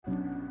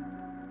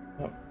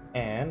Oh,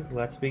 and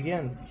let's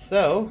begin.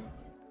 So,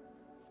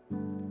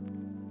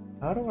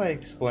 how do I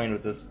explain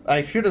with this?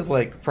 I should have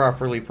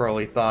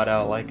probably thought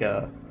out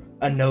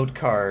a note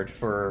card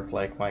for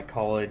my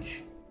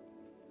college.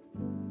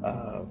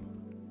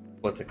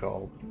 What's it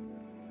called?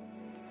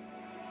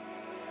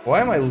 Why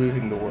am I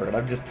losing the word?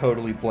 I'm just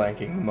totally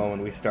blanking the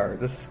moment we start.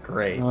 This is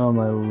great. Oh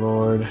my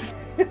lord.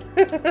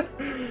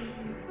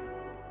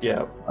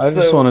 Yeah. I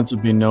just wanted to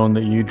be known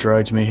that you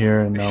dragged me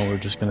here and now we're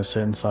just gonna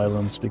sit in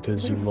silence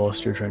because you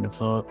lost your train of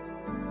thought.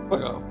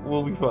 Oh,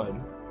 we'll be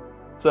fine.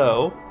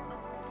 So,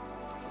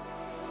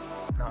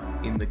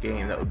 not in the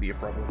game, that would be a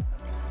problem.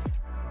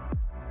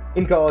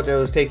 In college, I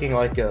was taking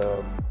like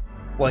a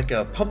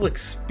public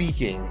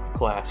speaking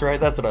class, right?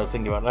 That's what I was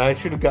thinking about. I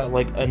should have got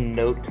a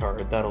note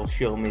card that'll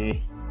show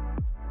me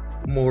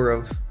more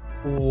of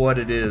what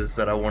it is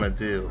that I want to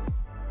do.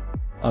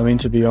 I mean,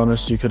 to be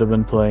honest, you could have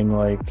been playing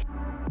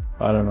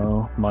I don't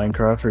know,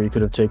 Minecraft, or you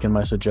could have taken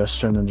my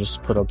suggestion and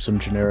just put up some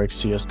generic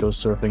CSGO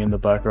surfing in the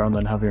background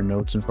and have your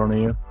notes in front of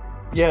you.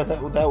 Yeah,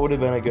 that would have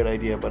been a good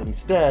idea, but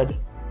instead,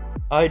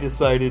 I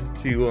decided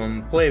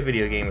to play a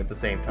video game at the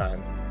same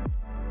time.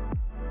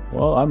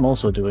 Well, I'm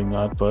also doing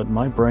that, but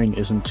my brain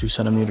isn't 2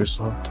 centimeters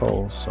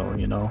tall, so,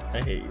 you know.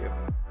 I hate you.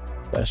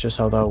 That's just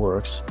how that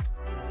works.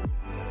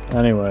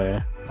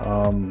 Anyway,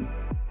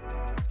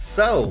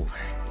 So,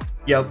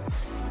 yep.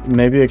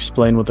 Maybe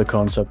explain what the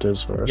concept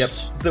is first. Yep.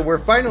 So we're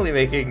finally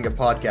making a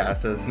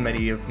podcast, as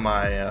many of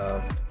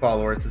my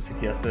followers have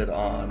suggested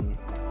on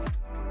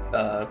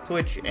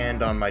Twitch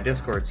and on my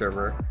Discord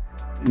server.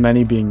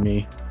 Many being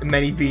me.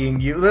 Many being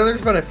you.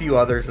 There's been a few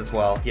others as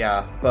well,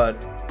 yeah.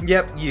 But,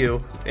 yep,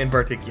 you in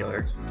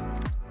particular.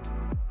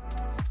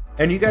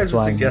 And you guys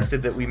have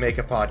suggested that we make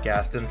a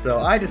podcast, and so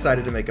I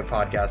decided to make a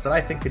podcast that I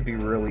think could be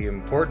really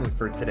important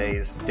for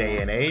today's day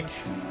and age,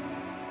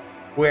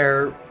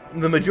 where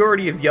the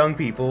majority of young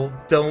people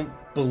don't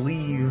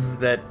believe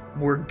that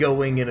we're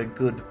going in a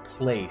good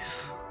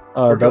place.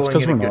 We're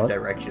going in a good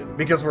direction.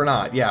 Because we're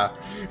not, yeah.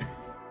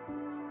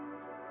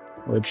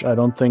 Which I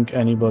don't think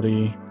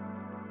anybody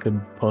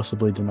could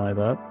possibly deny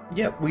that.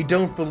 Yep, we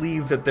don't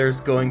believe that there's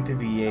going to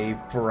be a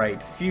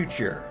bright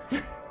future.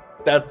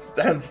 That's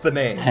hence the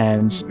name.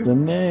 Hence the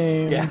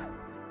name. Yeah.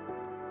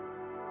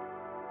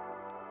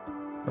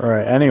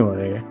 Alright,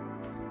 anyway.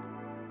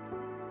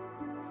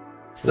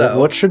 So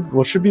what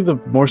should be the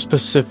more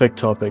specific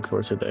topic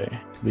for today?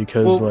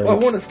 Because I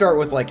want to start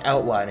with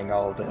outlining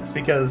all of this,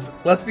 because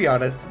let's be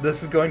honest,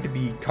 this is going to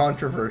be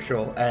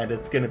controversial and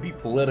it's going to be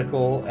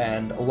political,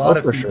 and a lot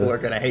of people are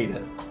going to hate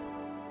it.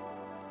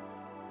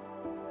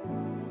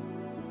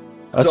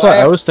 That's why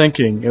I was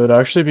thinking it would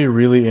actually be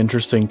really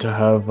interesting to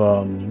have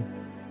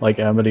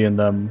Amity and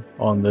them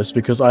on this,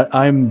 because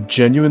I'm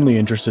genuinely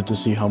interested to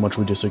see how much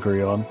we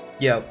disagree on.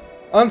 Yep.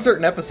 On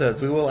certain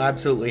episodes, we will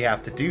absolutely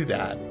have to do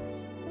that.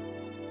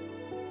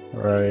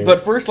 Right. But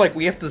first,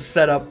 we have to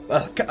set up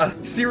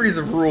a series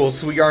of rules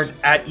so we aren't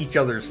at each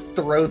other's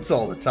throats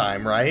all the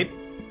time, right?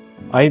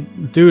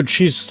 Dude,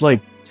 she's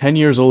 10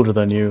 years older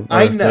than you.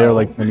 I know.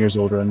 They're 10 years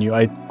older than you.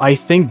 I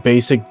think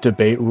basic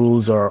debate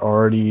rules are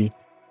already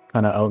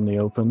kind of out in the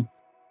open.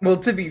 Well,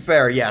 to be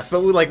fair, yes,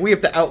 but we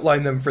have to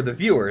outline them for the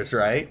viewers,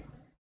 right?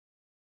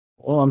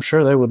 Well, I'm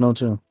sure they would know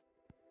too.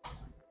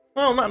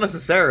 Well, not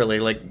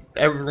necessarily.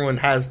 Everyone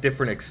has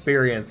different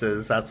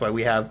experiences. That's why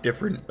we have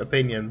different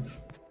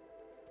opinions.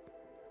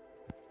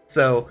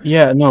 So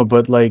yeah, no,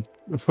 but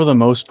for the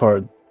most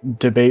part,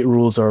 debate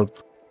rules are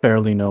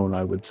fairly known,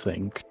 I would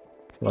think.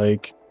 I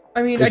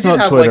mean, I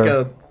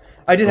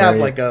did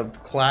have a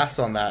class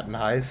on that in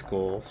high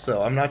school,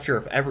 so I'm not sure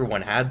if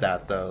everyone had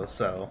that though.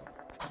 So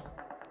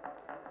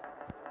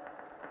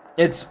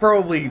it's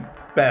probably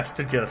best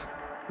to just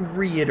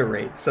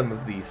reiterate some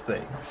of these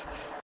things.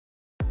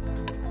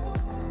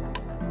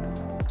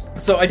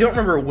 So I don't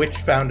remember which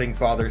founding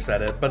father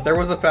said it, but there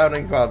was a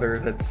founding father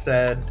that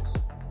said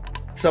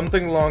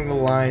something along the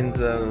lines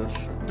of,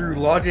 through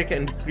logic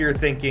and clear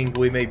thinking,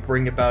 we may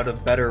bring about a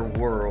better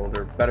world,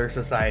 or better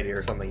society,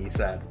 or something he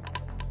said.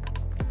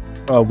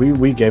 Oh,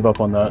 we gave up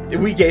on that.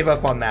 We gave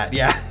up on that,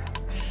 yeah.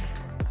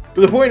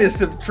 The point is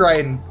to try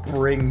and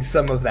bring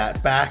some of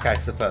that back, I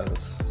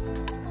suppose.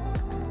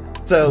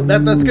 So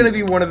that's going to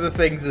be one of the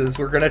things, is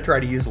we're going to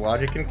try to use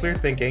logic and clear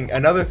thinking.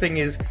 Another thing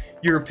is,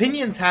 your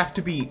opinions have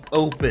to be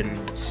open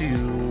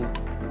to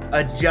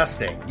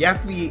adjusting. You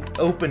have to be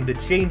open to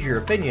change your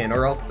opinion,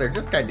 or else they're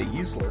just kind of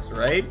useless,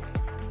 right?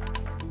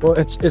 Well,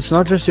 it's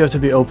not just you have to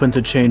be open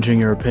to changing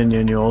your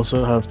opinion. You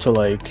also have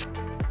to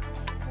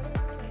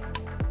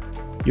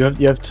you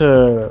have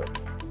to,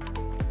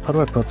 how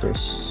do I put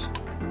this?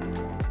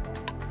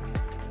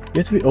 You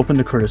have to be open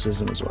to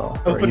criticism as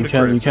well. Right?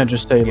 You can't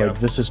just say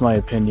this is my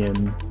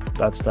opinion.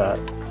 That's that.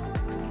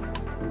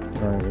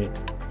 Right.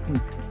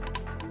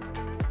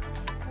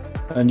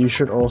 And you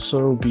should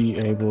also be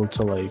able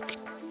to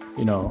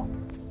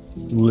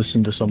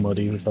listen to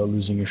somebody without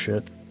losing your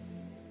shit.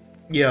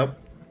 Yep.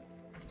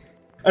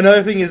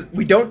 Another thing is,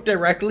 we don't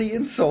directly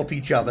insult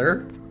each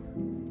other,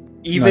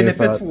 even if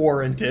it's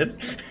warranted.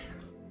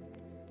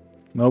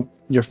 Nope,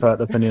 you're fat,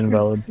 opinion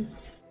invalid.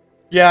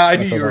 Yeah, I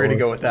knew you were going to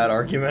go with that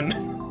argument.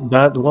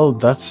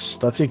 That's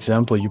the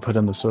example you put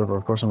in the server.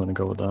 Of course I'm going to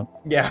go with that.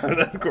 Yeah,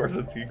 of course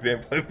that's the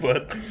example I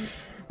put.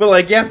 But,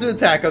 like, you have to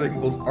attack other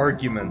people's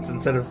arguments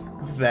instead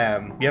of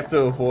them. You have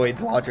to avoid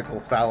logical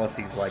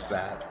fallacies like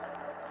that.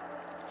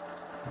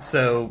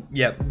 So,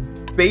 yeah,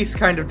 base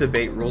kind of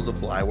debate rules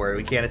apply, where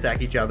we can't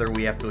attack each other,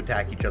 we have to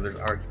attack each other's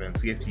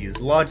arguments. We have to use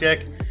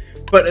logic.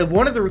 But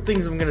one of the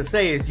things I'm going to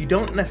say is you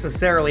don't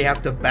necessarily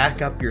have to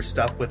back up your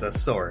stuff with a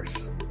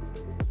source,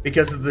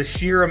 because of the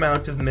sheer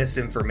amount of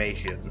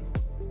misinformation.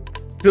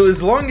 So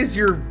as long as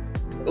your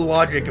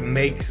logic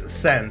makes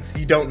sense,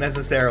 you don't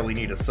necessarily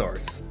need a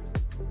source.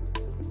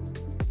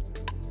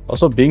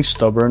 Also, being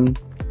stubborn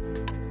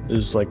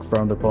is, like,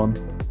 frowned upon.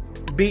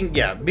 Being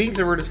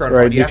stubborn is frowned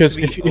upon. Right, because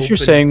if you're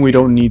saying we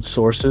don't need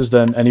sources,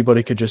 then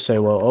anybody could just say,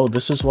 well, oh,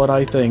 this is what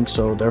I think,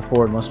 so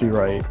therefore it must be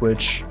right,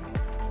 which...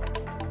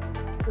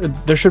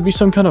 There should be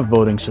some kind of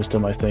voting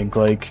system, I think.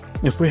 Like,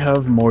 if we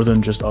have more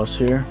than just us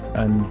here,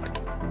 and,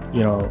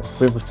 you know, if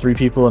we have 3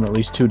 people and at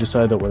least 2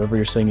 decide that whatever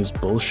you're saying is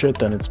bullshit,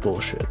 then it's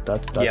bullshit.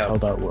 That's how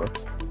that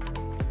works.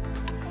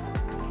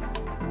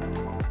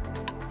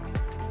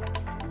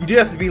 You do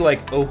have to be, like,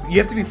 you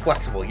have to be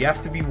flexible. You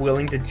have to be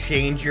willing to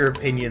change your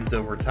opinions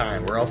over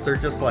time, or else they're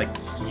just, like,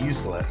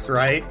 useless,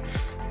 right?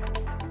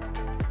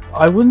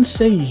 I wouldn't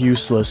say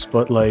useless,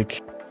 but,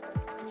 like,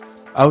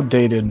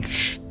 outdated.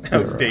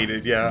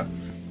 Outdated, yeah.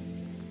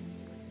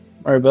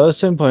 Alright, but at the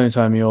same point in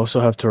time, you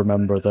also have to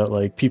remember that,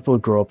 like, people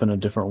grow up in a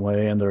different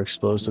way and they're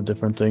exposed to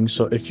different things.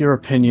 So if your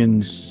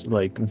opinions,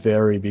 like,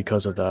 vary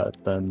because of that,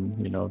 then,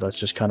 you know, that's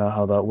just kind of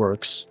how that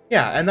works.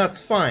 Yeah, and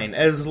that's fine,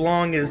 as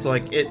long as,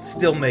 like, it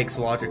still makes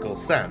logical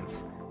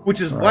sense.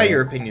 Which is why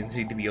your opinions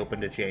need to be open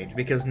to change,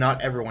 because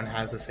not everyone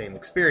has the same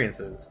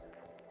experiences.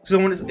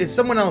 So if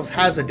someone else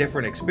has a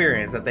different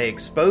experience that they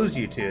expose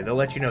you to, they'll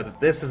let you know that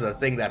this is a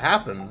thing that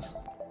happens.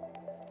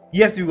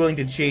 You have to be willing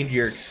to change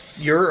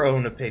your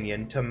own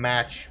opinion to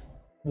match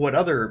what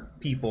other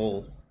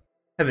people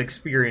have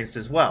experienced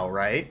as well,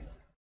 right?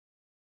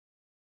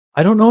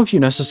 I don't know if you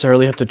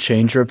necessarily have to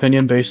change your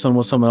opinion based on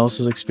what someone else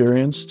has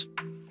experienced,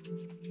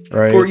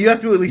 right? Or you have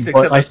to at least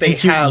accept that they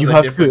have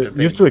a different opinion.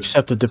 You have to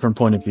accept a different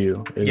point of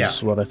view,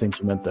 is what I think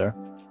you meant there.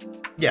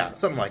 Yeah,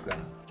 something like that.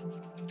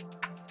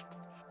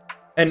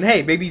 And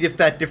hey, maybe if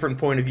that different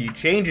point of view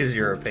changes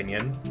your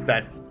opinion,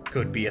 that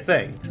could be a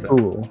thing. So.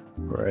 Cool,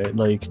 right?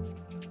 Like...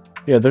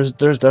 Yeah, there's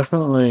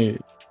definitely...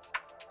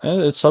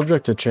 It's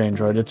subject to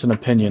change, right? It's an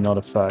opinion, not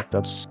a fact.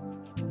 That's...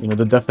 You know,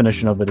 the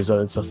definition of it is that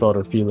it's a thought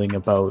or feeling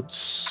about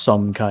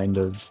some kind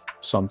of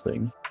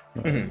something.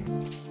 Right?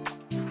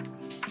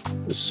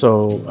 Mm-hmm.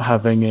 So,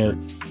 having it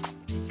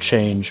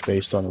change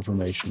based on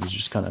information is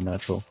just kind of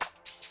natural.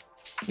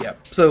 Yeah,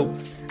 so...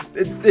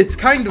 It's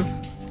kind of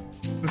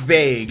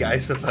vague, I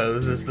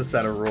suppose, is the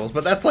set of rules,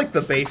 but that's like the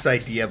base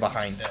idea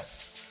behind it.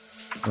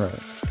 Right.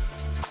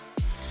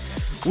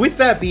 With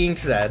that being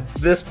said,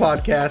 this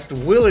podcast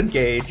will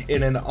engage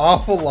in an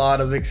awful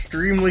lot of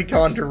extremely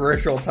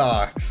controversial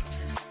talks.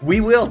 We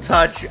will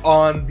touch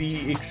on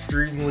the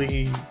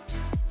extremely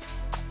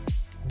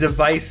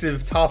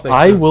divisive topics.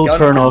 I will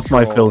turn off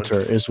my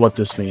filter, is what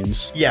this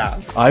means. Yeah,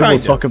 I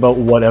will talk about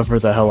whatever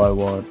the hell I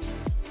want.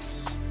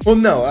 Well,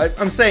 no,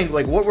 I'm saying,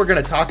 like, what we're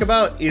going to talk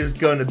about is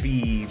going to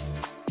be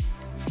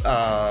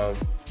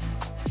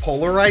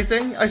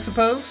polarizing, I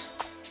suppose.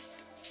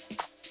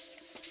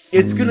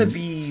 It's going to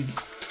be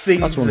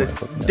things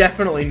that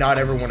definitely not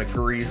everyone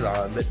agrees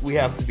on, that we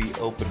have to be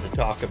open to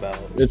talk about.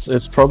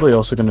 It's probably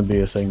also going to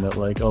be a thing that,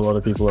 like, a lot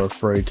of people are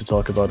afraid to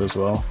talk about as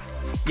well.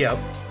 Yep.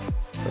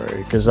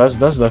 Right, because that's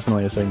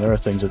definitely a thing. There are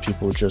things that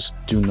people just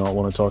do not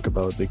want to talk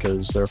about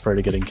because they're afraid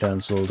of getting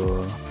cancelled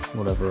or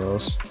whatever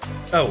else.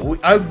 Oh,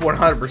 I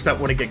 100%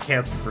 want to get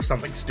cancelled for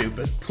something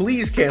stupid.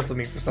 Please cancel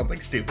me for something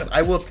stupid.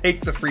 I will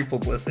take the free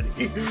publicity.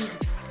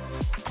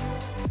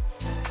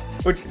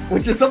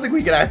 Which is something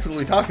we can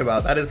absolutely talk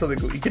about. That is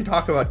something we can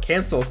talk about,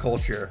 cancel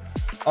culture,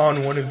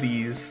 on one of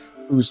these...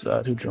 Who's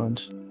that? Who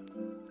joins?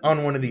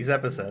 On one of these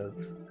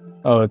episodes.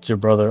 Oh, it's your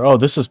brother. Oh,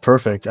 this is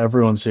perfect.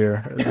 Everyone's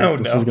here. Oh,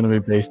 this is going to be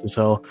based as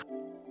hell.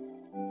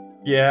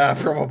 Yeah,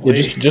 probably.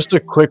 Yeah, just a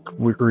quick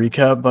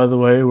recap, by the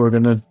way.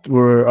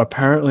 We're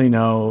apparently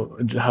now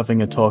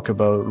having a talk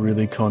about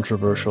really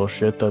controversial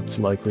shit that's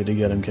likely to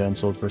get him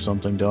cancelled for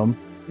something dumb.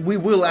 We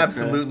will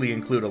absolutely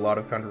include a lot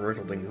of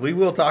controversial things. We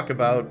will talk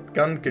about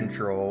gun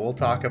control. We'll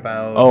talk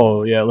about...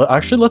 Oh, yeah.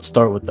 Actually, let's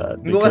start with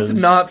that. Because... Let's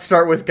not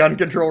start with gun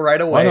control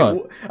right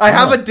away. I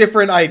have a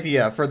different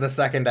idea for the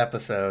second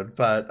episode,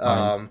 but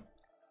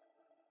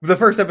the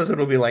first episode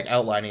will be, like,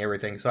 outlining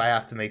everything, so I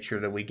have to make sure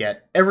that we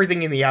get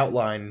everything in the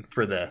outline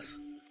for this.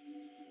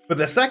 But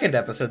the second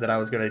episode that I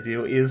was going to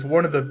do is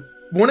one of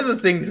the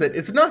things that...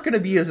 It's not going to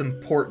be as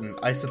important,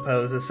 I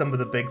suppose, as some of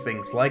the big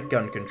things like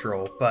gun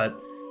control, but...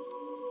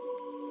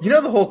 You know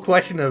the whole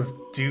question of,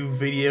 do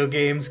video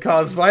games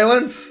cause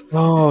violence?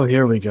 Oh,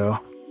 here we go.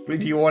 Do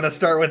you want to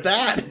start with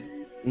that?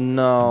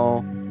 No.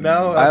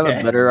 No? Okay. I have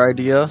a better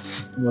idea.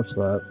 What's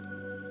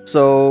that?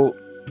 So,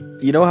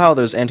 you know how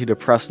there's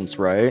antidepressants,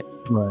 right?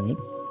 Right.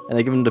 And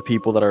they give them to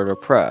people that are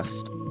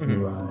depressed.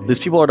 Mm-hmm. These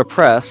people are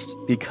depressed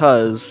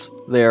because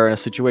they are in a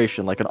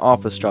situation like an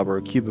office job or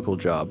a cubicle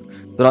job.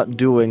 They're not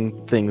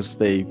doing things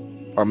they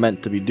are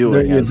meant to be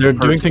doing. They're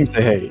doing things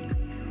they hate.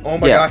 Oh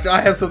my gosh,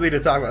 I have something to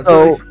talk about.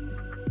 So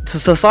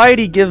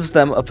society gives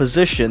them a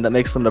position that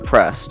makes them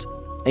depressed,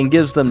 and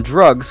gives them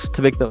drugs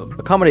to make them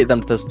accommodate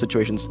them to those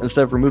situations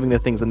instead of removing the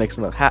things that makes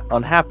them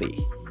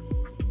unhappy.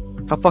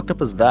 How fucked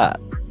up is that?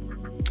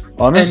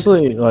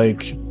 Honestly,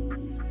 like,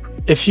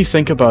 if you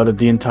think about it,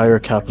 the entire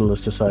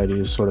capitalist society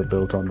is sort of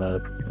built on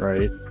that,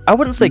 right? I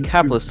wouldn't say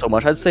capitalist so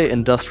much. I'd say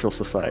industrial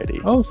society.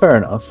 Oh, fair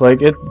enough.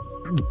 Like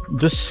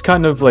this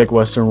kind of like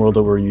Western world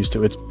that we're used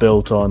to, it's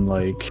built on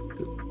like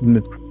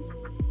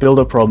build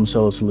a problem,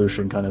 sell a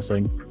solution kind of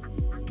thing.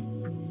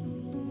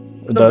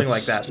 Something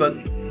like that, but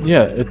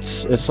yeah,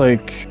 it's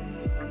like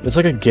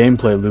a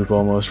gameplay loop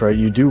almost, right?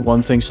 You do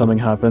one thing, something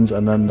happens,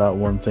 and then that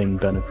one thing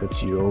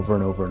benefits you over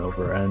and over and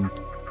over. And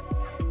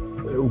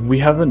we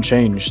haven't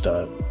changed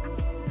that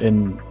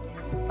in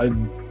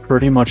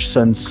pretty much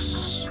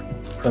since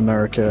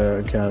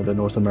America, Canada,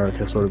 North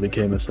America sort of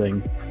became a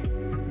thing.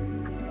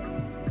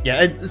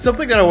 Yeah, and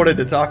something that I wanted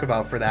to talk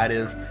about for that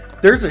is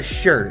there's a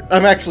shirt.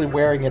 I'm actually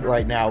wearing it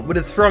right now, but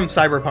it's from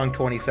Cyberpunk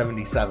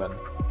 2077.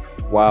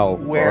 Wow.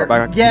 Where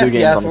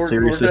yes, we're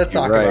going to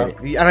talk about,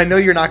 and I know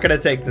you're not going to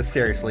take this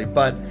seriously,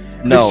 but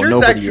the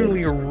shirt's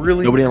actually a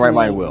really nobody in cool, their right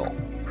mind will.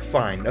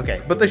 Fine,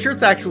 okay, but the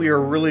shirt's actually a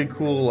really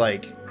cool,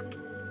 like,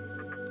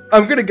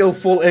 I'm going to go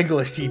full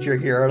English teacher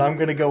here, and I'm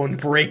going to go and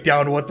break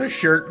down what the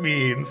shirt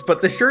means, but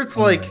the shirt's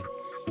like,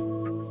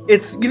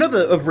 it's, you know,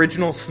 the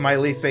original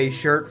smiley face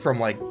shirt from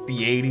like the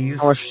 80s?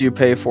 How much do you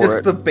pay for it?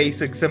 Just the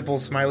basic simple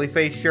smiley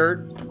face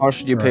shirt. How much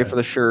did you pay for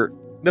the shirt?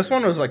 This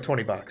one was like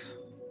 $20.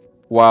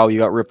 Wow, you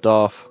got ripped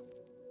off.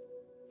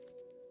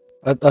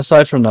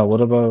 Aside from that,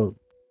 what about...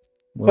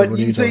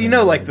 So you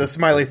know, like the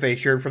smiley face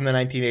shirt from the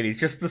 1980s,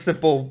 just the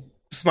simple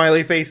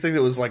smiley face thing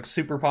that was like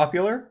super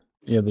popular?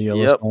 Yeah, the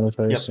yellow smiley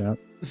face, yeah.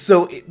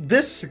 So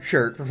this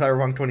shirt from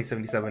Cyberpunk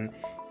 2077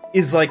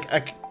 is like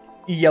a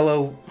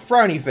yellow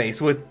frowny face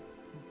with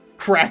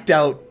cracked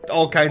out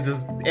all kinds of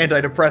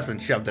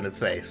antidepressants shoved in its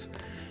face.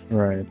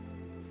 Right.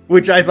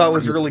 Which I thought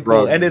was really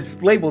cool. And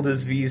it's labeled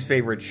as V's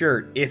favorite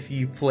shirt if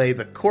you play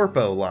the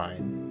Corpo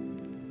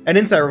line. And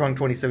in Cyberpunk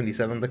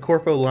 2077, the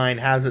Corpo line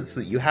has it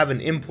so that you have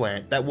an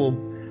implant that will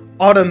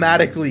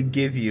automatically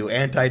give you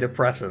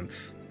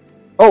antidepressants.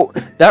 Oh,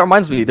 that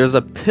reminds me, there's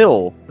a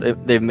pill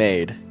they've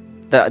made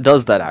that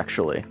does that,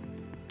 actually.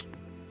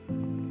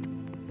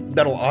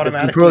 That'll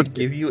automatically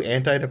give you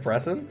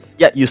antidepressants?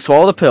 Yeah, you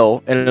swallow the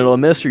pill, and it'll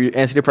administer you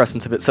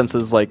antidepressants if it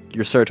senses, like,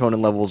 your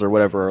serotonin levels or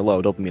whatever are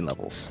low, dopamine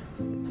levels.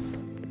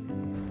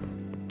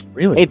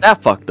 Really? Ain't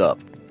that fucked up?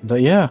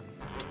 Yeah.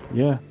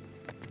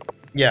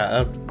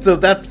 Yeah, so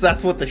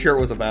that's what the shirt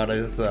was about,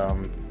 is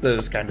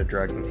those kind of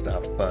drugs and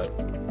stuff, but...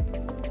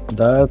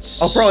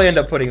 I'll probably end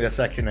up putting this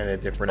section in a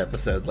different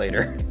episode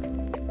later.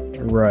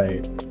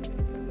 Right.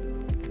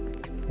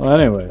 Well,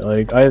 anyway,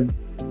 like,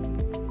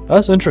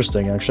 that's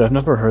interesting, actually. I've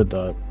never heard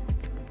that.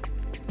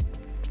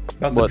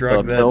 About the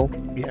drug pill?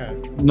 Yeah.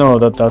 No,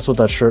 that's what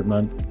that shirt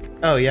meant.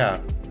 Oh, yeah.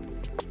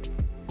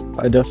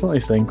 I definitely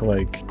think,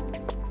 like...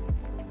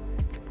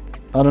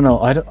 I don't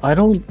know, I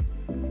don't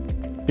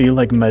feel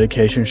like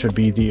medication should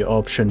be the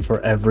option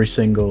for every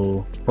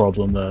single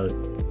problem that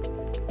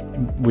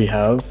we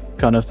have,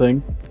 kind of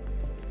thing.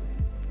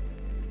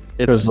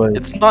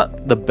 It's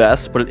not the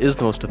best, but it is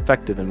the most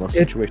effective in most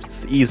situations.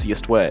 It's the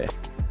easiest way.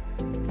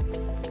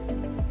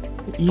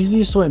 The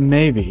easiest way,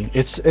 maybe.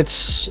 It's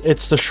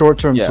the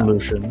short-term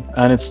solution,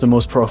 and it's the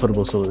most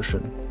profitable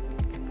solution.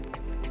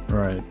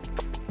 Right.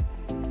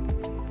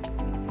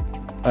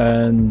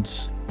 And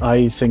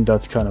I think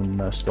that's kind of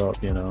messed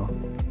up, you know?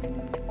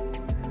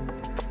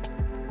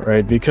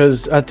 Right,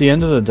 because at the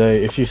end of the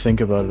day, if you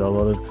think about it, a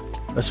lot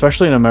of...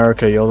 Especially in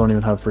America, y'all don't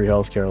even have free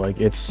healthcare. Like,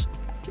 it's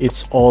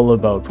all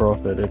about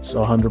profit. It's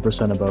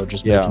 100% about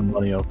just making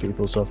money off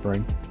people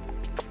suffering.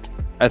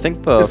 I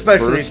think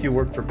especially if you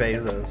work for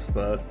Bezos,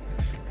 but...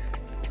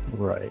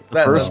 Right.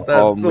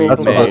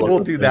 We'll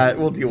do that.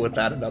 We'll deal with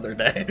that another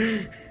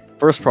day.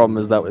 First problem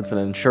is that it's an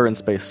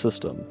insurance-based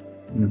system.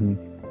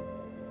 Mm-hmm.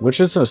 Which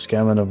is a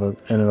scam in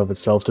and of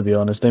itself, to be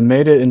honest. They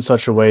made it in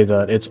such a way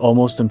that it's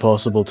almost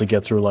impossible to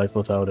get through life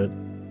without it.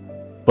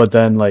 But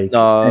then, like...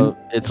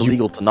 it's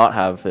illegal to not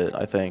have it,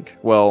 I think.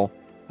 Well,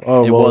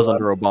 it was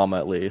under Obama,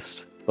 at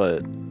least.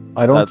 But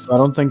I don't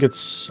think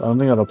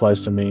that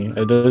applies to me.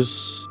 It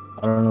is...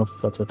 I don't know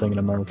if that's a thing in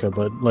America,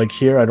 but, like,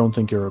 here, I don't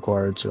think you're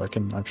required to. I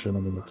can actually,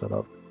 let me look that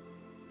up.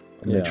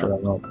 And make sure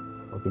I'm not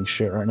looking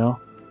shit right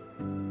now.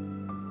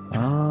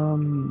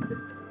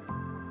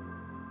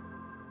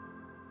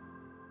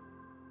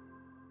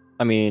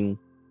 I mean,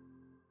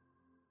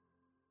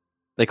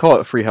 they call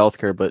it free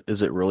healthcare, but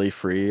is it really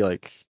free?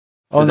 Like,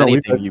 oh no,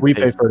 we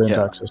pay for it in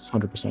taxes,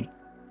 100%.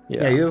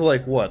 Yeah, you have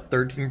like what,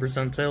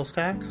 13% sales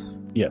tax?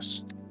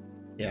 Yes.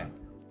 Yeah.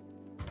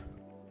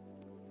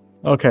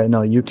 Okay,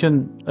 no, you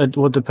can.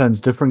 Well, it depends.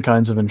 Different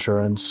kinds of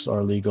insurance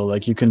are legal.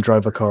 Like, you can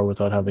drive a car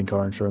without having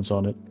car insurance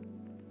on it.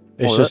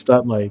 It's just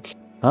that, like,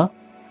 huh?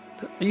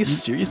 Are you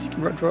serious? You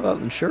can draw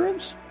out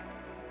insurance?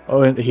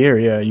 Oh, and here,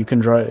 yeah, you can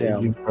drive. Yeah.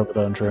 You can drive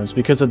without insurance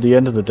because at the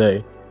end of the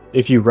day,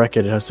 if you wreck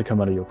it, it has to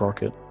come out of your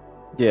pocket.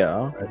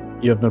 Yeah.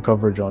 Right? You have no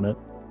coverage on it.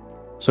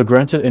 So,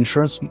 granted,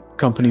 insurance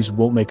companies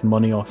won't make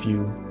money off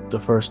you the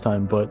first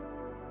time, but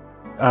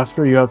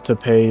after you have to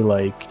pay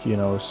like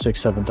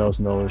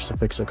 $6,000-7,000 to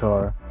fix a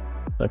car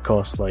that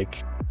costs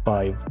like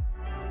 $5,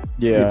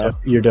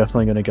 you're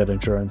definitely gonna get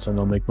insurance, and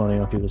they'll make money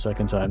off you the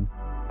second time.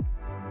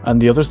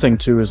 And the other thing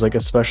too is like,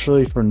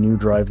 especially for new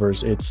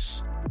drivers,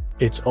 it's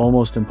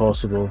almost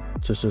impossible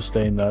to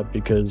sustain that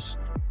because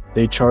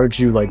they charge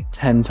you like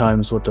 10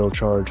 times what they'll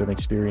charge an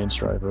experienced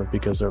driver,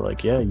 because they're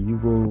like, yeah, you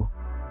will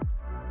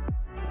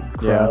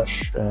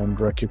crash and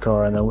wreck your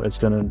car, and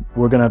then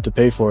we're gonna have to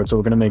pay for it, so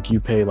we're gonna make you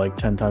pay like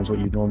 10 times what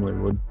you normally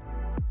would.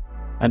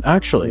 And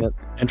actually,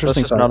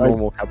 interesting that's just how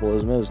normal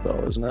capitalism is,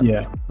 though, isn't it?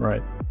 Yeah,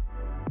 right.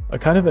 A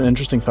kind of an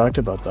interesting fact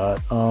about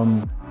that.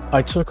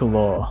 I took a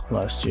law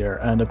last year,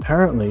 and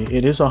apparently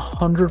it is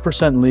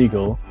 100%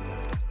 legal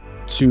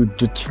to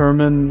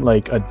determine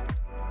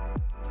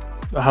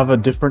have a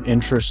different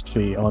interest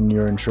fee on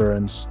your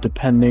insurance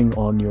depending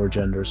on your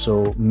gender.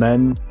 So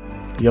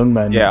young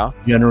men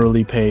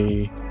generally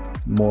pay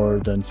more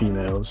than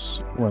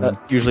females. That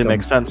usually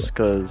makes sense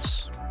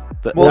because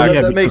that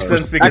makes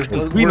sense because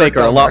we make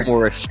are a lot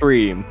more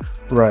extreme.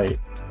 Right.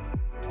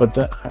 But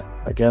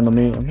again, let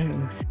me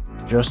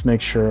just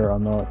make sure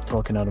I'm not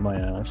talking out of my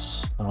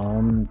ass.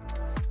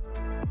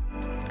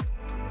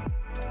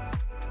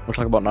 We're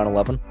talking about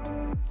 9/11.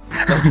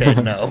 Okay,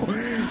 no.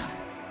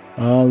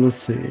 Let's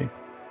see.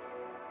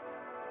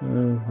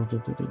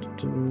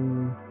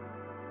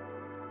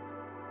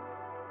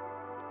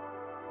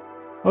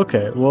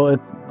 Okay, well,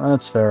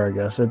 that's fair, I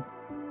guess.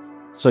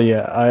 So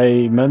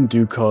yeah, men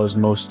do cause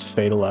most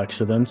fatal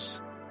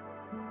accidents,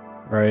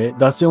 right?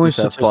 That's the only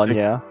statistic. Fun,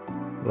 yeah.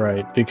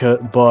 Right,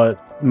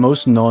 but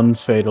most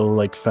non-fatal,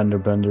 like fender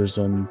benders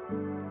and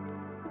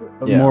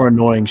more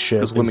annoying shit.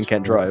 Because women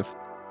can't drive.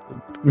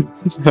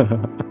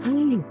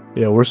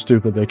 Yeah, we're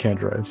stupid. They can't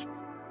drive.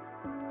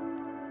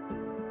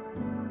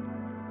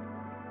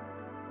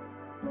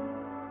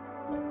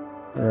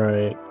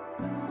 Right.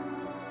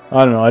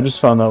 I don't know, I just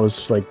found that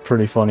was like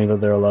pretty funny that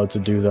they're allowed to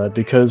do that,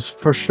 because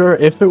for sure,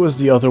 if it was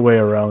the other way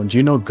around,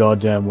 you know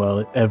goddamn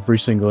well every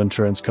single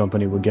insurance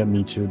company would get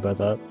Me Too'd by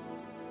that.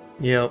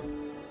 Yep.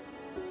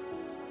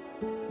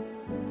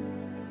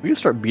 We can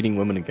start beating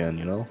women again,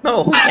 you know?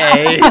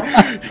 Okay.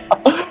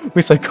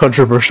 We said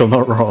controversial,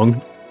 not wrong.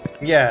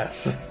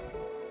 Yes.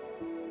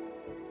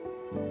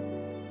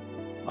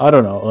 I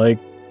don't know, like...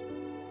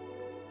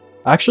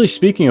 Actually,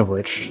 speaking of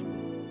which...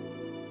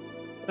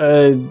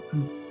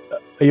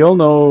 you all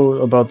know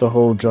about the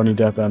whole Johnny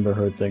Depp Amber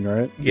Heard thing,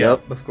 right?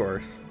 Yep, of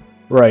course.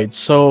 Right,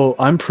 so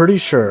I'm pretty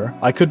sure,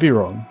 I could be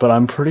wrong, but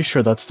I'm pretty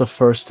sure that's the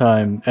first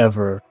time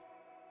ever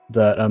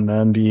that a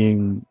man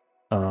being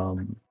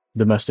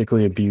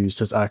domestically abused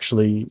has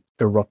actually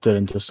erupted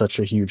into such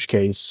a huge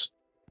case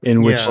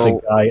in which the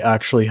guy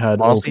actually had...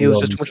 Honestly, he was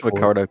just too much of a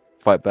coward to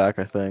fight back,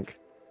 I think.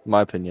 In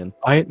my opinion.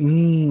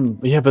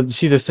 Yeah, but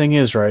see, the thing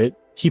is, right,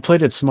 he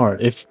played it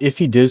smart. If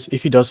he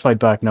does fight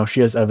back, now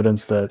she has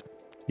evidence that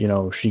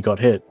she got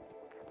hit,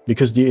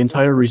 because the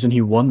entire reason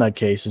he won that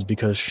case is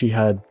because she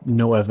had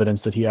no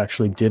evidence that he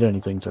actually did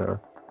anything to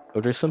her.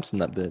 O.J. Simpson,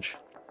 that bitch.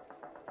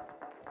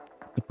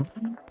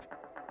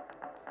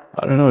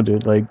 I don't know,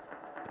 dude. Like,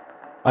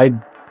 I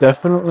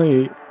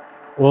definitely...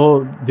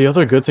 Well, the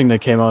other good thing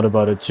that came out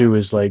about it too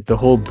is like the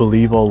whole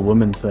believe all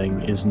women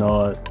thing is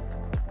not...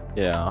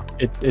 Yeah.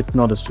 It's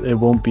not as... It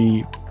won't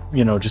be,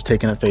 just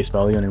taken at face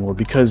value anymore,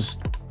 because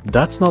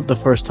that's not the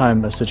first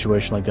time a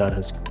situation like that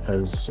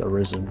has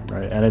arisen,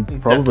 right? And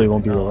it probably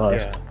won't be the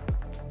last. Yeah.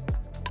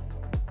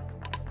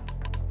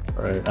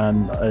 Right,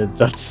 and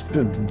that's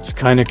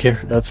kind of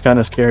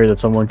scary that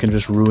someone can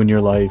just ruin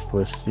your life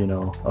with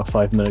a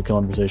 5-minute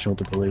conversation with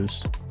the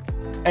police.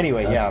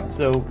 Anyway,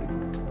 so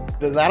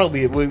that'll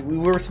be we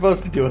were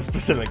supposed to do a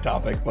specific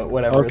topic, but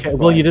whatever. Okay,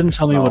 well, you didn't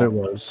tell me what it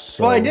was.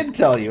 So. Well, I did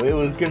tell you it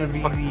was gonna be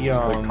the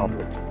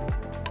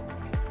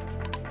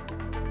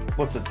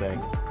what's the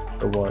thing?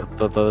 The what?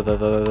 The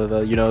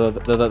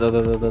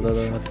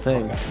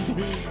thing.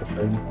 The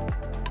thing.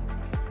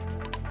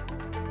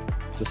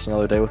 Just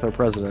another day with our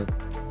president.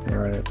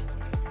 Alright.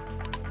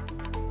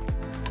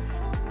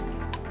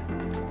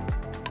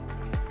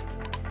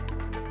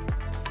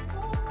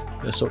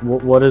 Yeah, so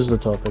what is the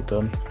topic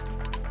then?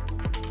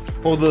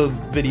 Well, the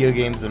video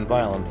games and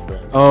violence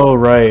thing. Oh,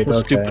 right. It's a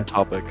okay. stupid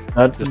topic.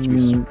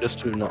 Just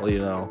to not let you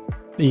know.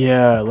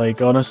 Yeah,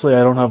 like honestly, I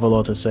don't have a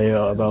lot to say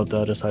about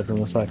that aside from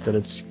the fact that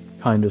it's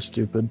kind of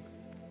stupid.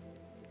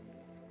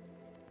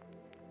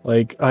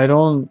 Like,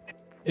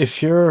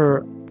 if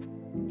your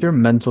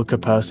mental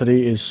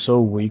capacity is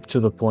so weak to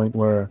the point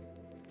where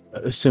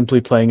simply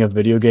playing a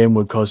video game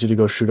would cause you to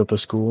go shoot up a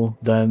school,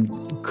 then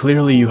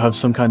clearly you have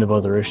some kind of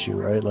other issue,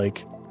 right?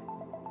 Like,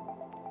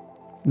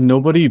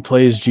 nobody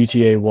plays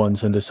GTA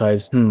once and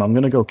decides, I'm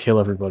gonna go kill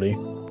everybody.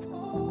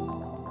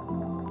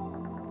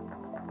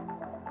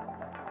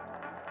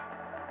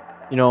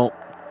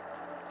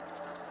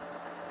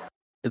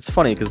 it's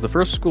funny because the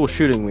first school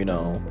shooting we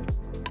know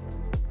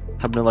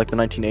happened in like the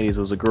 1980s. It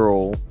was a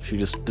girl. She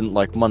just didn't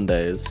like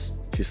Mondays.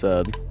 She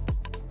said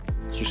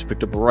she just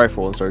picked up a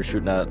rifle and started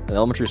shooting at an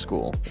elementary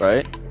school.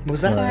 Right?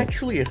 Was that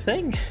actually a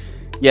thing?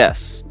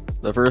 Yes.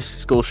 The first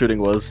school shooting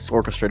was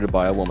orchestrated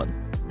by a woman.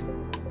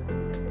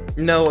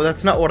 No,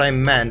 that's not what I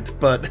meant.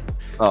 But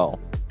oh,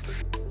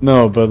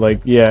 no, but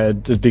like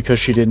because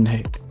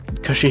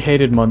she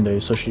hated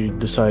Mondays, so she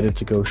decided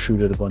to go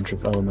shoot at a bunch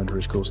of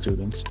elementary school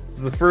students.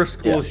 The first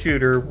school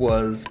shooter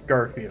was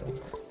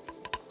Garfield.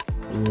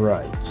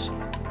 Right.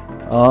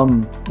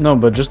 No,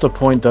 but just a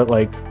point that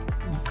like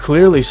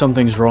clearly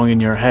something's wrong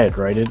in your head,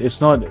 right? It's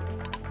not.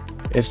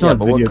 But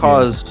what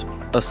caused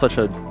such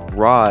a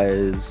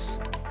rise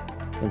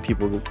in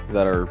people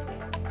that are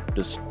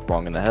just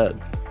wrong in the head?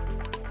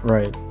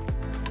 Right.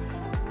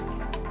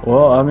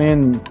 Well, I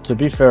mean, to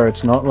be fair,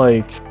 it's not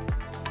like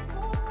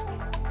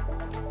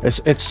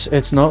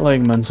it's not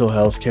like mental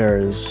health care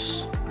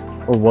is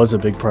or was a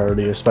big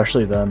priority,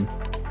 especially then,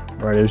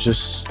 right? It was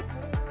just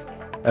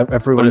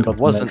everyone. But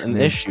it wasn't an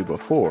issue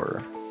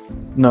before.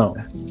 No,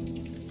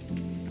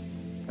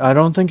 I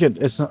don't think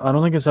it's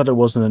that it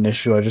wasn't an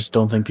issue. I just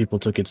don't think people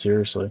took it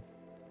seriously,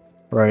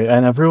 right?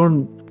 And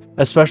everyone,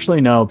 especially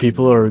now,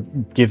 people are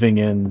giving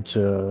in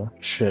to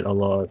shit a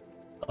lot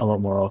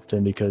more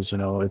often because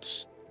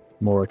it's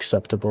more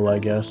acceptable, I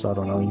guess. I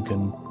don't know.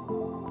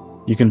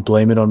 You can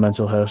blame it on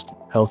mental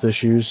health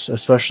issues,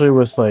 especially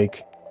with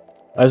like,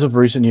 as of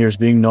recent years,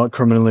 being not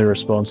criminally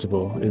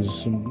responsible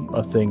is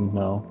a thing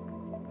now.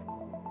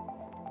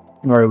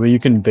 Right, where you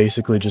can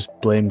basically just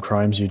blame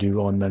crimes you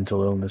do on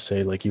mental illness,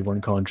 say like you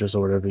weren't conscious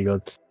or whatever, you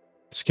got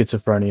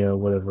schizophrenia,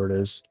 whatever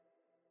it is.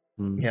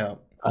 Yeah.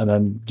 And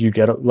then you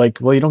get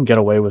you don't get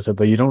away with it,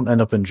 but you don't end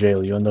up in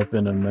jail. You end up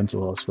in a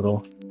mental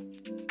hospital.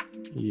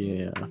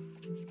 Yeah.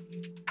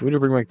 We need to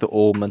bring back the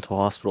old mental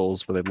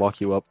hospitals where they lock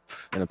you up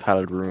in a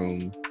padded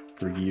room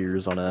for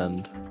years on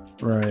end.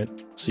 Right.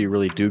 So you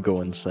really do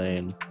go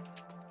insane.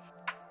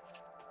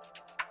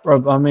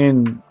 I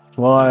mean,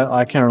 well,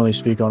 I can't really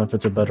speak on if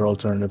it's a better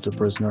alternative to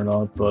prison or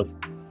not, but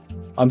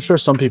I'm sure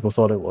some people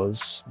thought it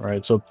was,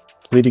 right? So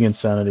pleading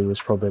insanity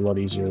was probably a lot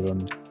easier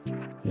than,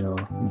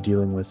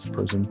 dealing with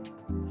prison.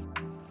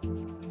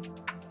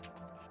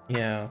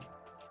 Yeah.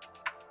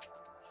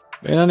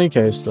 In any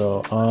case,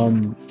 though,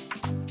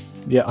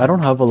 yeah, I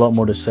don't have a lot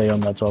more to say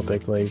on that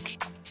topic.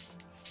 Like,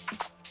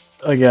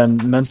 again,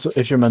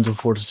 if your mental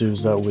fortitude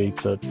is that weak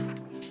that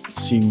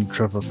seeing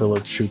Trevor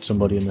Phillips shoot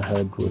somebody in the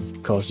head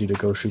would cause you to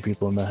go shoot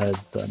people in the head,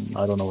 then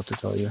I don't know what to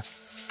tell you.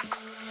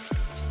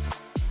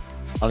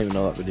 I don't even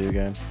know that video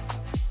game.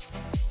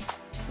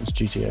 It's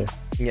GTA.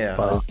 Yeah.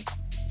 5.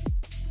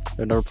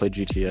 I've never played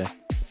GTA.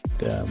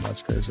 Damn,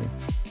 that's crazy.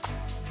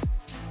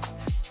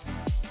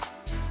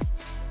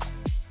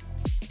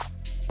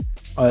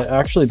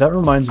 Actually, that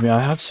reminds me, I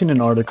have seen an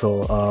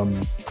article,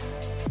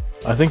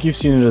 I think you've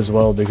seen it as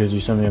well because you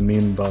sent me a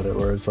meme about it,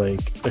 where it's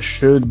like,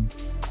 should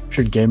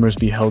gamers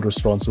be held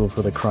responsible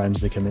for the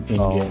crimes they commit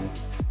in-game?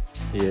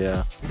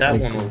 Yeah. That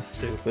one was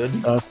stupid.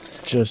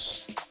 That's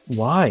just...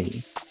 Why?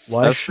 It's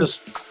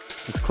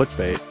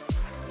clickbait.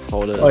 That's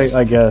all it is.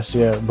 I guess,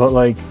 yeah, but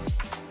like...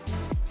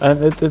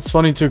 And it's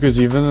funny too,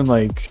 because even in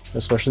like,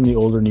 especially in the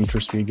older Need for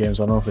Speed games,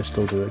 I don't know if they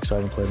still do it because I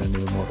haven't played any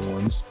of the modern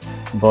ones,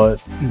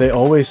 but they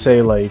always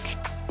say like,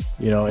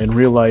 in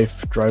real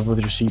life, drive with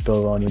your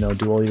seatbelt on,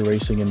 do all your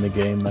racing in the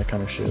game, that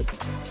kind of shit.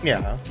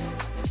 Yeah.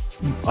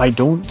 I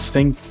don't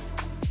think,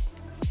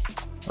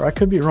 or I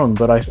could be wrong,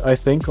 but I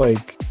think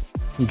like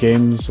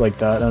games like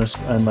that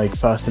and like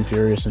Fast and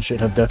Furious and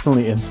shit have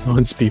definitely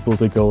influenced people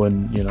to go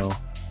and,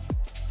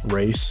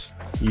 race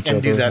each other.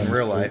 And do that in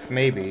real life,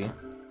 maybe.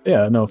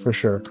 Yeah, no, for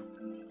sure.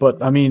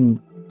 But, I mean,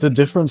 the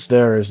difference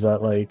there is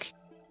that, like,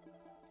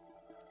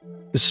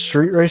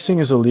 street racing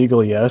is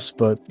illegal, yes,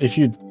 but if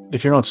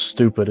you're not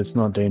stupid, it's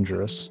not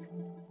dangerous,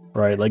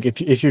 right? Like,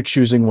 if you're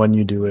choosing when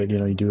you do it,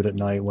 you do it at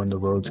night when the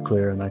road's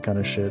clear and that kind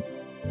of shit,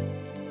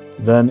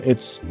 then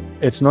it's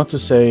not to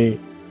say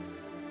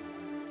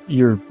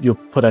you'll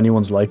put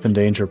anyone's life in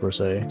danger, per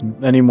se,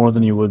 any more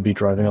than you would be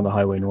driving on the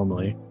highway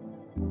normally.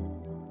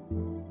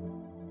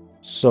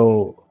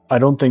 So... I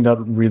don't think that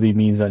really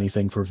means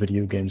anything for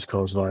video games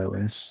cause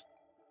violence.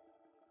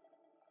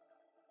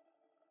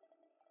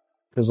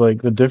 Because,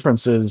 like, the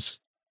difference is,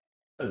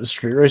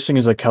 street racing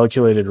is a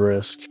calculated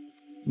risk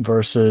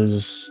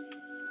versus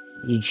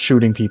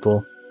shooting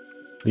people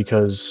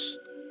because,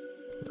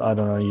 I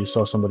don't know, you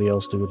saw somebody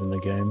else do it in the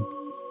game.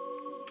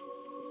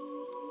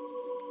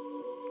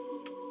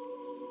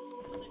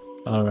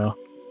 I don't know.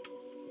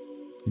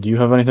 Do you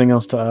have anything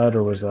else to add,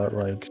 or was that,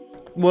 like...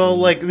 Well,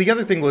 like, the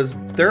other thing was,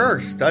 there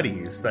are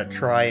studies that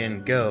try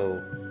and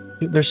go...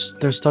 There's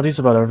studies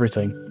about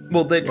everything.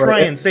 Well, they try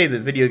and say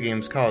that video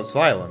games cause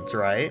violence,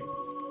 right?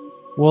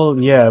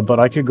 Well, yeah, but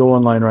I could go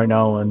online right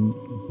now and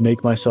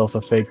make myself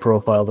a fake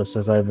profile that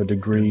says I have a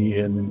degree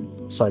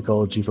in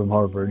psychology from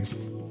Harvard.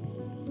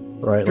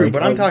 Right? True,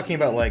 but I'm talking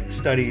about, like,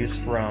 studies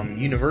from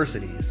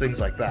universities,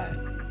 things like that.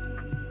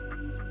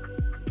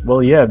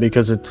 Well, yeah,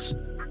 because it's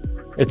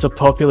it's a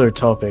popular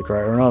topic,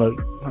 right? Or not?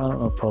 I don't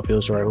know if popular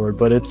is the right word,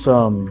 but it's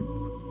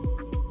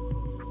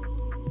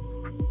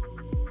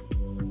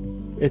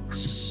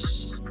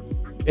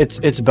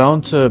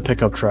bound to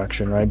pick up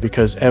traction, right?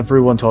 Because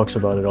everyone talks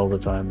about it all the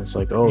time. It's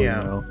like, oh,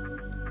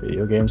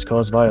 video games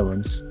cause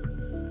violence.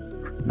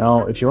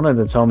 Now, if you wanted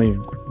to tell me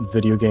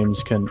video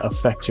games can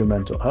affect your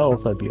mental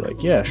health, I'd be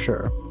like, yeah,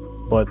 sure.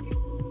 But,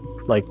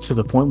 like, to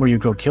the point where you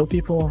go kill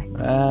people?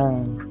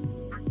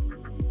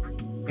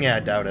 Yeah, I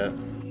doubt it.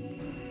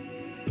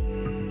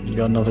 You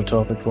got another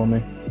topic for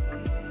me?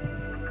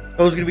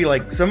 I was gonna be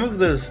like, some of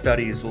those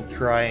studies will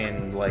try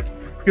and, like...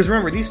 Because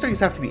remember, these studies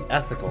have to be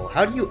ethical.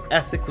 How do you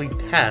ethically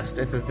test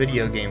if a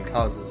video game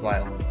causes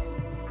violence?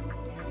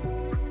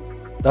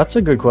 That's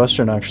a good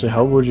question, actually.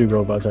 How would you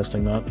go about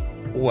testing that?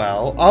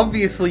 Well,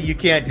 obviously you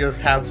can't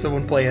just have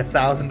someone play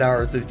 1,000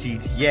 hours of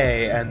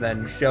GTA and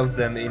then shove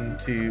an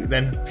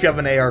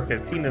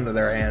AR-15 into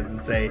their hands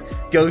and say,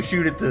 go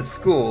shoot at this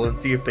school and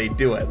see if they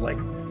do it. Like,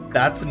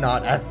 that's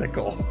not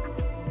ethical.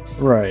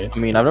 Right. I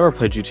mean, I've never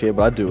played GTA,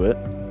 but I'd do it.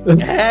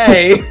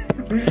 Hey!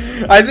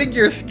 I think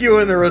you're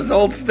skewing the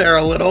results there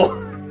a little.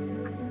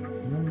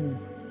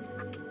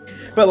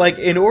 But, like,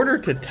 in order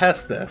to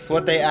test this,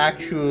 what they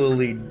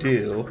actually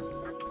do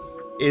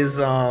is,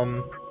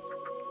 they'll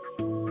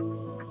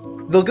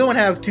go and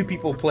have two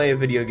people play a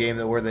video game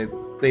where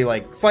they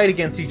like, fight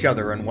against each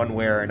other in one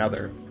way or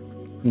another.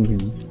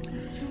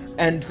 Mm-hmm.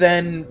 And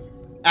then,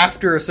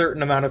 after a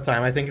certain amount of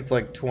time, I think it's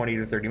like 20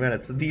 to 30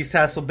 minutes, these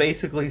tests will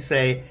basically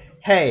say,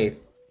 hey,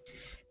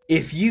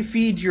 if you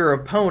feed your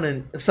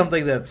opponent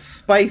something that's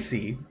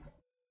spicy,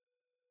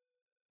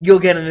 you'll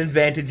get an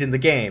advantage in the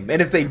game. And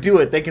if they do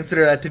it, they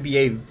consider that to be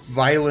a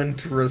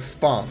violent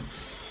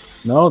response.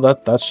 No,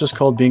 that's just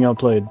called being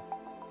outplayed.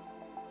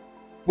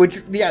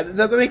 Which, yeah,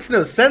 that makes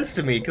no sense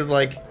to me, because,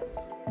 like...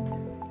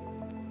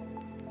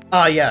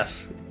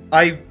 yes.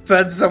 I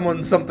fed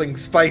someone something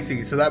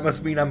spicy, so that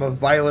must mean I'm a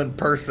violent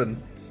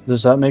person.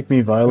 Does that make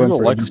me violent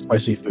for eating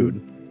spicy food?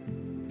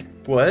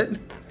 What?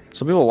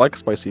 Some people like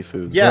spicy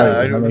food.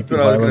 Yeah, that's what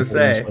I was going to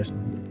say.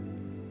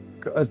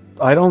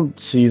 I don't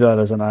see that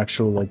as an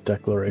actual, like,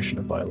 declaration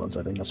of violence.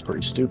 I think that's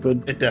pretty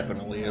stupid. It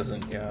definitely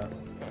isn't, yeah.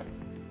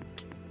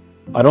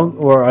 I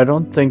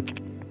don't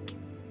think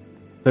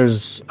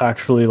there's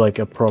actually, like,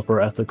 a proper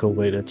ethical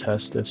way to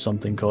test if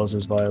something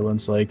causes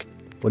violence. Like,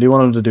 what do you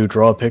want them to do?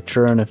 Draw a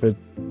picture, and if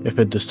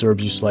it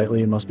disturbs you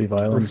slightly, it must be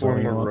violence.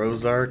 Perform a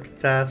Rorschach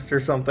test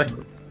or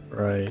something.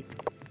 Right.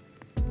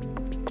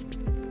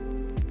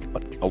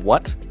 A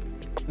what?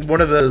 One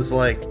of those,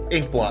 like,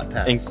 ink blot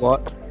tests. Ink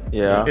blot?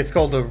 Yeah. It's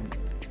called a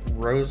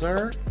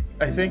Rorschach,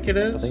 I think it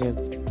is. I think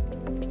it's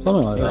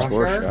something like that.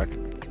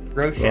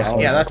 Rorschach.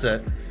 Yeah, that's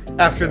it.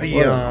 After the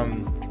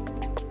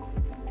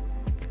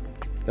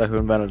guy who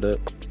invented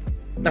it.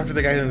 After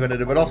the guy who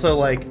invented it, but also,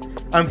 like,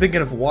 I'm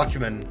thinking of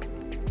Watchmen.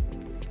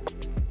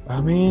 I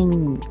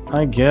mean,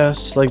 I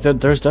guess, like,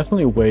 there's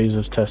definitely ways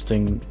of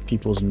testing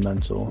people's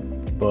mental,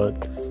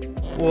 but...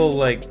 Well,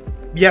 like,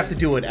 you have to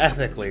do it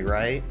ethically,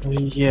 right?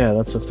 Yeah,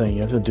 that's the thing.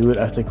 You have to do it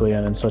ethically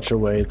and in such a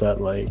way that,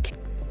 like,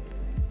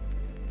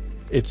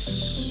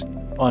 it's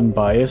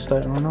unbiased.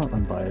 Or not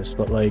unbiased,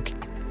 but, like,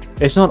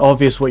 it's not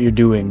obvious what you're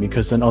doing,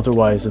 because then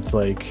otherwise it's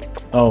like,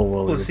 oh,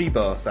 well...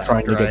 Placebo effect,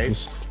 trying to right? get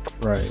this...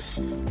 Right.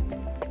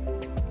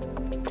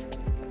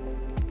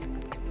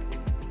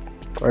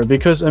 Or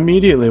because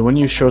immediately when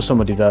you show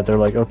somebody that, they're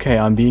like, okay,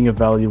 I'm being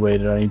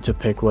evaluated, I need to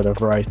pick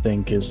whatever I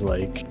think is,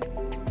 like,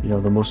 you know,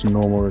 the most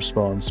normal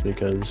response,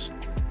 because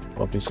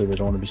obviously they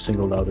don't want to be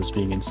singled out as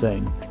being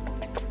insane.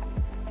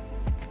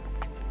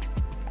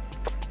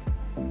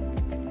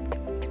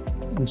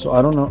 And so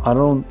I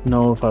don't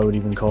know if I would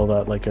even call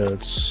that, like,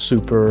 a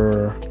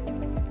super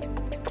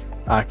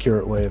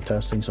accurate way of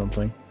testing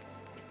something.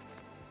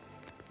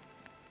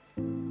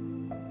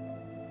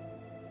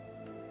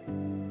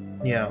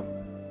 Yeah.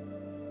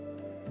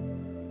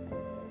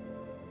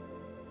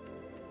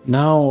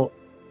 Now,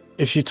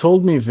 if you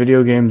told me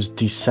video games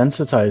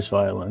desensitize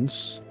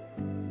violence,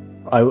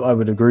 I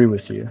would agree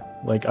with you.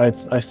 Like, I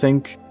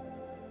think...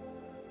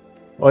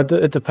 Well,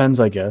 it depends,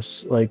 I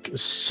guess. Like,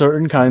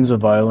 certain kinds of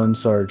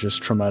violence are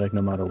just traumatic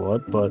no matter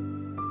what, but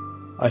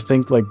I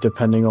think, like,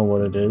 depending on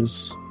what it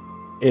is,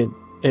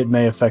 it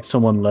may affect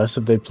someone less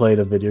if they played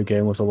a video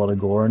game with a lot of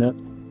gore in it.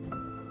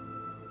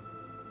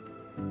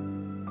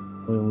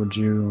 Would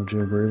you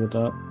agree with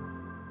that?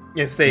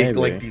 If they,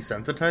 like,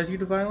 desensitize you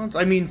to violence?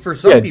 I mean, for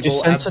some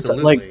people,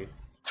 absolutely. Like,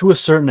 to a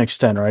certain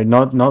extent, right?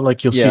 Not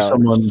like you'll see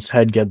someone's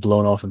head get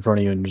blown off in front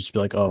of you and just be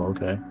like, oh,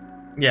 okay.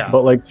 Yeah.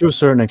 But, like, to a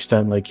certain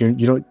extent, like, you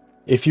don't...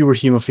 If you were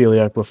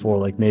hemophiliac before,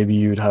 like, maybe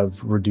you'd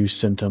have reduced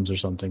symptoms or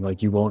something.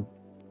 Like, you won't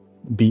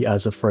be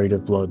as afraid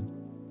of blood.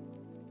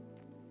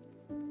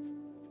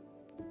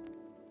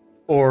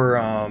 Or,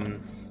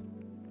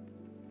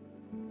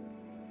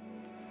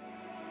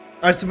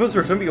 I suppose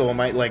for some people it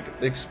might, like,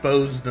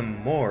 expose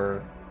them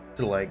more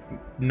to, like,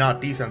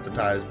 not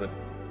desensitize, but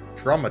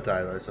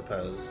traumatize, I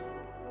suppose.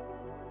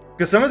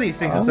 Because some of these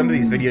things that some of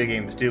these video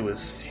games do is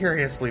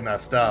seriously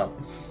messed up.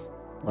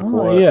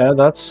 Yeah,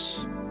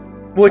 that's...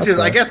 Which is,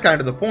 I guess, kind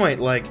of the point.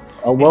 Like,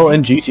 well,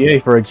 in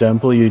GTA, for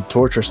example, you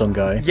torture some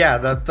guy. Yeah,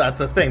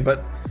 that's a thing.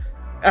 But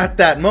at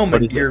that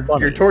moment,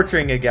 you're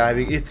torturing a guy.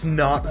 It's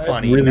not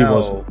funny. It really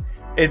wasn't.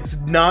 It's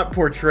not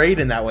portrayed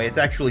in that way. It's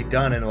actually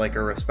done in like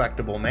a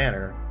respectable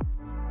manner.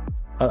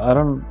 I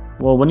don't.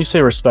 Well, when you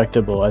say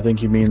respectable, I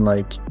think you mean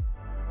like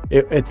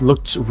it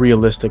looked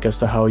realistic as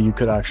to how you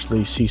could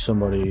actually see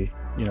somebody,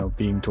 you know,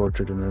 being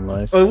tortured in real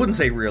life. Well, I wouldn't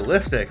say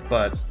realistic,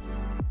 but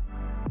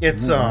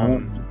it's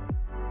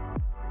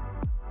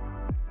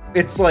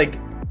It's like,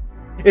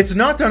 it's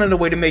not done in a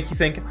way to make you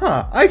think,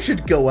 huh, I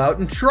should go out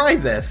and try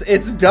this.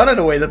 It's done in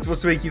a way that's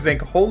supposed to make you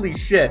think, holy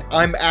shit,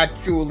 I'm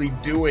actually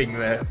doing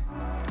this.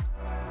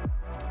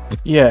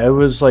 Yeah, it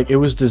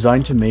was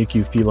designed to make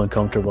you feel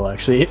uncomfortable,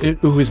 actually.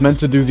 It was meant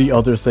to do the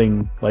other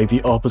thing, like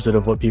the opposite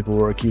of what people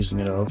were accusing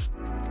it of.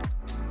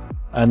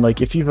 And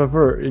like, if you've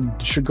ever, you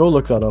should go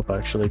look that up,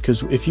 actually,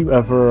 because if you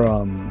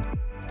ever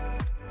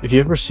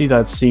see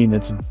that scene,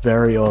 it's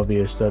very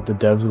obvious that the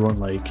devs weren't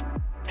like,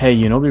 hey,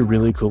 you know, it'd be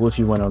really cool if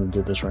you went out and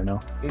did this right now.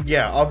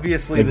 Yeah,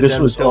 obviously like, the this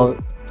devs was all...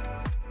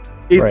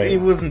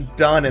 It wasn't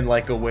done in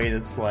like a way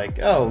that's like,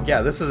 oh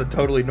yeah, this is a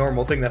totally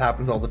normal thing that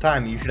happens all the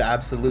time. You should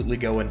absolutely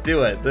go and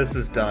do it. This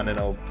is done in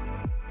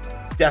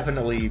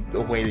definitely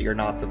a way that you're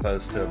not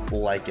supposed to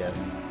like it.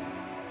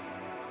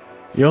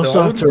 You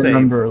also have to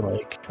remember,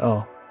 like,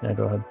 oh yeah,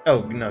 go ahead.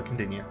 Oh no,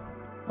 continue.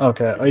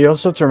 Okay, you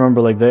also have to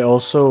remember, like, they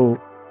also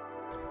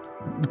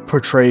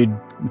portrayed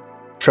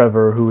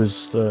Trevor, who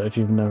is the, if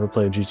you've never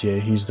played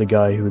GTA, he's the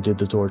guy who did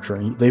the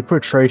torturing. They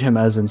portrayed him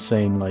as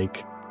insane,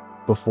 like,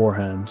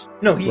 beforehand.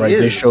 No, he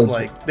is. They showed,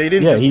 like, they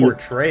didn't just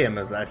portray him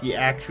as that. He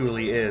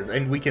actually is,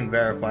 and we can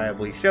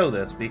verifiably show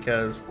this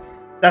because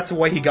that's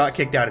why he got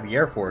kicked out of the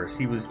Air Force.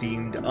 He was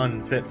deemed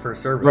unfit for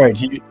service. Right.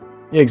 Yeah,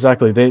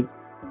 exactly.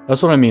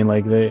 That's what I mean.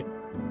 Like,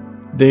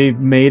 they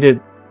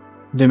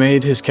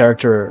made his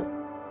character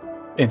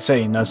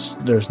insane.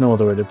 There's no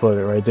other way to put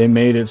it, right? They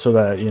made it so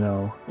that, you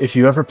know, if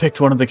you ever picked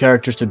one of the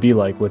characters to be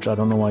like, which I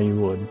don't know why you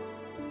would,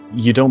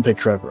 you don't pick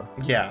Trevor.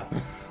 Yeah.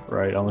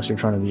 Right, unless you're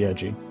trying to be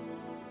edgy.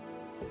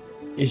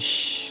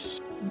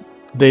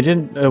 They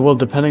didn't, well,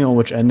 depending on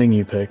which ending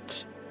you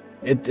picked,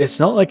 it's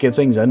not like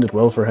things ended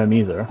well for him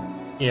either.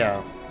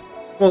 Yeah.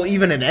 Well,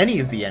 even in any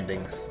of the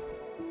endings.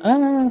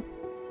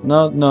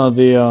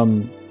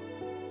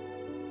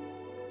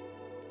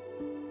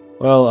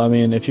 Well, I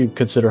mean, if you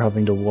consider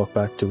having to walk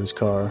back to his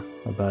car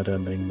a bad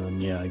ending, then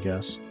yeah, I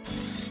guess.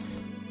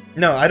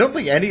 No, I don't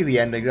think any of the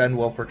endings end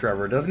well for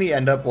Trevor. Doesn't he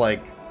end up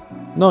like...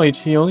 No,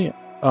 he only...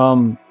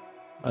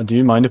 do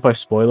you mind if I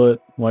spoil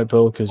it, White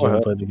Pill, because you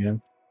haven't played the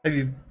game? If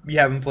you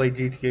haven't played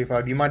GTA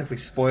 5, do you mind if we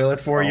spoil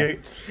it for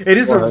you? It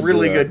is a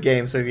really good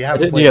game, so if you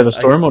haven't played it... Yeah, the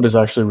story mode is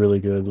actually really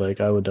good.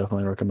 Like, I would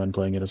definitely recommend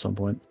playing it at some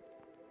point.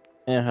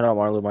 Yeah, I don't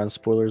really mind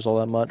spoilers all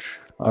that much.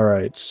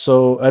 Alright,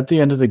 so at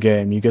the end of the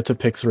game, you get to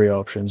pick 3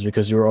 options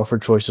because you were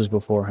offered choices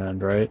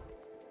beforehand, right?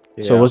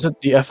 Yeah. So was it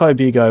the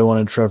FIB guy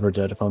wanted Trevor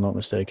dead, if I'm not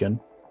mistaken?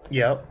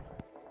 Yep.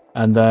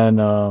 And then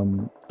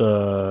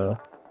the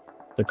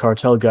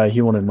cartel guy,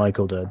 he wanted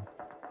Michael dead.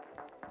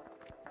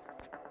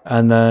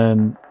 And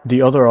then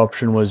the other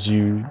option was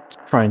you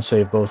try and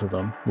save both of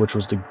them, which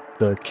was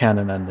the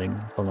canon ending,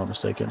 if I'm not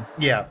mistaken.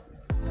 Yeah.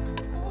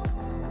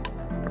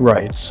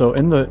 Right, so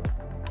in the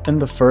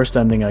first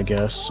ending, I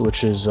guess,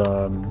 which is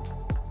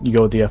you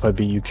go with the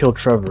FIB, you kill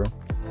Trevor,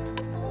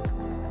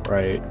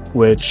 right?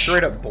 Which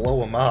straight up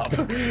blow him up.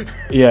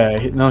 Yeah,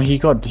 he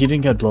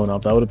didn't get blown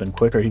up. That would have been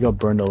quicker. He got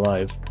burned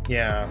alive.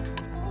 Yeah.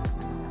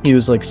 He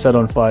was like set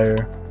on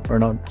fire, or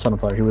not set on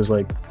fire. He was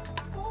like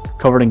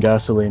covered in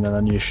gasoline, and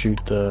then you shoot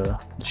the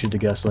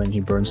gasoline. He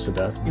burns to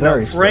death.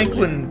 No,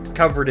 Franklin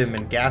covered him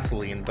in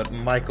gasoline, but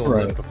Michael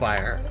lit the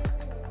fire.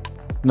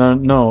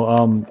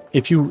 No.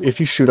 If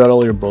you shoot out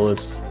all your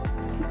bullets,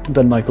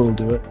 then Michael will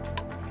do it.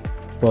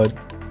 But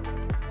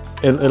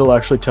it'll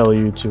actually tell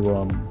you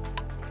to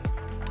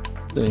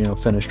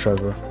finish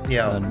Trevor.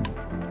 Yeah. And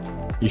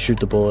you shoot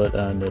the bullet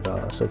and it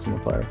sets him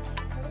on fire.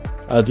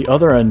 The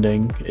other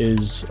ending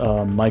is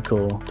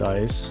Michael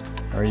dies,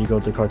 or you go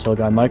with the cartel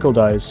guy. Michael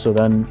dies, so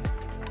then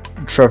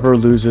Trevor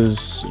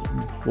loses,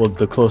 well,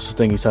 the closest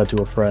thing he's had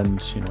to a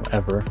friend,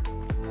 ever.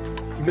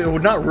 Well,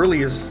 not really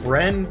his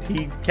friend.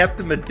 He kept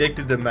him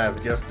addicted to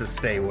meth just to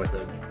stay with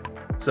him.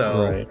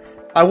 So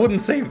I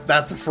wouldn't say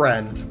that's a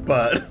friend,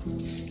 but...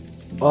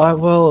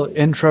 well,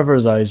 in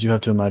Trevor's eyes, you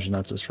have to imagine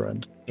that's his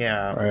friend.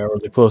 Yeah. Right, or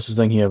the closest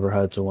thing he ever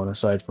had to one,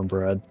 aside from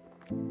Brad.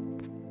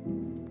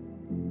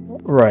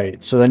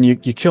 Right, so then you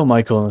kill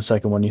Michael in the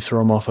second one, you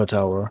throw him off a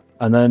tower,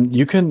 and then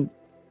you can...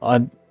 I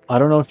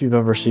don't know if you've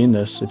ever seen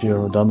this, if you've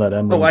ever done that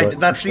ending. Oh,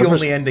 that's the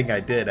only ending I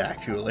did,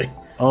 actually.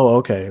 Oh,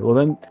 okay. Well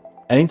then,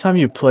 anytime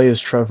you play as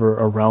Trevor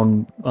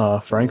around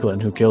Franklin,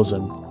 who kills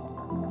him,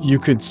 you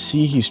could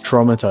see he's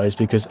traumatized,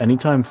 because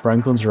anytime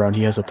Franklin's around,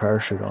 he has a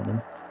parachute on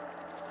him.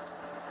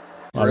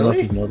 I don't know if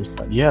you've noticed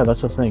that. Yeah,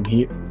 that's the thing.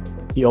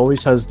 He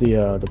always has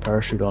the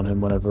parachute on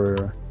him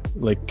whenever,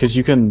 like, because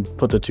you can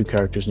put the 2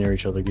 characters near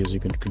each other because you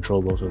can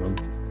control both of them.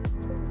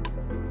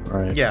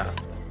 Right. Yeah.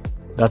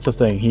 That's the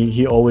thing.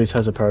 He always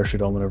has a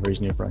parachute on whenever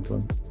he's near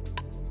Franklin.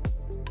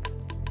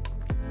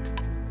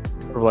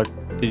 Or like,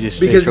 because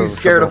he's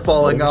scared of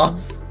falling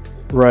off.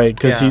 Right,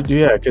 because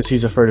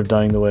he's afraid of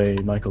dying the way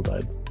Michael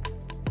died.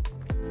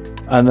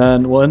 And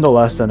then, well, in the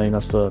last ending,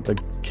 that's the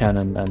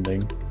canon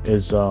ending,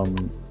 is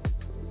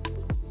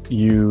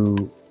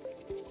you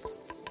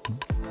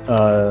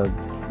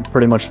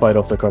pretty much fight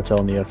off the cartel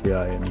and the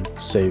FBI, and you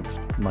save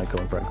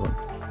Michael and Franklin.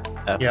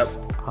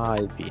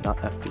 FIB, not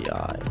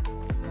FBI.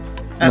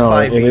 No,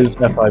 it is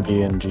FIB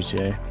in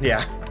GTA.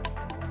 Yeah.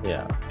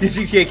 Yeah. Because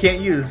GTA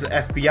can't use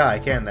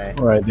FBI, can they?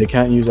 Right, they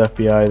can't use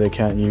FBI, they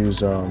can't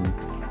use,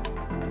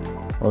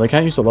 well, they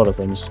can't use a lot of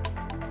things.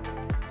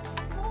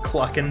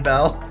 Cluck and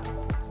Bell.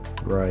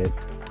 Right.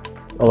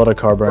 A lot of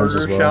car brands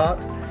as well.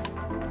 Shot.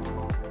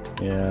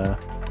 Yeah.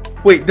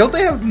 Wait, don't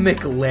they have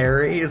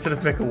McLarry instead of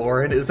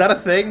McLaurin? Is that a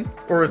thing?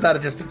 Or is that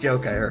just a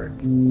joke I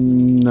heard?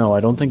 No, I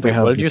don't think they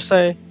have... What did you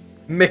say?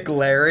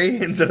 McLarry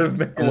instead of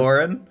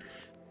McLaurin?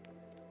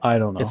 I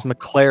don't know. It's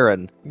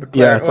McLaren.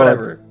 McLaren,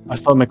 whatever. I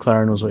thought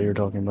McLaren was what you were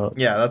talking about.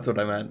 Yeah, that's what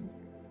I meant.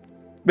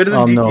 But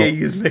doesn't GTA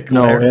use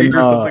McLaren or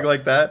something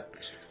like that?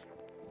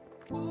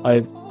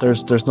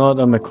 There's not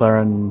a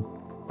McLaren,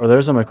 or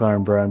there's a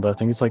McLaren brand, but I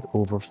think it's like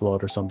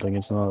Overflowed or something.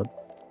 It's not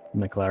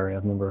McLaren.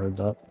 I've never heard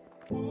that.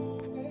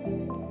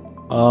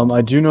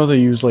 I do know they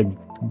use like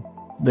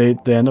they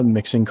end up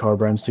mixing car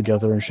brands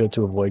together and shit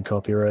to avoid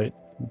copyright.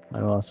 I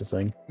know that's the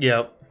thing.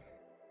 Yep.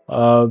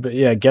 But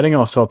yeah, getting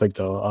off topic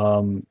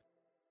though.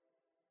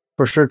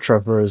 For sure,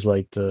 Trevor is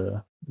like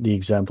the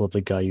example of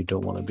the guy you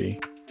don't want to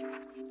be.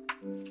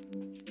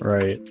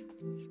 Right.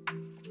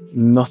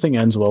 Nothing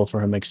ends well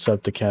for him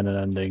except the canon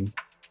ending.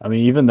 I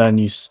mean, even then,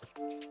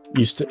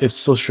 it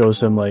still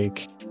shows him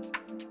like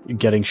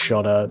getting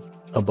shot at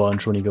a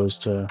bunch when he goes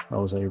to.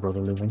 Oh, was that your brother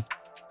leaving?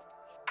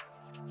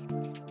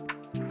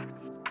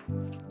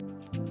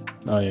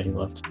 Oh yeah, he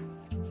left.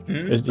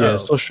 It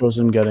still shows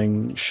him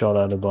getting shot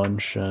at a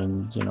bunch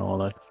and all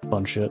that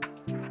fun shit.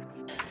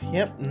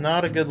 Yep,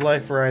 not a good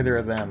life for either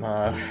of them.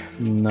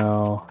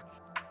 No.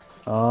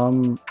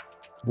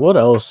 What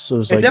else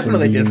was it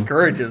definitely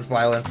discourages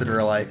violence in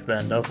real life,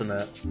 then, doesn't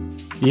it?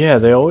 Yeah,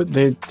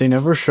 they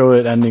never show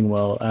it ending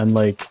well, and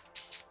like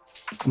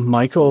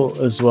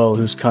Michael as well,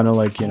 who's kind of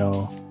like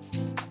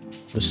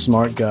the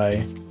smart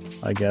guy,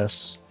 I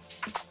guess,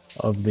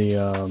 of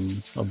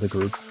the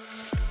group.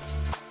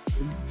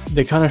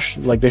 They kind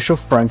of they show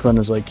Franklin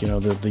as like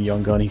the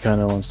young gun. He kind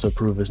of wants to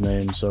prove his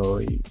name, so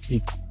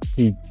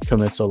he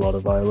commits a lot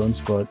of violence,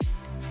 but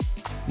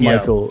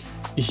Michael.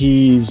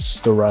 He's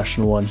the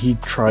rational one. He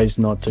tries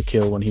not to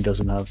kill when he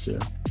doesn't have to.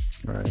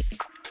 Right.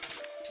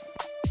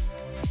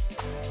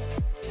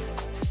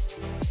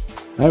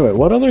 Anyway,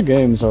 what other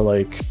games are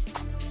like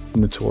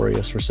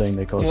notorious for saying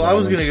they cause violence? I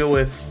was gonna go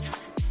with...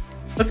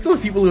 Let's go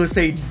with people who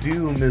say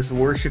Doom is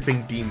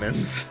worshipping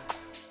demons.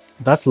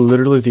 That's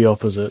literally the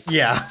opposite.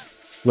 Yeah.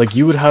 Like,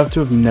 you would have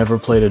to have never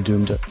played a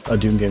Doom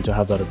game to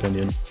have that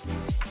opinion.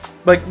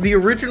 Like,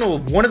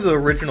 one of the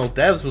original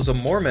devs was a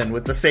Mormon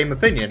with the same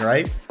opinion,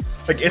 right?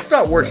 Like, it's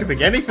not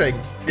worshipping anything.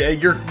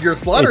 You're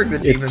slaughtering the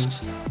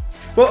demons.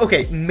 Well,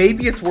 okay,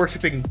 maybe it's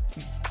worshipping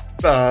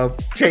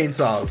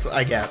chainsaws,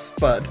 I guess,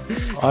 but...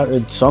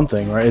 it's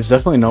something, right? It's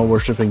definitely not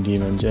worshipping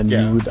demons, and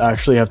you would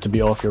actually have to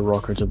be off your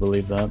rocker to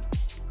believe that.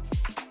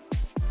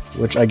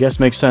 Which I guess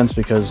makes sense,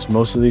 because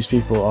most of these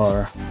people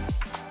are.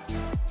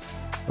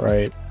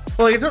 Right?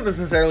 Well, it's not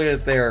necessarily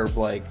that they're,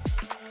 like...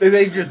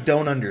 They just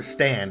don't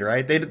understand,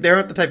 right? They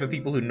aren't the type of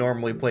people who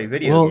normally play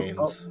video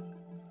games.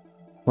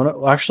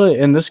 Well, actually,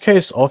 in this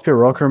case, off your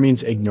rocker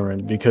means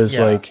ignorant, because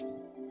like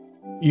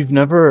you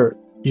never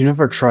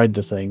tried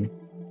the thing.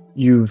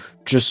 You've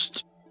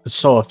just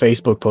saw a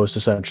Facebook post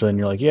essentially, and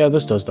you're like, yeah,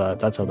 this does that.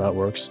 That's how that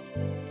works.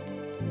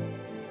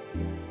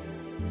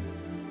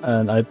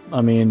 And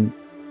I mean,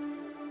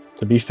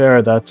 to be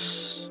fair,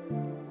 that's...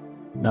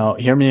 Now,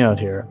 hear me out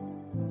here.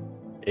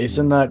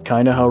 Isn't that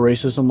kind of how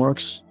racism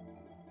works?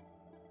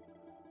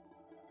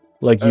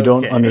 Like, you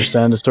don't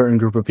understand a certain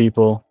group of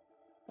people.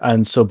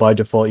 And so by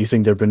default, you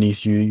think they're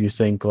beneath you. You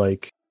think,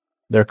 like,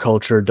 their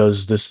culture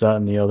does this, that,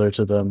 and the other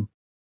to them.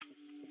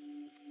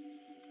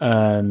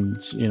 And,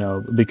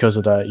 because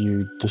of that,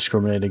 you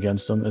discriminate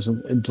against them.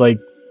 Isn't it, like,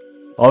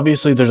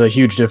 obviously there's a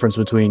huge difference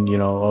between,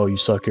 oh, you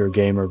suck, you're a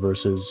gamer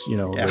versus,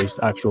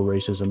 actual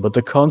racism. But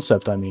the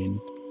concept, I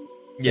mean,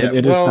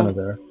 it is kind of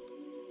there.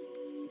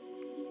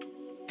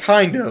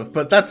 Kind of,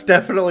 but that's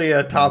definitely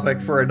a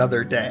topic for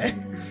another day.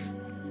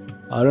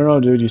 I don't know,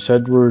 dude. You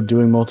said we're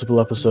doing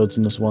multiple episodes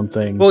in this one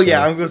thing. Well,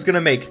 yeah, I was going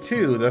to make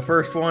two. The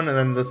first one, and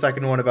then the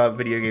second one about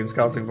video games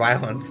causing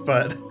violence,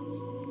 but...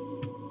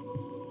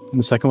 And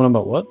the second one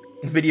about what?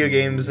 Video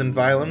games and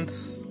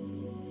violence.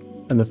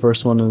 And the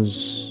first one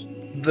is...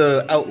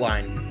 The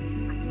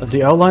outline.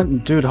 The outline?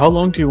 Dude, how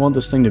long do you want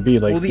this thing to be?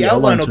 Like, well, the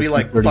outline will be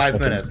like 5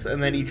 minutes,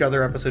 and then each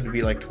other episode will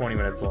be like 20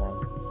 minutes long.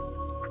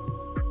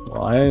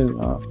 Well,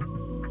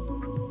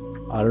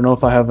 I don't know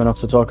if I have enough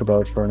to talk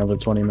about for another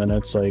 20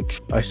 minutes. Like,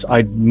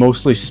 I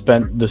mostly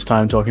spent this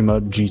time talking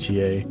about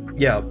GTA.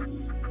 Yeah.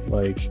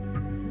 Like,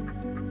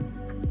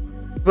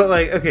 But,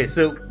 like, okay,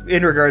 so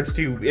in regards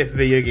to if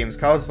video games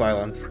cause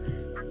violence,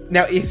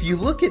 now, if you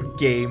look at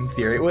game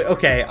theory,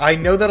 okay, I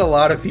know that a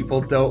lot of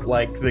people don't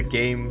like the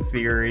game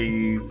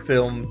theory,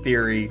 film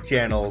theory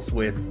channels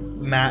with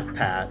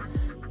MatPat,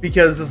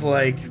 because of,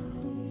 like,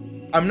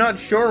 I'm not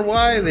sure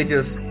why, they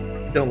just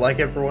don't like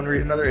it for one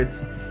reason or another.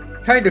 It's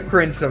kind of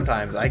cringe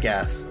sometimes, I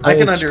guess. I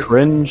can understand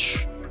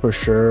cringe, for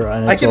sure.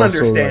 And I can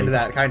understand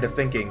that kind of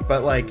thinking,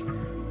 but, like,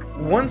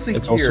 once a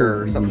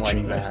year or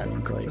something like that.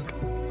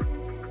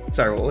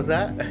 Sorry, what was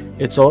that?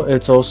 It's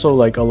also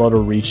like a lot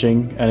of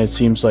reaching, and it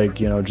seems like,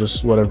 you know,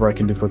 just whatever I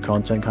can do for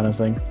content kind of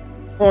thing.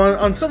 Well,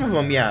 on some of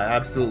them, yeah,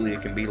 absolutely,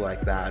 it can be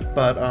like that.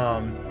 But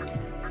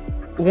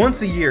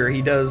once a year,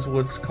 he does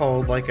what's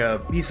called like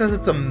he says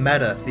it's a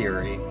meta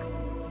theory,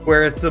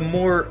 where it's a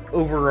more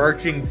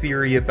overarching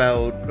theory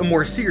about a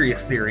more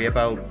serious theory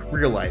about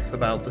real life,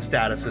 about the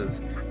status of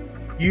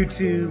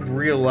YouTube,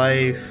 real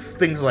life,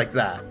 things like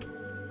that.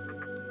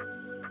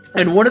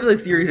 And one of the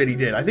theories that he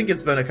did, I think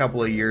it's been a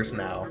couple of years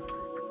now,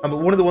 but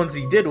one of the ones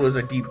he did was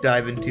a deep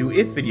dive into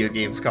if video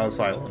games cause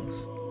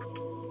violence.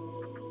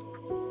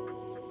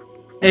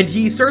 And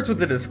he starts with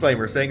a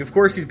disclaimer saying, of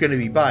course he's going to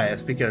be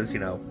biased because, you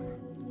know,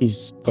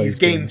 he's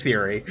game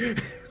theory.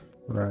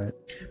 Right.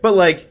 But,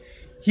 like,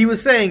 he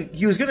was saying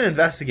he was going to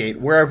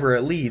investigate wherever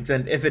it leads,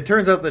 and if it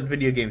turns out that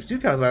video games do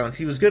cause violence,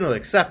 he was going to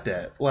accept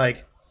it.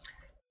 Like,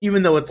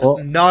 even though it's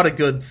not a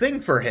good thing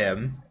for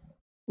him.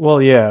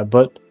 Well, yeah,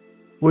 but...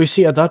 Well, you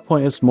see, at that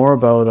point, it's more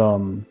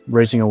about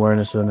raising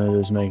awareness than it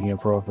is making a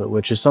profit,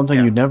 which is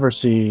something you'd never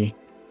see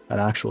an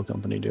actual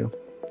company do.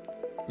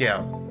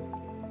 Yeah.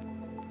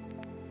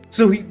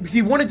 So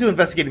he wanted to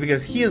investigate it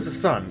because he has a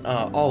son,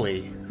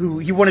 Ollie, who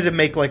he wanted to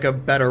make, like, a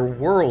better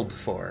world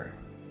for.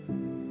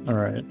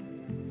 Alright.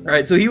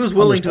 Alright, so he was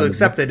willing to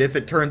accept it if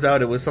it turns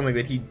out it was something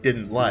that he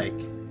didn't like.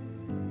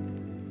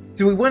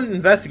 So we went and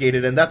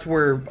investigated, and that's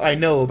where I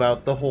know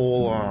about the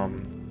whole,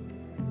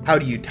 how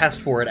do you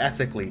test for it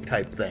ethically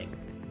type thing.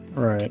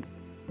 Right.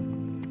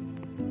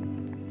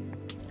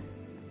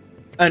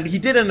 And he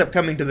did end up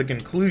coming to the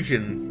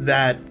conclusion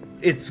that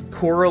it's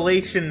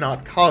correlation,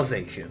 not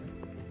causation.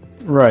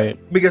 Right.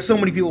 Because so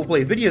many people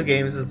play video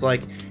games, it's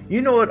like,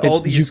 you know what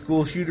all these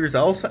school shooters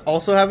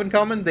also have in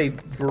common? They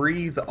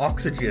breathe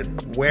oxygen,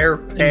 wear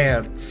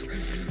pants,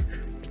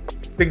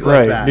 things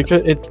like that.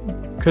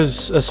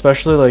 Because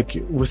especially, like,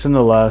 within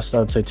the last, I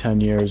would say, 10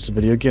 years,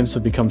 video games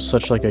have become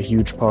such, like, a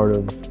huge part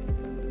of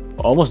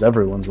almost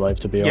everyone's life,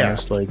 to be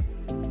honest. Like,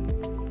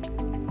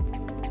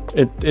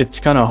 it's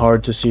kind of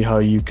hard to see how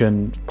you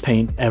can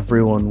paint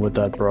everyone with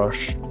that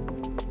brush,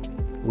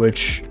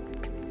 which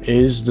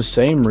is the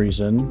same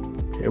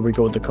reason, here we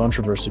go with the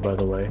controversy, by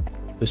the way,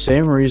 the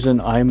same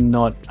reason I'm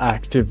not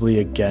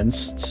actively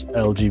against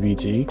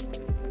LGBT.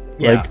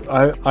 Yeah.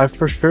 Like, I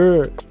for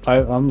sure,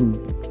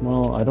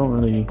 well, I don't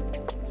really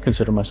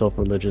consider myself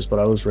religious, but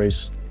I was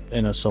raised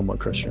in a somewhat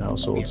Christian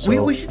household.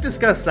 So we should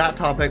discuss that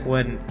topic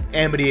when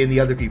Amity and the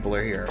other people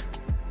are here.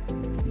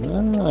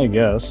 I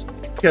guess.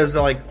 Because,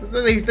 like,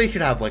 they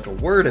should have, like, a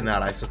word in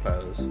that, I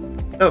suppose.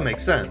 That would make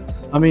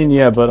sense. I mean,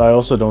 yeah, but I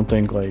also don't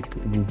think, like,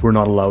 we're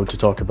not allowed to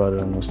talk about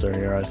it unless they're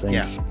here. I think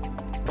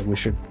we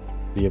should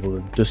be able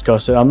to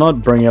discuss it. I'm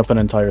not bringing up an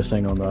entire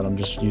thing on that. I'm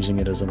just using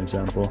it as an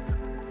example.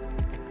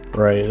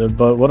 Right,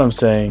 but what I'm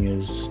saying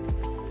is,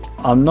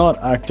 I'm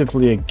not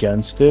actively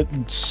against it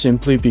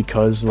simply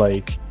because,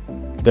 like,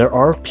 there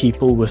are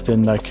people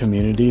within that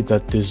community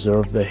that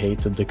deserve the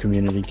hate that the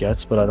community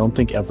gets, but I don't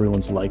think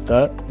everyone's like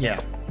that. Yeah.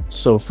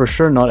 So for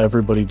sure, not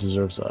everybody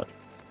deserves that.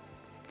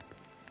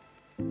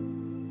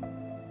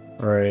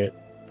 Right.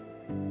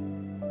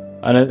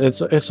 And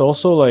it's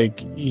also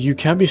like, you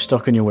can't be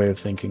stuck in your way of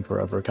thinking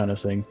forever, kind of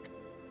thing.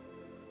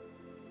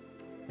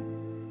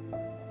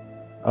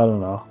 I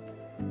don't know.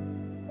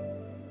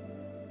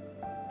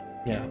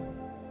 Yeah.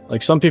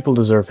 Like, some people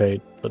deserve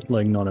hate, but,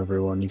 like, not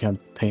everyone. You can't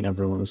paint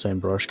everyone with the same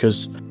brush,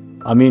 because,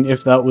 I mean,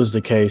 if that was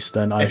the case,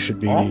 then I should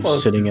be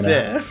sitting in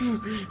a...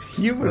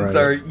 Humans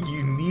are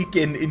unique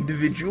and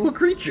individual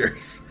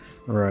creatures.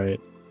 Right.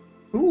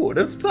 Who would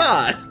have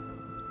thought?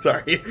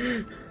 Sorry.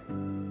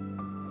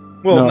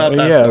 Well, not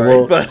that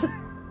sorry, but...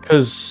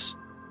 Because...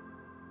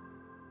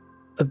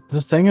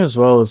 The thing as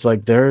well is,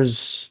 like,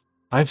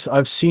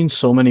 I've seen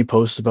so many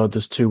posts about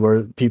this, too,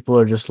 where people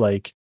are just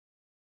like,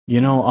 you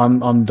know,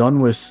 I'm done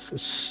with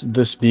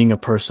this being a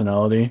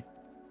personality,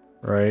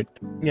 right?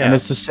 Yeah. And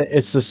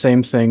it's the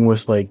same thing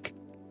with, like,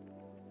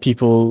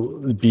 people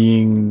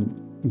being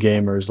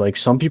gamers. Like,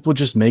 some people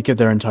just make it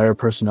their entire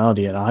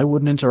personality, and I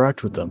wouldn't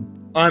interact with them.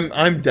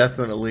 I'm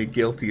definitely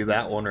guilty of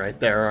that one right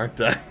there,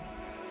 aren't I?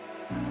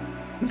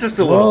 Just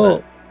a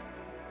little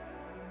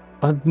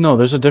bit. No,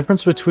 there's a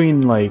difference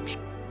between, like,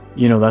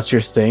 you know, that's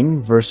your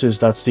thing versus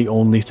that's the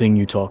only thing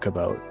you talk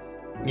about.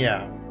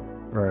 Yeah.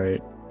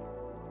 Right.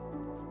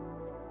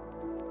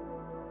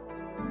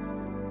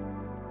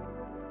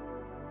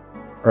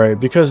 Right,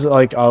 because,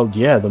 like,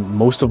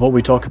 most of what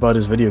we talk about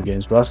is video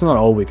games, but that's not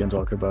all we can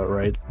talk about,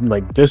 right?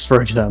 Like, this, for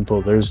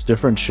example, there's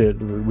different shit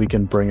we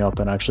can bring up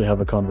and actually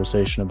have a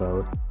conversation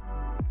about.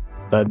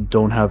 that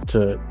don't have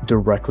to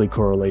directly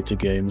correlate to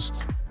games,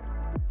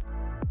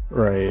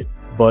 right?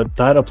 But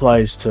that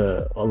applies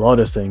to a lot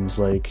of things.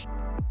 Like,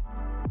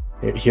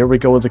 here we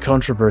go with the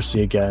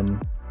controversy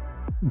again.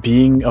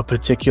 Being a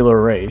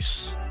particular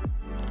race,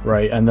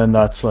 right? And then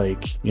that's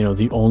like, you know,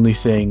 the only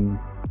thing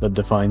that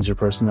defines your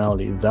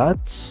personality.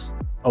 That's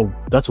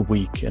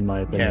weak in my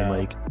opinion. Yeah.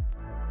 Like,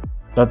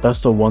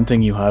 that's the one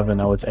thing you have, and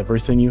now it's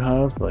everything you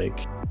have.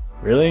 Like,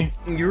 really?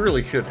 You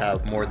really should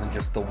have more than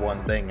just the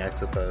one thing, I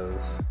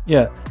suppose.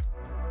 Yeah.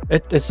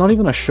 It's not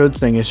even a should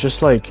thing. It's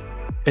just like,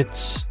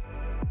 it's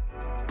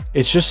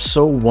just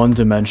so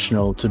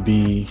one-dimensional to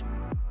be,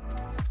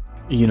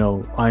 you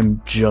know,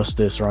 I'm just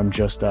this or I'm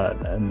just that,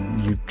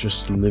 and you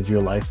just live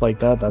your life like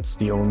that. That's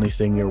the only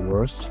thing you're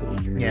worth.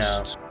 You're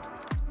just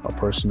a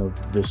person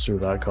of this or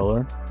that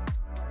color.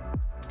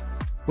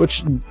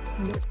 Which,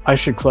 I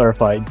should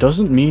clarify,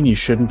 doesn't mean you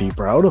shouldn't be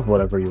proud of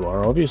whatever you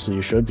are. Obviously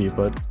you should be,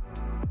 but...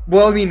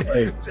 Well, I mean,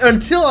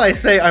 until I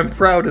say I'm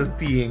proud of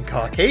being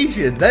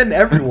Caucasian, then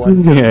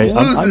everyone just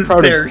loses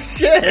their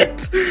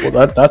shit!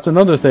 Well, that's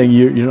another thing.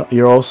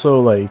 You're also,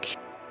 like...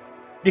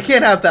 You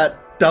can't have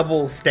that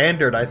double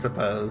standard, I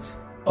suppose.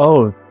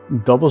 Oh,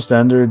 double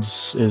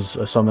standards is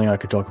something I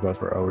could talk about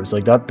for hours.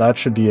 Like, that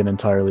should be an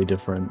entirely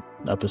different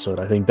episode.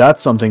 I think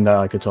that's something that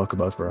I could talk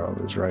about for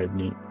hours, right?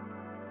 Neat.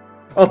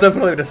 I'll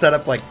definitely have to set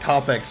up, like,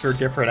 topics for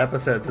different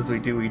episodes as we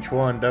do each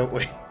one, don't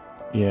we?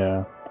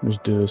 Yeah, we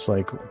just do this,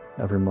 like,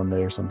 every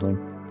Monday or something.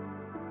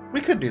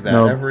 We could do that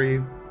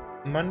every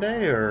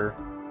Monday, or...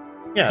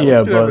 Yeah,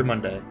 let's do it every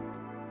Monday.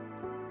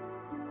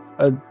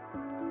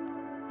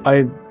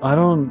 I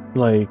don't,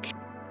 like...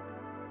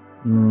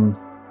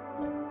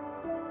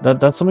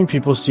 That's something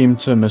people seem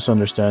to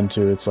misunderstand,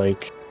 too. It's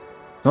like,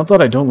 it's not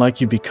that I don't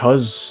like you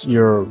because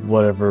you're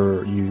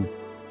whatever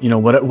you know,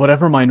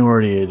 whatever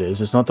minority it is.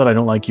 It's not that I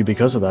don't like you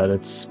because of that.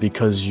 It's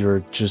because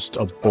you're just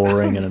a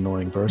boring and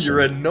annoying person.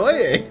 You're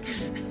annoying.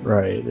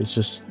 Right. It's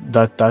just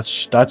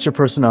that's your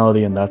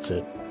personality, and that's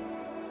it.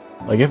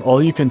 Like, if all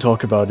you can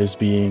talk about is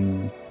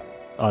being,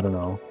 I don't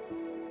know,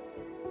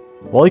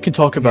 all you can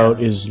talk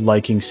about is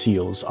liking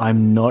seals,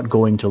 I'm not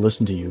going to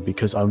listen to you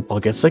because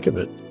I'll get sick of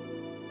it.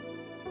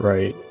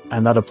 Right.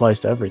 And that applies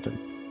to everything.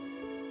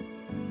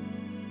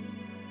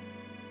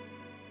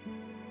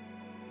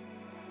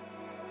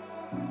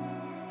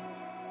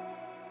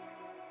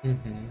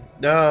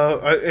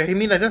 No, I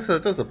mean, I guess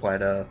that does apply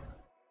to...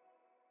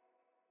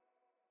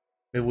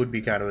 It would be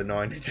kind of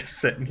annoying to just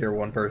sit and hear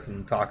one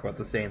person talk about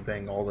the same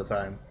thing all the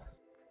time.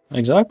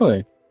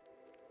 Exactly.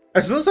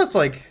 I suppose that's,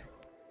 like...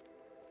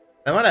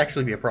 That might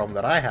actually be a problem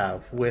that I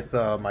have with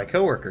my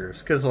coworkers,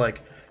 because,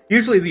 like,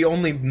 usually the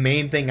only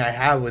main thing I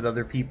have with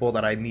other people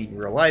that I meet in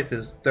real life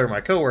is they're my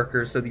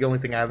coworkers, so the only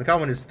thing I have in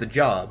common is the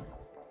job.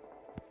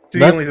 So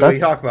the only thing we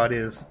talk about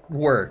is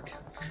work.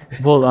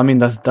 Well, I mean,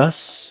 that's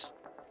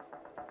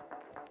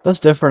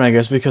different, I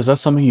guess, because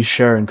that's something you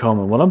share in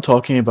common. What I'm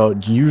talking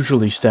about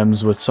usually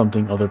stems with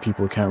something other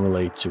people can't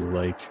relate to,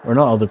 like, or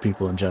not other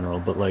people in general,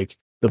 but, like,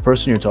 the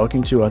person you're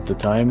talking to at the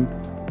time,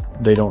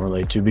 they don't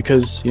relate to.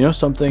 Because, you know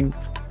something,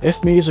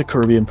 if me as a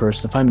Caribbean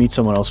person, if I meet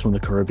someone else from the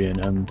Caribbean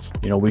and,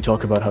 you know, we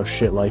talk about how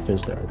shit life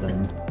is there,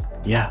 then,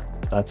 yeah,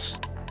 that's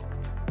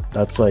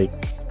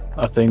like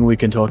a thing we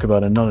can talk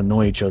about and not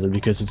annoy each other,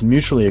 because it's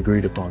mutually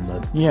agreed upon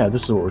that, yeah,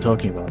 this is what we're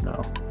talking about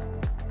now.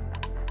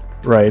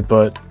 Right,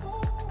 but...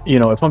 You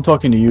know, if I'm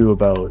talking to you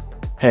about,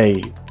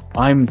 hey,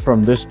 I'm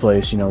from this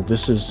place, you know,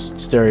 this is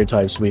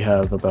stereotypes we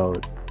have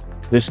about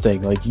this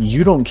thing. Like,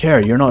 you don't care.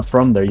 You're not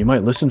from there. You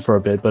might listen for a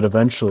bit, but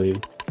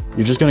eventually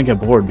you're just going to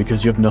get bored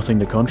because you have nothing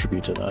to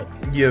contribute to that.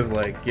 You have,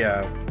 like,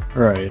 yeah.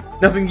 Right.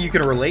 Nothing you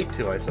can relate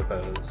to, I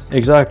suppose.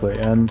 Exactly.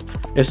 And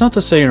it's not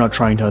to say you're not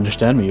trying to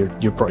understand me.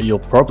 You'll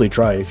probably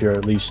try if you're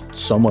at least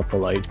somewhat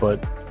polite,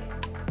 but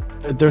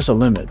there's a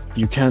limit.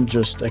 You can't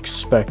just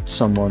expect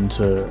someone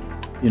to...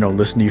 you know,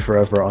 listen to you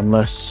forever,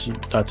 unless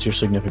that's your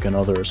significant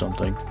other or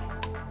something.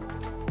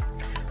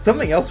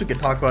 Something else we could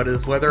talk about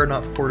is whether or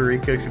not Puerto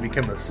Rico should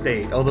become a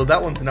state, although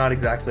that one's not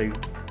exactly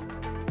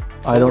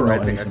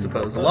polarizing, I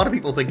suppose. A lot of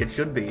people think it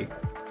should be.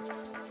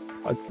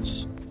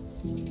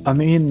 I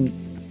mean,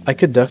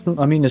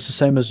 it's the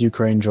same as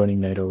Ukraine joining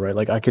NATO, right?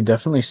 Like, I could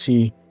definitely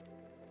see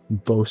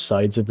both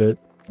sides of it,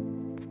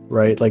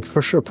 right? Like,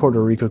 for sure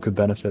Puerto Rico could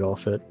benefit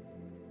off it.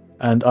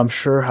 And I'm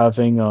sure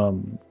having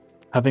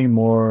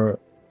more,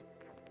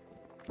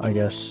 I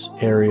guess,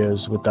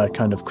 areas with that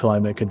kind of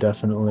climate could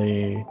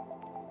definitely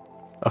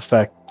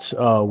affect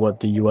what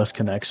the US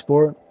can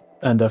export,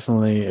 and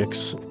definitely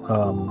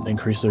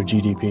increase their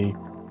GDP.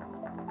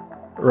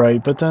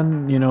 Right, but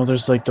then, you know,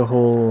 there's like the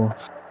whole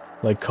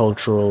like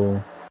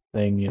cultural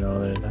thing, you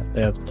know,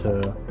 they have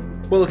to...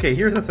 Well, okay,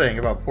 here's the thing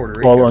about Puerto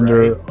Rico, fall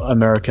under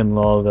American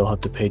law, they'll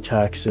have to pay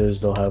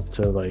taxes, they'll have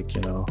to, like,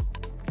 you know...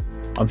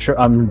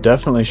 I'm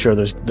definitely sure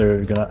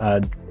they're gonna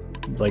add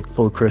like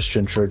full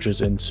Christian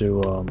churches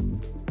into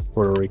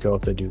Puerto Rico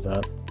if they do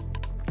that.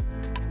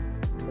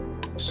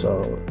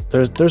 So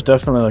there's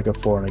definitely like a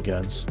for and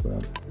against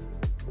that.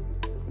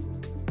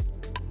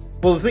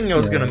 Well, the thing I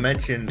was gonna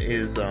mention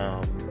is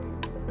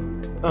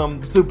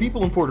So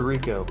people in Puerto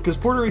Rico, because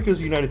Puerto Rico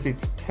is United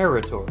States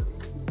territory.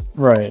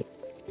 Right.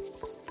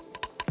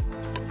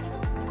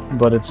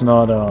 But it's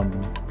not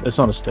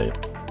a state.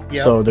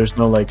 Yep. So there's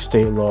no, like,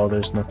 state law,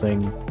 there's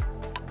nothing...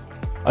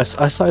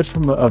 Aside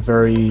from a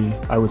very,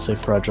 I would say,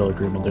 fragile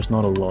agreement, there's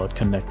not a law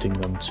connecting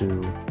them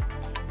to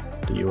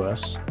the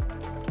US.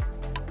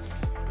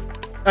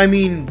 I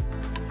mean,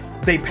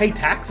 they pay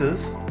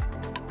taxes.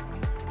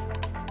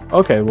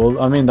 Okay,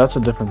 well, I mean, that's a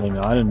different thing.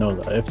 I didn't know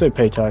that. If they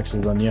pay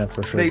taxes, then yeah,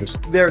 for sure.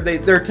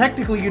 They're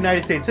technically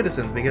United States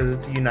citizens because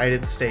it's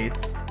United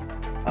States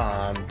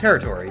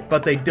territory,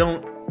 but they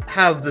don't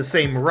have the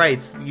same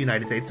rights the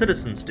United States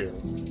citizens do.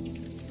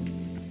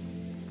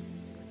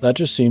 That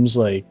just seems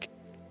like...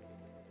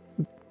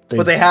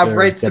 But they have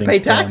rights to pay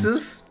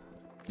taxes.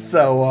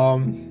 So,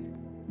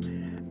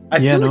 I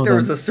feel like there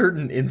was a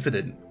certain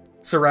incident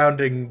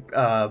surrounding,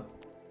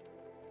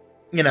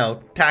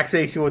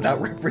 taxation without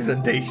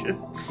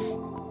representation.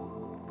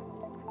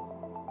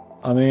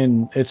 I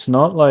mean, it's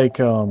not like,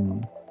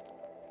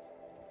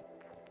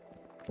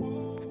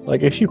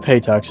 if you pay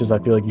taxes, I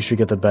feel like you should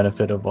get the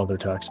benefit of other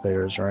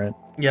taxpayers, right?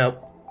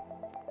 Yep.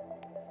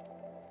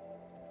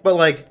 But,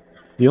 like,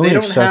 they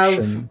don't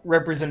have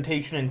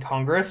representation in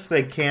Congress.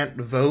 They can't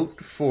vote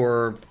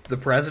for the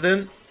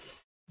president.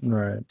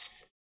 Right.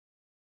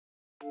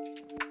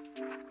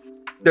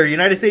 They're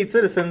United States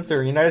citizens,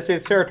 they're United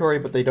States territory,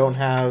 but they don't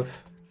have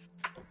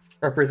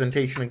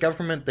representation in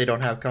government, they don't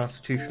have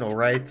constitutional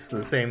rights,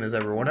 the same as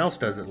everyone else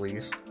does, at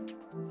least.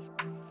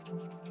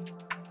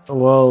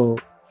 Well,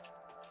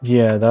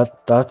 yeah,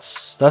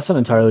 that's an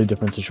entirely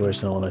different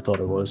situation than what I thought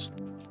it was.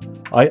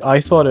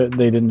 I thought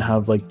they didn't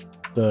have, like,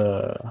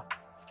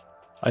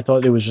 I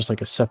thought it was just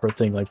like a separate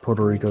thing, like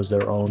Puerto Rico's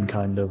their own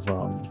kind of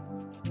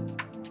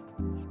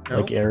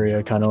like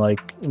area, kind of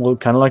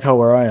like how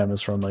where I am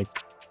is from. Like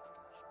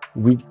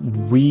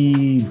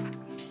we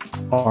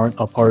aren't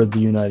a part of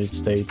the United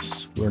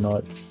States.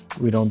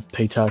 We don't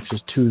pay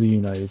taxes to the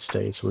United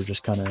States. We're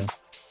just kind of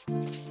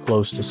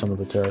close to some of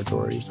the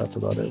territories. That's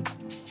about it.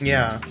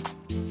 Yeah,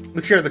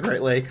 we share the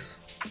Great Lakes.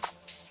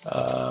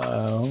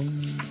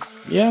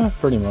 Yeah,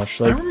 pretty much.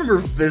 Like, I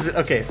remember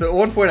Okay, so at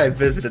one point I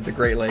visited the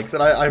Great Lakes,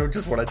 and I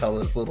just want to tell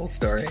this little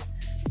story.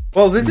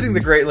 While visiting the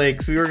Great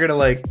Lakes,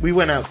 we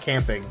went out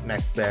camping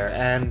next there,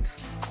 and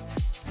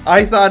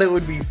I thought it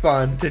would be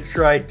fun to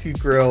try to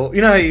grill.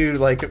 You know how you,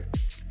 like,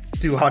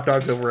 do hot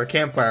dogs over a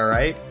campfire,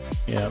 right?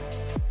 Yeah.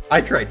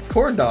 I tried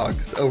corn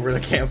dogs over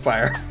the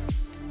campfire.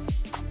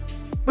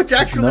 Which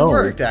actually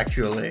worked,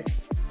 actually. It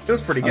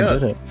was pretty good.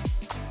 Did it?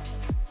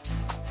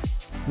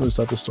 Was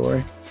that the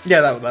story?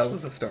 Yeah, that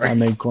was the story. I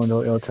made corn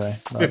dog. Okay.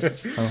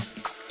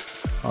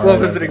 While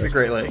visiting the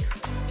Great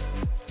Lakes.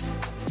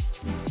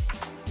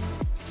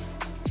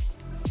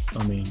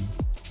 I mean,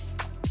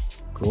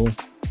 cool.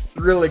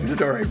 Thrilling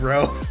story,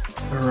 bro.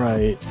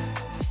 Right.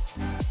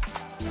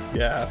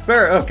 Yeah.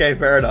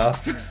 Fair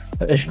enough.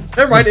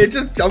 Never mind. It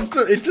just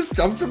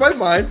jumped to my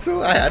mind,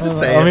 so I had to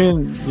say it. I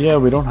mean, yeah,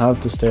 we don't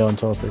have to stay on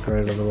topic,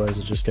 right? Otherwise,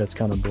 it just gets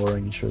kind of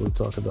boring. And sure, we'll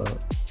talk about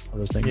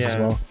other things as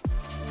well.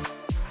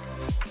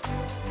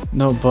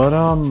 No, but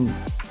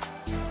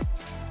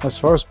as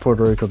far as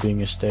Puerto Rico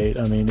being a state,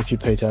 I mean, if you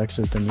pay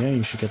taxes, then yeah,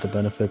 you should get the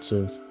benefits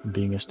of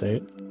being a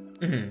state.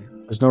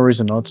 Mm-hmm. There's no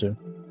reason not to.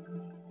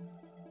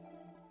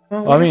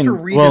 Well, we have to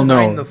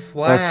redesign the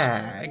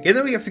flag, and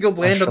then we have to go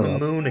land on the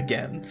moon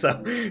again.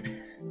 So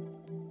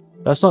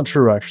that's not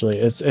true, actually.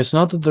 It's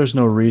not that there's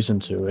no reason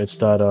to. It's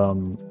that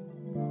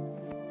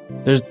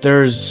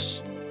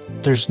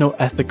there's no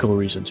ethical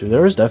reason to.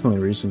 There is definitely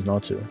reasons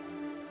not to.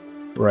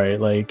 Right?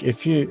 Like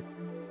if you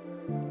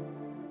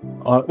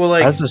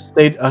as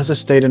a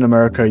state in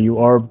America, you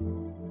are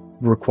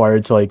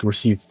required to like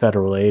receive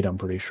federal aid. I'm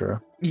pretty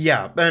sure.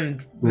 Yeah,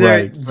 and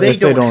they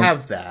don't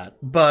have that,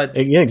 but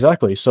yeah,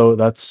 exactly. So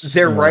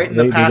they're right in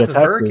the path of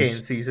hurricane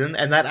season,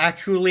 and that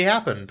actually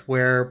happened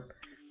where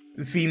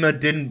FEMA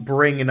didn't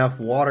bring enough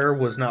water,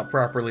 was not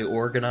properly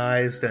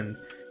organized, and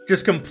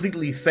just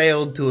completely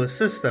failed to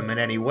assist them in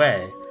any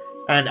way.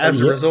 And as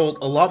a result,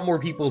 a lot more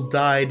people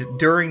died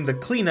during the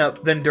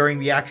cleanup than during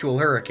the actual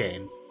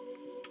hurricane.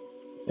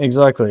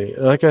 Exactly.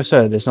 Like I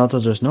said, it's not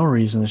that there's no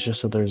reason, it's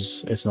just that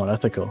it's not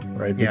ethical,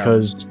 right? Yeah.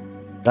 Because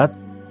that,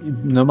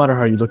 no matter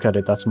how you look at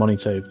it, that's money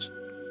saved.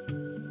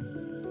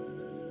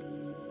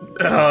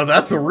 Oh,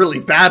 that's a really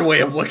bad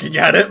way of looking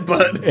at it,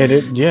 but... It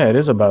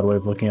is a bad way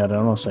of looking at it.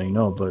 I'm not saying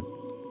no, but,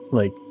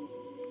 like,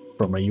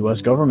 from a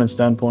U.S. government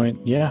standpoint,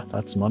 yeah,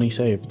 that's money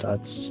saved.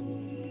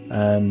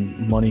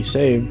 And money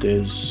saved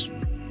is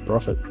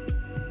profit.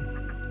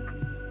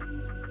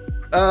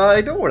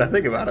 I don't want to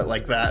think about it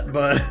like that,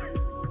 but...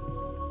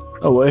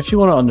 Oh, well, if you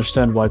want to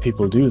understand why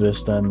people do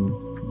this, then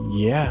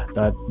yeah,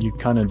 that you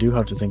kind of do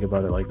have to think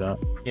about it like that.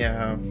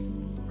 Yeah.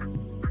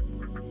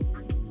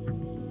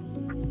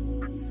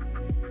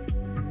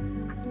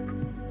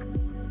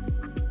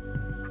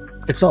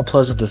 It's not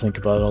pleasant to think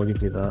about, I'll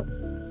give you that.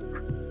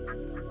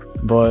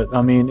 But,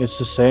 I mean, it's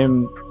the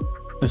same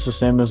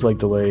as, like,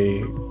 the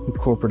way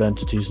corporate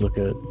entities look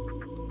at,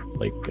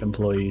 like,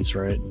 employees,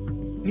 right?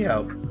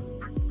 Yeah.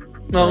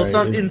 Well,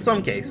 right? In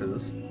some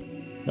cases.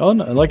 Oh,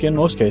 no, like in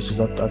most cases,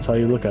 that's how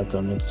you look at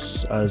them.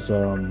 It's as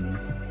a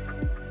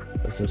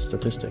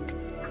statistic.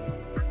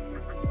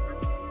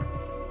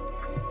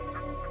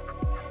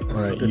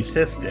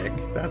 Statistic?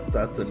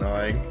 That's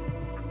annoying.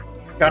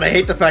 God, I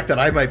hate the fact that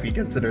I might be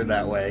considered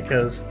that way,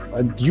 because...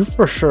 you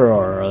for sure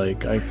are.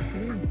 Like, I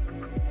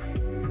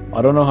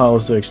don't know how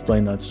else to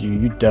explain that to you.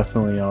 You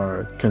definitely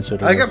are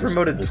considered... I got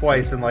promoted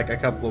twice in, like, a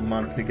couple of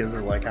months because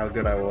of, like, how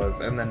good I was.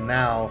 And then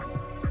now,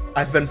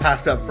 I've been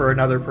passed up for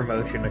another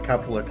promotion a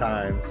couple of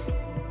times.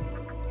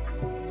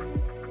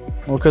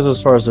 Well, because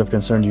as far as they're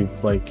concerned,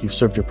 you've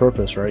served your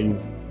purpose, right?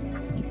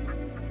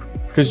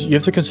 Because you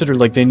have to consider,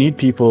 like, they need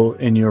people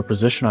in your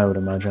position, I would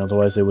imagine,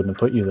 otherwise they wouldn't have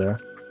put you there.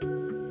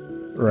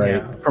 Right.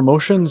 Yeah.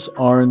 Promotions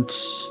aren't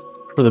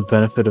for the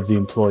benefit of the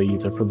employee;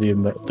 they're for the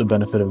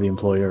benefit of the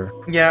employer.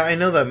 Yeah, I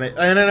know that,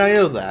 and I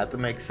know that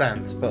makes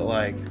sense. But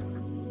like,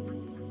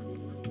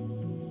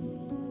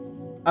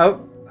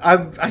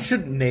 I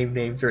shouldn't name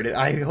names or anything.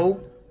 I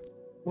hope.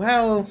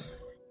 Well,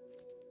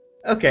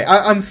 okay,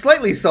 I'm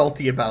slightly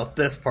salty about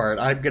this part.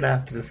 I'm gonna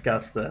have to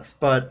discuss this,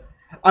 but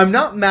I'm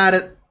not mad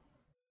at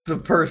the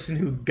person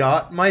who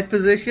got my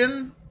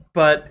position.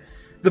 But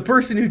the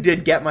person who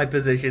did get my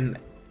position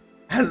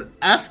has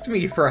asked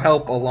me for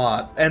help a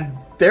lot, and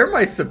they're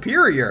my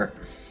superior.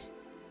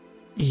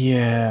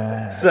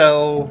 Yeah.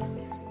 So,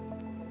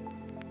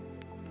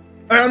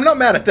 I'm not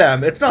mad at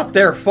them. It's not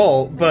their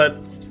fault, but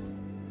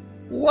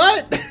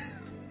what?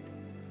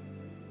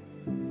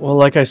 Well,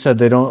 like I said,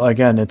 they don't.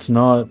 Again, it's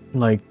not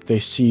like they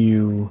see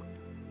you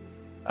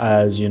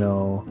as, you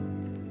know,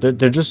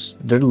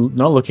 they're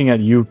not looking at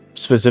you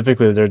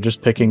specifically. They're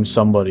just picking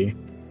somebody,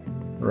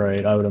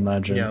 right? I would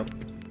imagine. Yeah.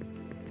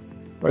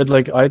 Right,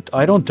 like,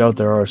 I don't doubt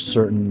there are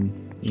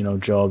certain, you know,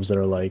 jobs that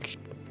are like,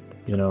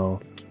 you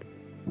know,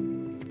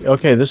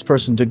 okay, this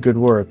person did good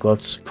work,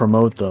 let's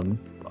promote them.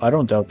 I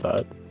don't doubt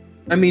that.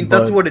 I mean,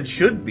 that's what it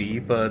should be,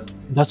 but...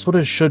 That's what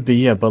it should be,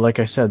 yeah, but like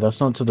I said,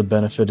 that's not to the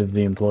benefit of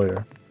the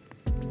employer.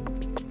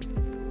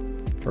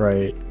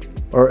 Right.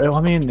 Or, I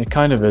mean, it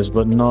kind of is,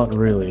 but not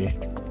really.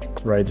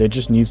 Right, they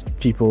just need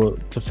people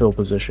to fill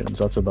positions,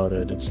 that's about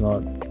it. It's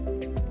not...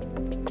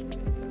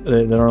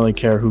 They don't really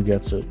care who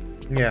gets it.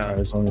 Yeah.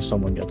 As long as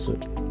someone gets it.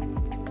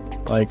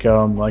 Like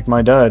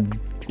my dad,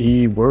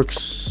 he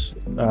works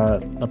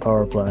at a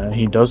power plant.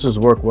 He does his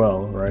work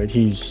well, right?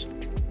 He's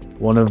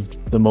one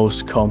of the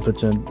most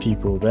competent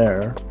people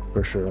there,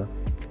 for sure.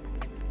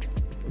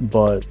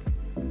 But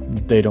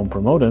they don't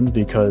promote him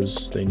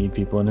because they need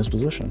people in his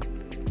position.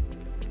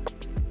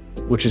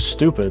 Which is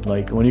stupid.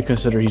 Like, when you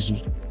consider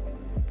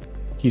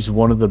he's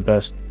one of the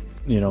best,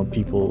 you know,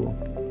 people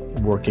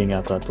working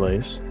at that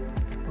place.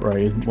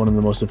 Right, one of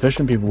the most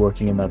efficient people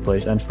working in that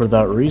place, and for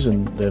that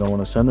reason, they don't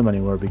want to send him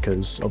anywhere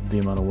because of the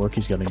amount of work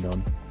he's getting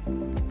done.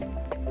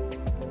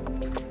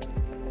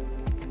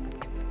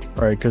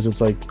 Right, because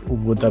it's like,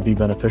 would that be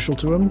beneficial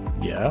to him?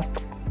 Yeah.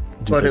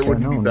 But it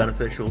wouldn't be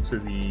beneficial to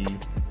the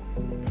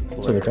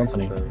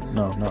company.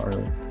 No, not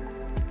really.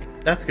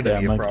 That's gonna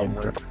be a problem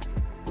with.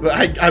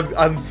 But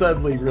I'm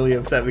suddenly really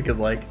upset because,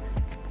 like,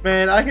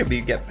 man, I could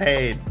get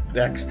paid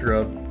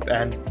extra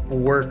and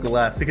work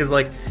less because,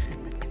 like.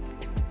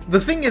 The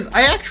thing is,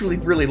 I actually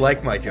really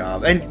like my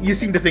job, and you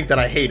seem to think that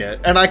I hate it,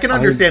 and I can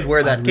understand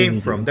where that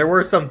came from. There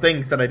were some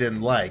things that I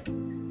didn't like.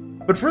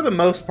 But for the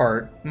most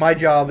part, my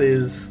job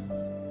is...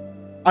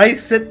 I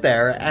sit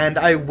there, and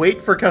I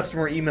wait for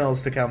customer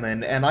emails to come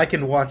in, and I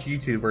can watch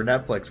YouTube or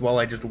Netflix while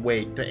I just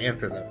wait to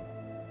answer them.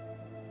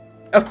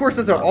 Of course,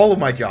 that's what all of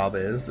my job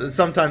is.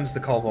 Sometimes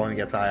the call volume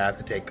gets high, I have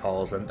to take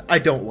calls, and I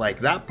don't like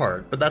that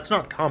part, but that's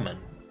not common.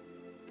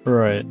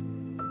 Right.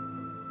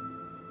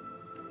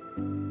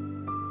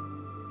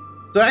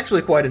 So I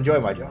actually quite enjoy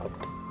my job.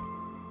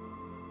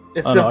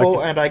 It's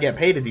simple, and I get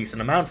paid a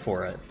decent amount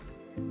for it.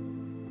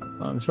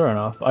 Fair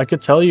enough. I could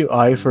tell you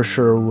I for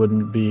sure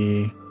wouldn't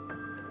be,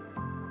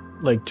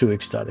 like, too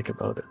ecstatic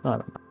about it. I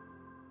don't know.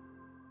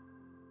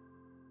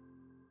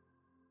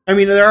 I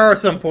mean, there are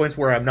some points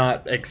where I'm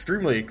not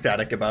extremely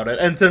ecstatic about it,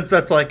 and since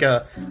that's like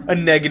a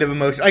negative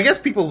emotion, I guess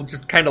people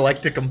just kind of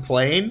like to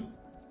complain,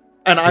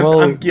 and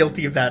I'm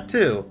guilty of that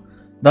too.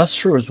 That's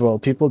true as well.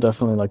 People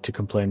definitely like to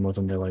complain more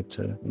than they like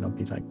to, you know,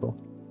 be thankful.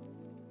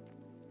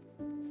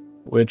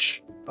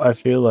 Which I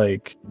feel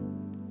like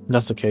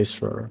that's the case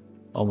for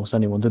almost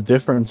anyone. The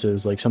difference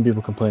is, like, some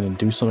people complain and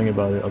do something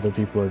about it. Other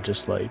people are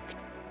just, like,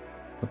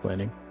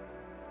 complaining.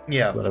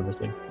 Yeah. About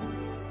everything.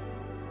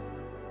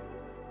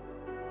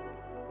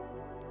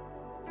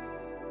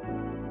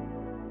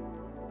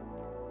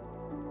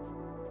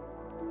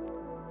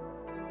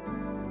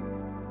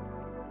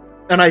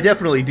 And I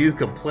definitely do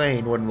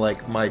complain when,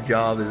 like, my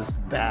job is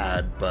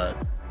bad, but...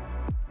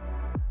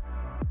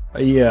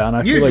 Yeah, and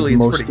I feel usually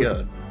like it's pretty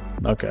good.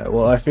 Okay,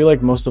 well, I feel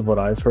like most of what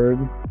I've heard,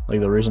 like,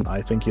 the reason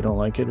I think you don't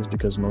like it is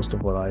because most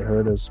of what I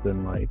heard has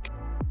been, like,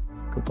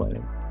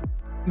 complaining.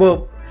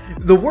 Well,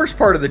 the worst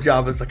part of the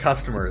job is the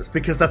customers,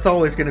 because that's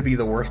always going to be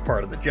the worst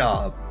part of the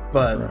job,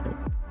 but... Right.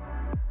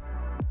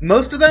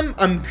 Most of them,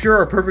 I'm sure,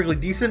 are perfectly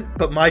decent,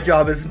 but my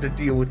job isn't to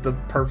deal with the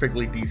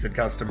perfectly decent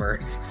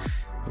customers.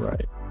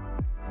 Right.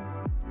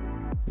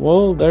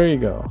 Well, there you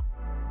go.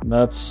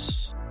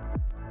 That's...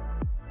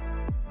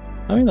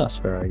 I mean, that's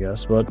fair, I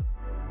guess, but...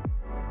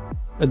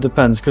 It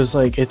depends, because,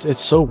 like,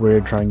 it's so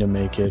weird trying to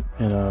make it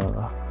in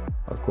a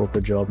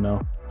corporate job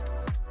now.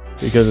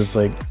 Because it's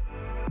like...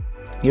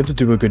 You have to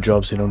do a good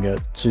job so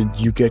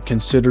you get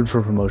considered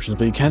for promotions,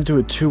 but you can't do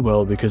it too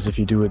well, because if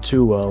you do it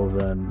too well,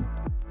 then...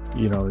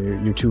 You know,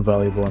 you're too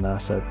valuable an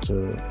asset to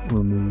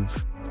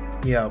remove.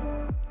 Yeah.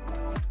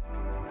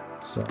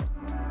 So...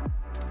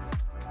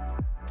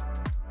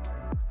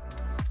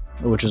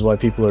 Which is why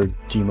people are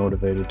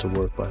demotivated to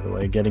work, by the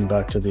way. Getting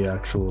back to the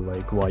actual,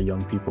 like, why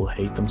young people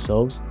hate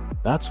themselves.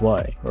 That's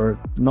why. Or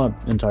not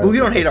entirely. Well, we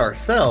don't hate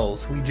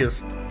ourselves. We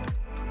just,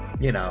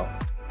 you know.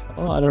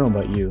 Oh, I don't know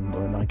about you,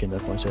 but I can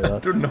definitely say that. I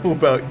don't know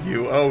about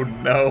you. Oh,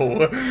 no.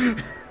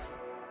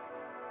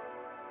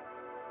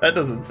 That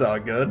doesn't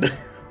sound good.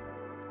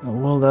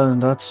 Well, then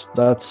that's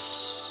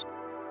past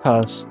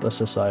a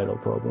societal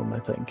problem, I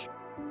think.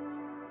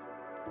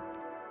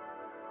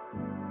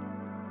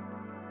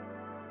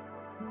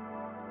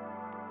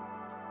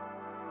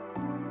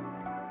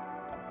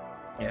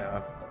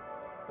 Yeah.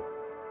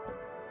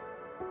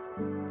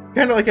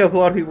 Kind of like how a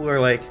lot of people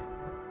are like,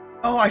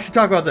 oh, I should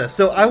talk about this.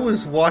 So I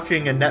was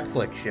watching a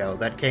Netflix show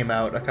that came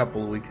out a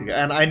couple of weeks ago,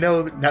 and I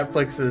know that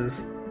Netflix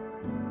is...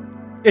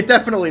 It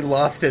definitely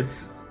lost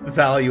its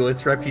value,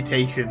 its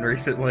reputation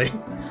recently.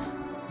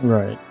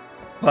 Right.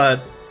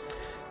 But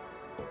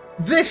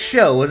this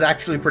show was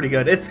actually pretty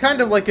good. It's kind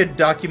of like a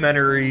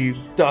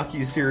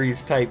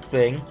docu-series type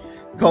thing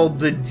called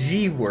The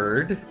G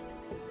Word,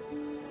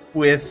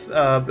 with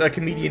a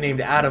comedian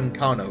named Adam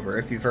Conover,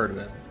 if you've heard of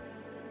him.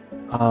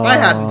 I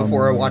hadn't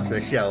before I watched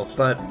this show,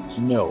 but...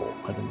 No,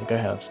 I don't think I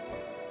have.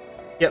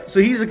 Yep,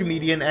 so he's a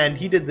comedian, and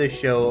he did this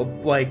show,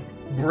 like,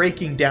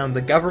 breaking down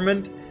the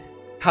government,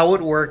 how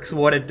it works,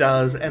 what it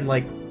does, and,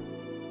 like,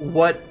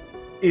 what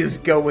is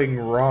going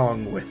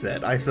wrong with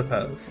it, I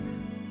suppose.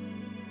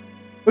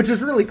 Which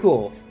is really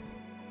cool.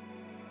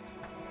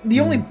 The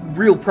only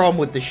real problem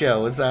with the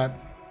show is that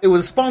it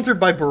was sponsored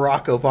by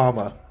Barack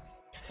Obama.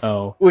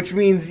 Oh. Which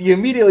means you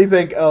immediately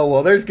think, oh,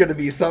 well, there's going to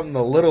be something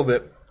a little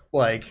bit,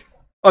 like...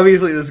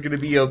 Obviously, this is going to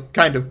be a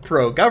kind of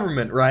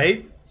pro-government,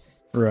 right?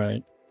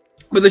 Right.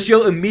 But the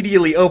show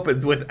immediately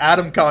opens with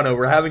Adam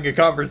Conover having a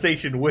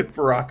conversation with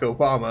Barack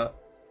Obama.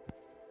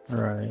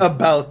 Right.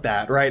 About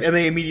that, right? And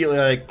they immediately,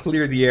 like,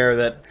 clear the air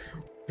that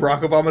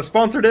Barack Obama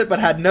sponsored it, but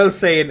had no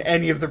say in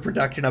any of the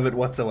production of it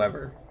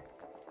whatsoever.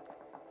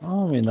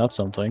 Oh, I mean, that's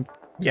something.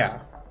 Yeah.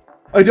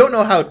 I don't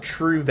know how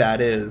true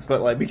that is, but,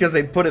 like, because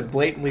they put it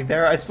blatantly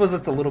there, I suppose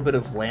it's a little bit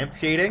of lamp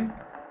shading.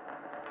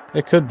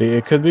 It could be.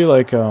 It could be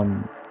like,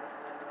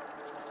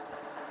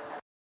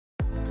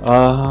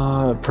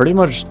 pretty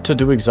much to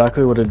do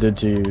exactly what it did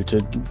to you,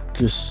 to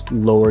just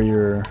not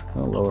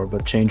lower,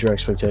 but change your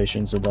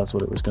expectations that that's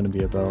what it was going to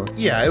be about.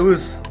 Yeah, it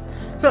was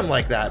something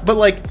like that. But,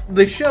 like,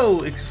 the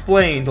show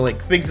explained, like,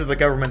 things that the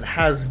government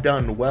has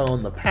done well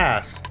in the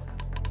past,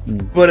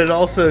 but it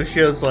also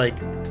shows, like,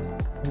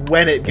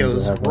 when it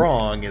goes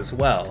wrong as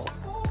well.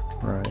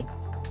 Right.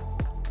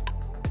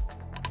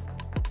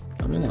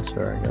 I mean, that's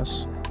fair, I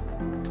guess.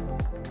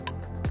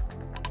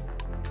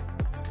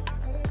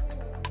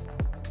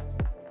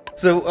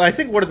 So I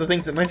think one of the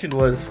things it mentioned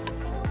was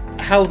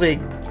how they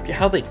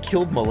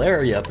killed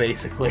malaria,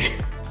 basically.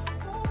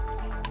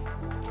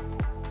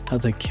 How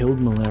they killed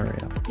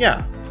malaria?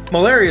 Yeah.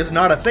 Malaria is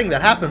not a thing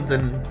that happens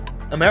in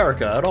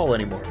America at all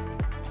anymore.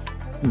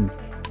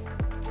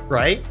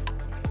 Right?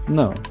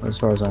 No, as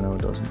far as I know,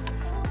 it doesn't.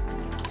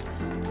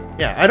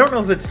 Yeah, I don't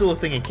know if it's still a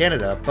thing in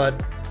Canada,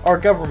 but our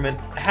government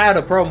had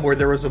a problem where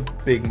there was a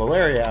big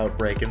malaria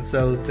outbreak, and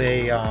so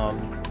they,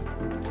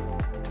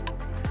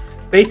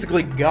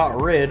 basically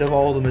got rid of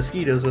all the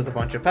mosquitoes with a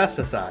bunch of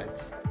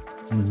pesticides.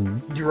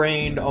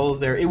 Drained all of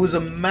their... It was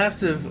a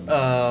massive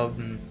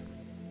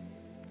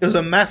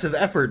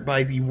effort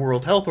by the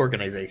World Health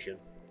Organization.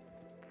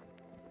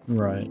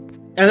 Right.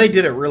 And they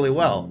did it really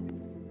well.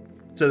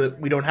 So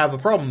that we don't have a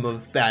problem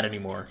of that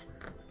anymore.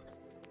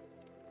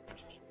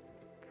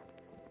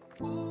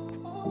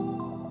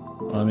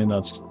 I mean,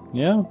 that's...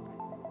 Yeah.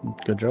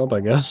 Good job, I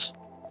guess.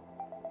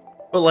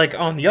 But, like,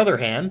 on the other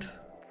hand...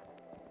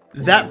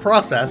 That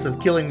process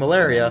of killing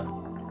malaria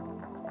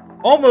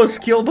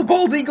almost killed the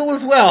bald eagle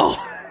as well.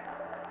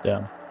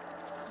 Damn.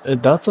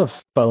 That's a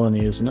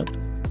felony, isn't it?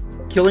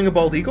 Killing a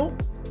bald eagle?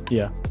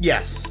 Yeah.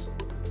 Yes.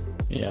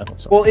 Yeah,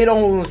 that's well, it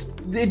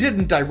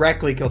didn't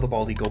directly kill the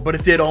bald eagle, but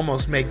it did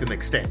almost make them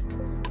extinct.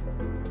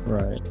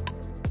 Right.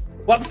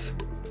 Whoops.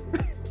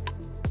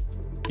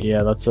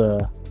 Yeah, that's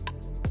a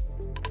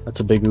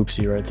big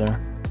oopsie right there.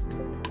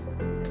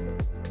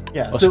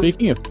 Yeah. Well, so,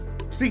 speaking of... Go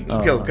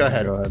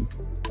ahead. Go ahead.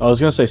 I was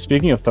gonna say,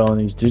 speaking of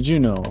felonies, did you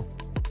know?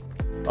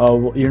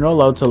 You're not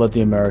allowed to let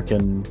the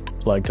American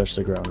flag touch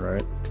the ground,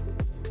 right?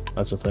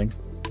 That's a thing.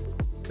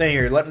 Then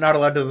you're not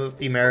allowed to let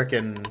the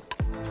American...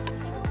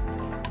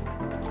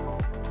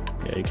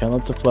 Yeah, you can't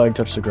let the flag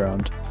touch the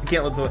ground. You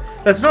can't let the...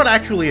 That's not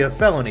actually a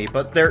felony,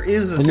 but there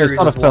is a series it's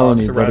not of a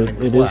felony, laws but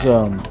surrounding it the is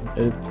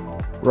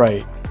flag.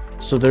 right.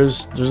 So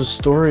there's a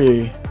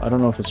story, I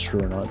don't know if it's true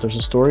or not. There's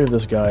a story of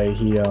this guy,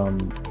 he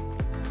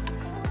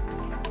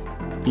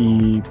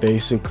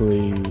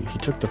basically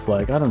took the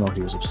flag. I don't know what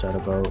he was upset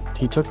about.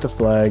 He took the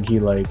flag,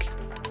 he like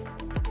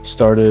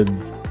started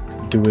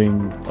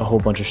doing a whole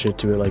bunch of shit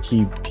to it. Like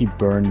he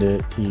burned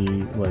it, he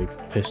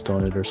like pissed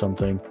on it or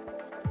something.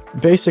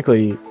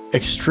 Basically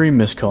extreme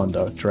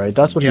misconduct, right?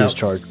 That's what he was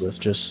charged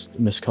with, just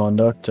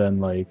misconduct and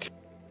like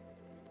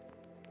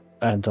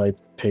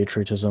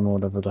anti-patriotism or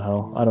whatever the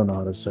hell. I don't know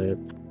how to say it.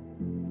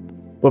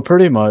 But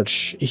pretty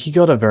much he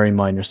got a very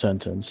minor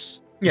sentence.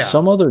 Yeah.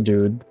 Some other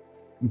dude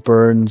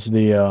burns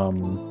the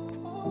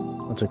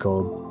what's it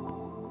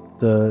called?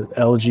 The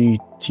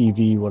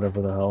LGTV,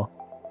 whatever the hell.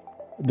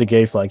 The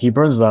gay flag. He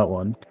burns that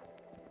one.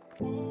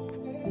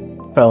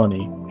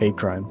 Felony, hate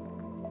crime.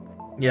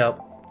 Yep.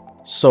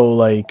 So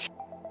like,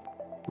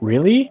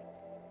 really?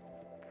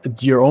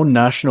 Your own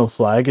national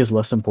flag is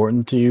less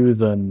important to you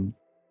than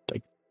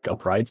like a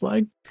pride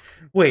flag?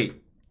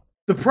 Wait.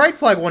 The pride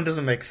flag one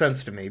doesn't make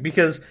sense to me,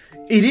 because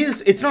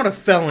it's not a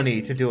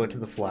felony to do it to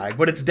the flag,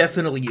 but it's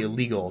definitely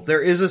illegal.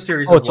 There is a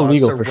series of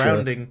laws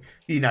surrounding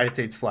the United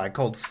States flag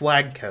called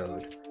Flag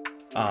Code.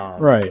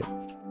 Right.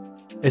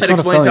 It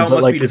explains how it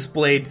must be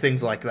displayed,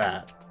 things like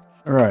that.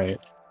 Right.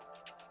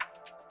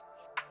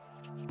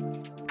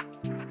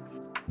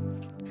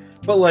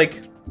 But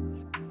like,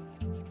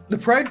 the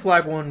pride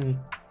flag one...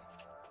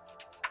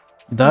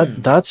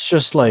 That's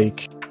just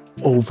like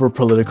over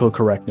political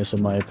correctness,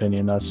 in my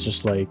opinion. That's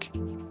just like,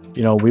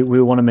 you know,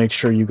 we want to make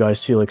sure you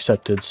guys feel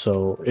accepted.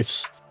 So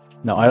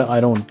no, I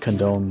don't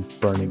condone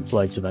burning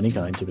flags of any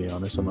kind, to be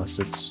honest, unless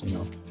it's, you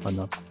know, a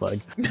Nazi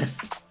flag.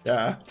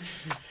 Yeah.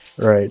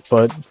 Right,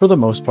 but for the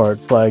most part,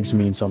 flags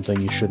mean something.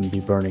 You shouldn't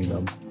be burning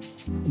them.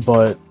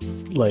 But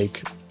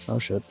like, oh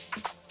shit.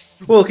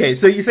 Well, okay,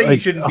 so you say like, you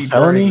shouldn't be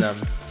burning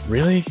them.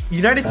 Really?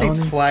 United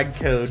States Flag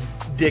Code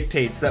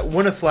dictates that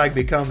when a flag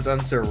becomes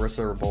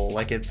unserviceable,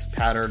 like it's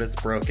patterned, it's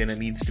broken, it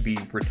needs to be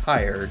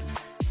retired,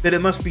 that it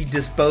must be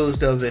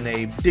disposed of in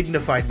a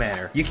dignified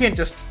manner. You can't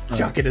just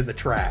chuck it in the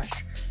trash.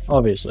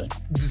 Obviously.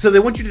 So they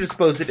want you to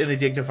dispose it in a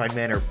dignified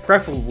manner,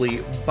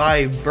 preferably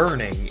by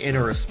burning in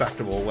a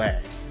respectable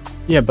way.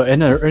 Yeah, but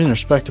in a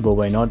respectable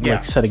way, not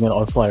like setting it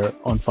on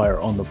fire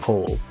on the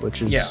pole,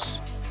 which is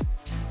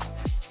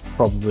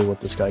probably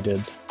what this guy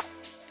did.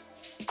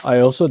 I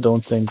also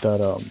don't think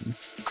that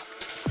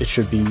it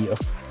should be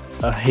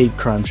a hate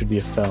crime should be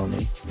a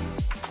felony.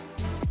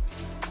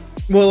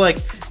 Well, like,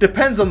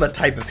 depends on the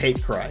type of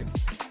hate crime.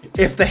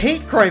 If the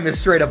hate crime is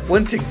straight up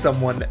lynching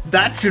someone,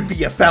 that should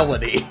be a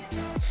felony.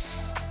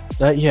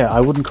 I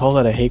wouldn't call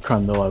that a hate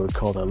crime though. I would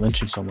call that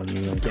lynching someone.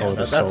 You would call it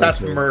assault.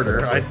 That's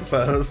murder, I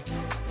suppose.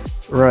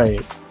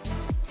 Right.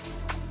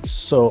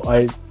 So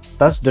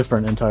that's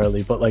different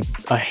entirely. But like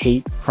a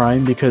hate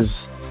crime,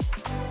 because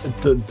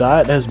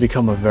that has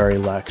become a very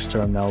lax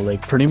term now.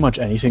 Like pretty much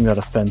anything that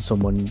offends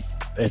someone,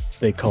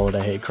 they call it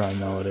a hate crime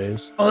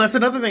nowadays. Oh, that's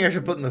another thing I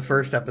should put in the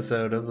first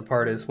episode of the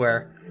part is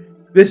where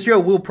this show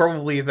will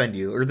probably offend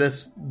you, or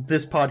this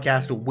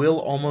podcast will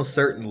almost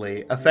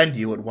certainly offend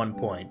you at one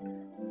point.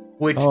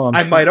 Which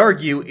I might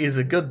argue is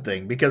a good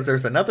thing, because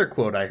there's another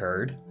quote I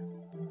heard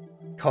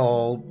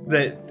called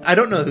that, I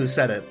don't know who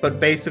said it, but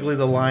basically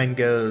the line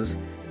goes,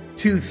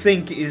 "To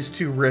think is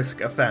to risk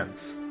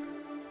offense."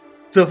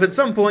 So if at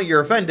some point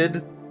you're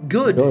offended,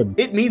 good.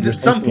 It means at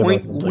some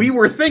point we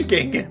were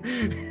thinking.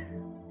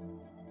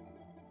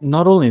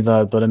 Not only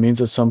that, but it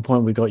means at some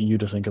point we got you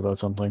to think about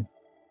something.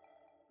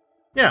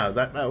 Yeah,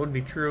 that would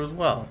be true as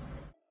well.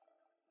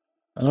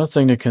 Another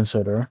thing to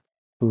consider,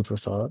 food for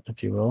thought,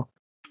 if you will.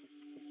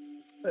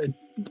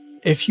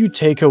 If you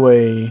take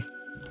away,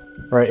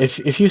 right,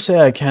 if you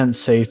say I can't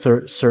say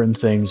certain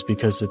things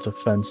because it's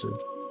offensive,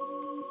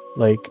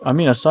 like, I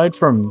mean, aside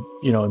from,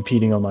 you know,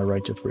 impeding on my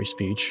right to free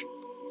speech,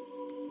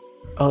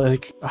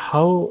 like,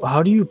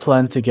 how do you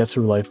plan to get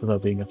through life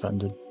without being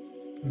offended?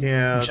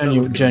 Yeah,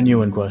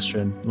 genuine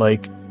question.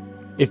 Like,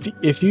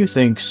 if you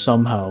think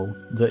somehow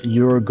that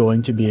you're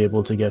going to be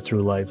able to get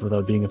through life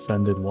without being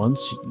offended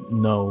once,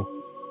 no,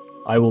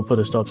 I will put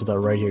a stop to that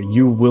right here.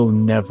 You will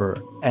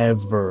never,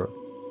 ever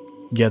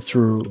get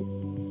through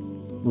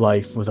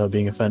life without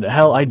being offended.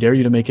 Hell, I dare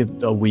you to make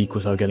it a week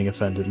without getting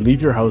offended.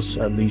 Leave your house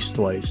at least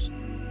twice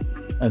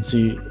and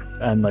see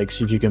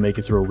if you can make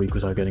it through a week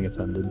without getting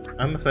offended.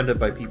 I'm offended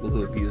by people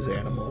who abuse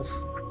animals.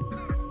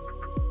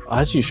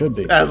 As you should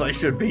be. As I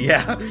should be,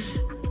 yeah.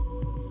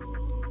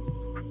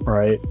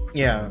 Right?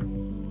 Yeah.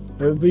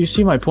 But you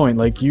see my point,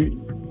 like,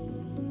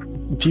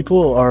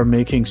 people are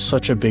making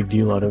such a big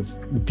deal out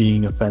of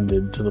being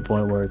offended to the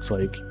point where it's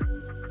like,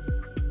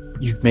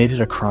 you've made it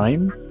a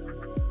crime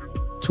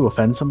to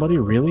offend somebody?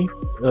 Really?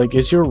 Like,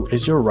 is your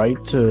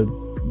right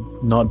to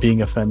not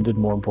being offended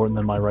more important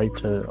than my right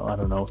to, I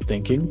don't know,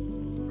 thinking?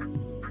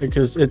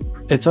 Because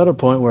it's at a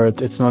point where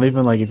it's not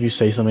even like if you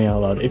say something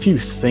out loud. If you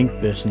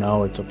think this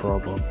now, it's a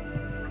problem.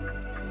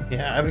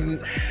 Yeah, I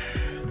mean,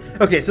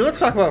 Okay, so let's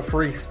talk about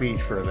free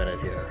speech for a minute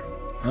here.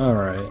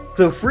 Alright.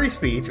 So free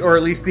speech, or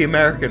at least the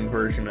American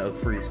version of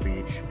free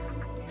speech,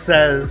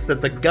 says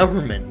that the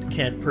government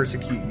can't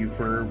persecute you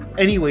for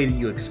any way that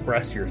you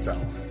express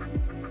yourself.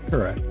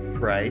 Correct.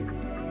 Right?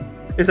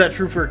 Is that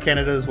true for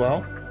Canada as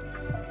well?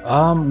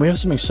 We have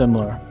something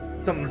similar.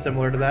 Something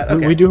similar to that?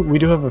 Okay. We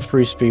do have a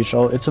free speech.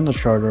 It's in the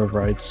Charter of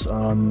Rights.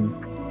 Let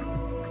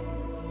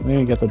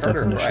me get the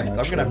Charter of definition. Rights.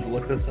 I'm gonna have to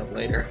look this up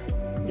later.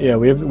 Yeah,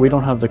 we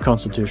don't have the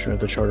Constitution or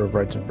the Charter of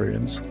Rights and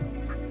Freedoms.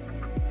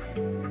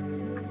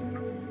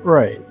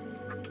 Right.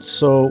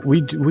 So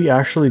we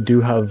actually do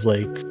have,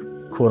 like,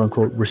 quote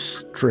unquote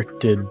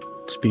restricted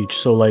speech.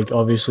 So, like,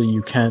 obviously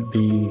you can't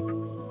be.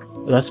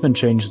 That's been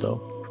changed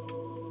though.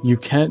 You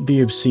can't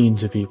be obscene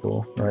to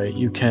people, right?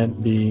 You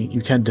can't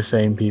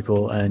defame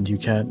people, and you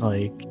can't,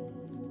 like,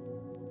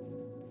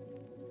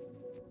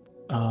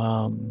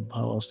 how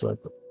else do I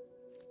put?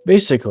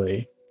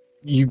 Basically,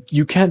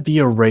 you can't be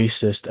a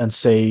racist and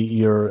say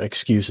your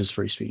excuse is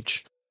free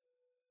speech,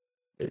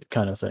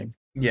 kind of thing.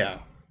 Yeah.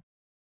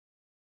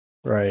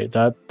 Right.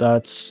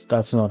 That's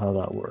not how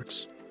that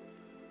works.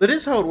 That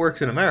is how it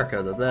works in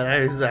America, though. That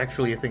is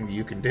actually a thing that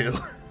you can do.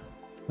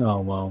 Oh,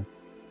 well.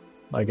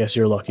 I guess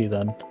you're lucky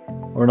then.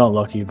 Or not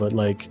lucky, but,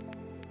 like...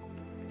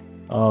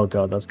 Oh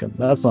god,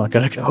 that's not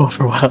gonna go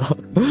over well.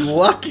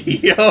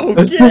 Lucky?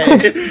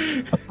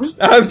 Okay.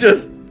 I'm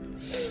just...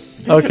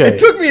 Okay. It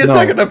took me a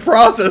second to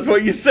process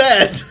what you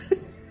said.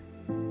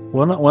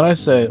 When I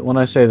say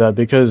that,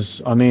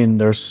 because, I mean,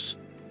 there's...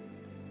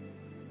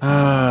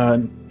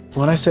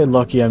 when I say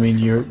lucky, I mean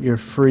you're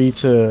free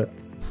to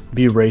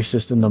be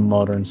racist in the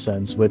modern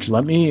sense, which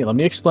let me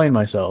explain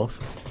myself.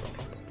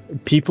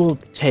 People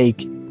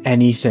take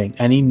anything,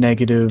 any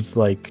negative,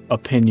 like,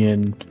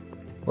 opinion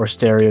or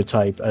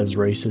stereotype as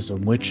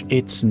racism, which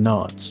it's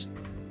not,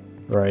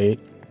 right?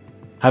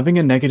 Having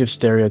a negative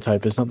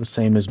stereotype is not the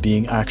same as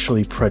being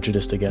actually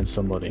prejudiced against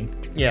somebody.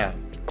 Yeah.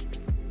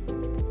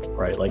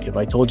 Right, like, if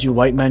I told you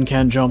white men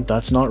can't jump,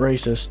 that's not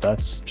racist,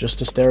 that's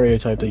just a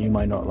stereotype that you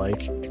might not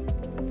like.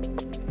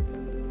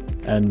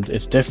 And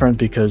it's different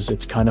because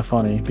it's kind of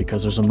funny,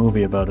 because there's a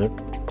movie about it.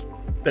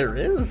 There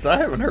is? I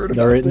haven't heard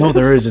about this. No,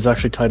 there is. It's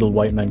actually titled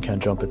White Men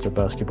Can't Jump. It's a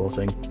basketball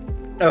thing.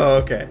 Oh,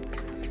 okay.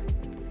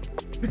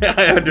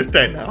 I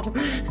understand now.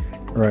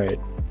 Right.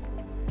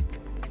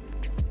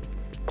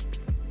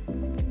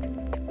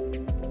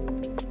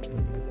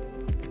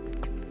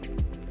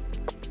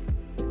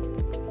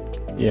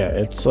 Yeah,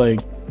 it's like...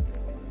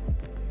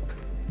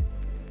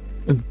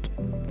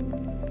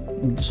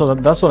 So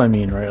that's what I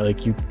mean, right?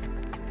 Like,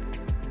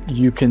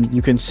 you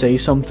can say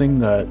something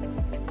that,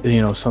 you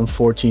know, some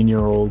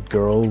 14-year-old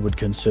girl would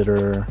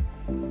consider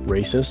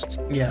racist.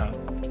 Yeah.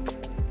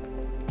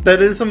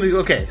 That is something...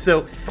 Okay,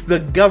 so the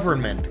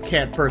government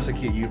can't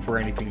persecute you for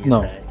anything you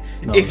say.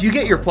 No, if you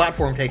get your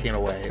platform taken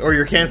away, or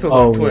you're canceled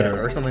on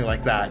Twitter, or something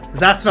like that,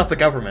 that's not the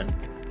government.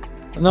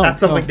 No, that's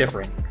something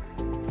different.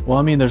 Well,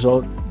 I mean, that's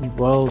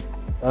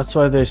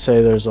why they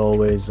say there's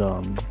always,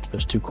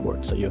 there's two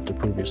courts that you have to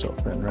prove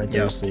yourself in, right?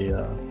 Yeah. There's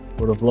the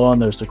court of law,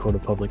 and there's the court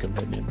of public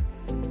opinion.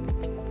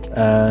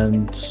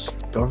 And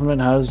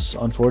government has,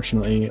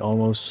 unfortunately,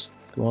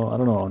 well, I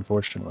don't know,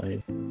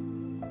 unfortunately,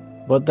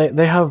 but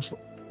they have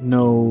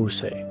no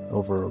say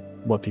over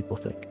what people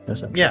think,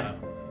 essentially. Yeah.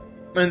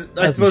 And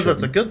I suppose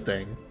that's a good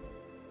thing.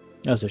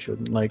 As they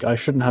shouldn't. Like, I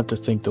shouldn't have to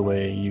think the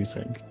way you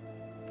think.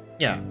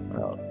 Yeah.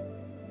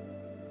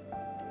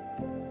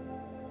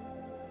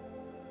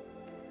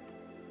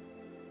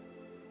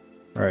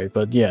 Alright,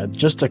 but yeah,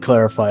 just to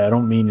clarify, I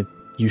don't mean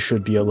you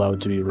should be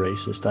allowed to be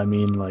racist. I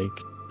mean, like,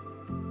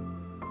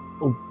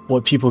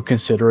 what people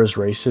consider as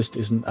racist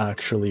isn't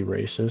actually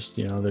racist.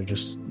 You know, they're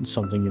just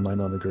something you might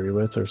not agree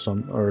with, or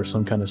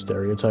some kind of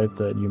stereotype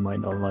that you might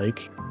not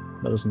like.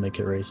 That doesn't make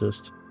it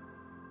racist.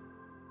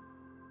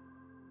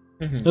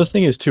 Mm-hmm. The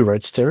thing is, too,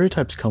 right?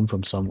 Stereotypes come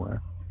from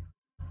somewhere.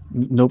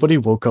 Nobody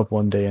woke up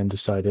one day and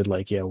decided,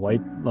 like, yeah,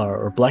 white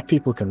or black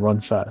people can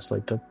run fast.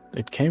 Like, that,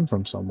 it came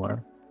from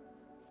somewhere.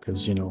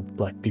 Because, you know,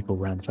 black people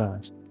ran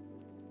fast.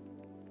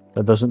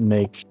 That doesn't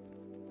mean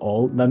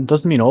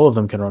all of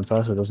them can run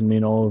fast. It doesn't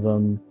mean all of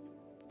them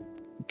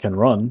can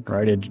run,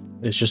 right?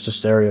 It's just a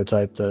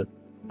stereotype that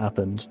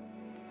happened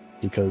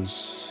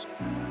because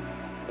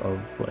of,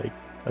 like,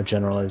 a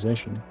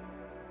generalization.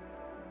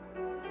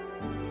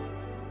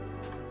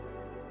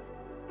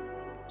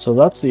 So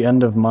that's the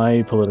end of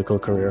my political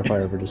career if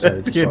I ever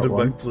decided to start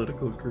one. That's the end of my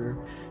political career.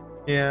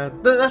 Yeah,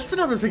 that's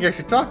another thing I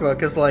should talk about,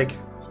 because, like,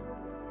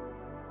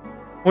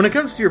 when it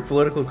comes to your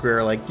political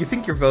career, like, you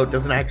think your vote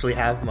doesn't actually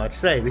have much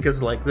say,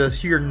 because, like, the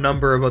sheer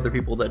number of other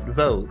people that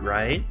vote,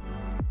 right?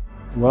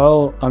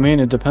 Well, I mean,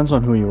 it depends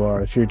on who you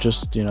are. If you're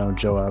just, you know,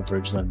 Joe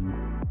Average,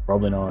 then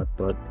probably not,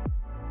 but,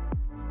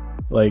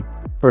 like,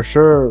 for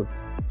sure,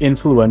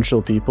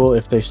 influential people,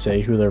 if they say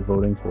who they're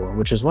voting for,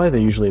 which is why they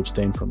usually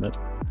abstain from it,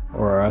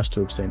 or are asked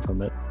to abstain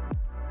from it,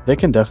 they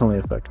can definitely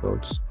affect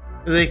votes.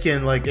 They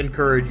can, like,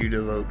 encourage you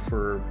to vote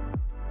for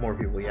more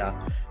people, yeah.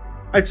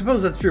 I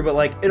suppose that's true, but,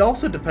 like, it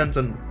also depends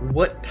on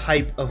what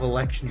type of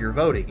election you're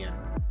voting in.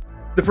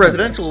 The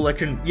presidential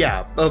election,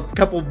 yeah, a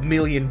couple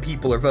million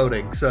people are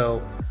voting,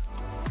 so...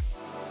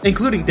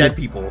 Including dead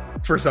people,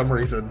 for some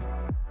reason,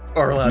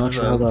 are allowed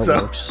to vote,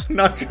 so...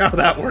 Not sure how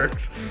that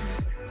works.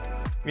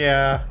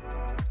 Yeah.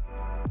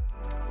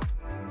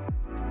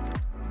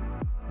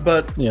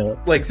 But, yeah.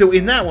 like, so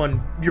in that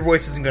one, your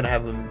voice isn't going to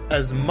have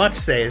as much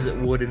say as it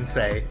would in,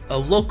 say, a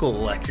local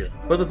election.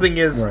 But the thing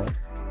is,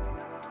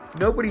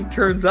 nobody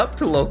turns up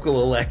to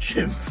local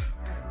elections.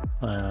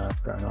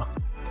 Fair enough.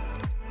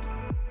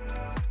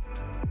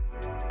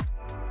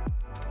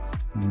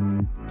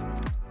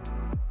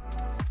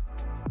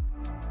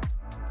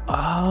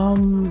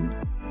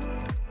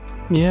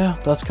 Yeah,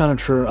 that's kind of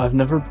true. I've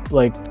never,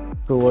 like,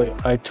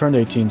 I turned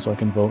 18 so I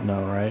can vote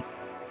now, right?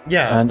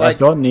 Yeah, and I've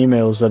gotten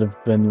emails that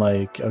have been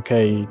like,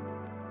 okay,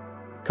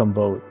 come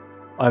vote.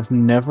 I've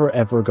never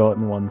ever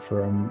gotten one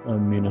for a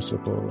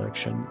municipal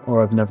election,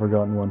 or I've never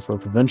gotten one for a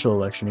provincial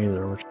election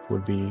either, which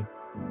would be,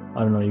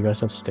 I don't know, you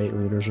guys have state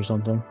leaders or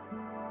something?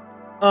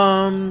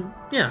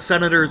 Yeah,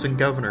 senators and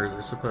governors,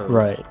 I suppose.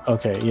 Right,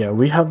 okay, yeah,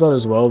 we have that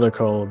as well. They're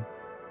called,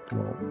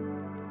 well,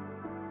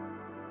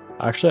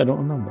 actually, I don't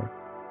remember.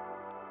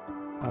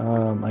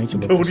 I need to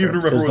look this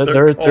up,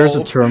 because there's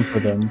a term for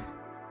them.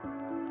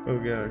 Oh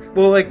gosh.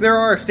 Well, like, there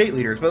are state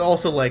leaders, but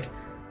also, like,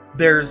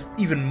 there's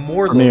even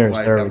more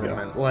localized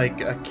government, like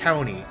a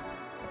county.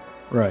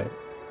 Right.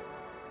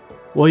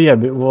 Well, yeah,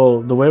 but,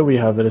 well, the way we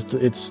have it is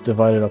it's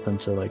divided up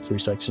into, like, 3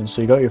 sections.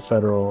 So you got your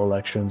federal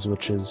elections,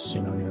 which is,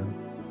 you know,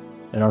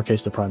 in our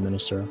case, the Prime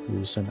Minister,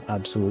 who's an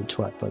absolute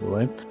twat, by the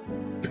way.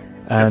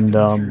 And,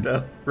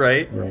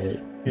 right? Right.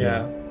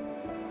 Yeah.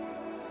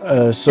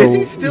 So... Is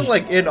he still,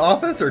 like, in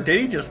office, or did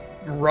he just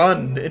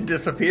run and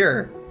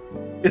disappear?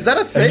 Is that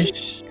a thing?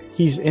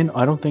 He's in.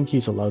 I don't think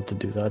he's allowed to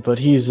do that, but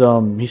he's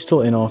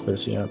still in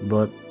office, yeah.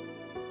 But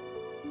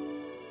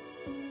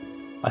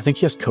I think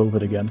he has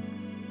COVID again.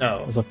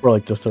 Oh, it was for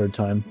like the 3rd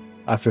time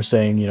after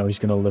saying, you know, he's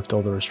going to lift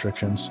all the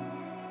restrictions.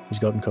 He's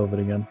gotten COVID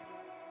again.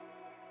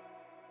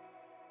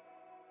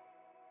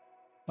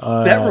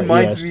 That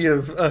reminds me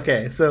of,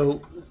 okay,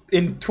 so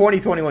in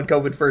 2021,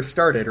 COVID first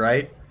started,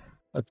 right?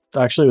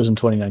 Actually, it was in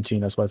 2019.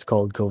 That's why it's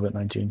called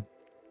COVID-19.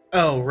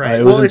 Oh, right.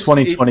 It was in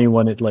 2020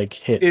 when it, like,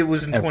 hit. It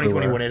was in 2020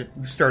 everywhere. when it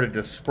started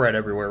to spread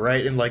everywhere,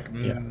 right? In, like,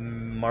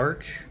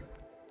 March?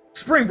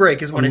 Spring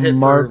break is when it hit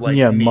for, like,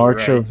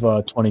 March right? of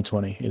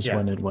 2020 is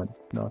when it went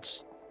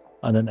nuts.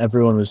 And then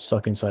everyone was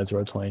stuck inside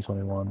throughout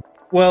 2021.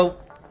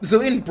 Well, so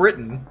in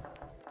Britain,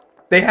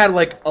 they had,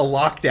 like, a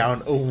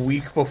lockdown a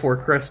week before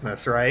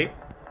Christmas, right?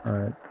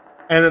 Right.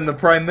 And then the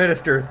Prime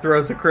Minister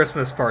throws a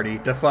Christmas party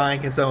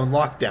defying his own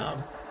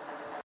lockdown.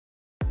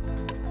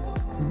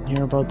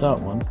 Hear about that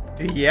one?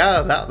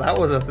 Yeah, that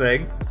was a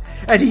thing,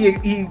 and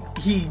he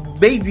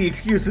made the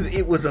excuse that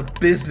it was a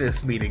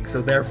business meeting,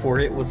 so therefore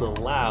it was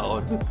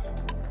allowed.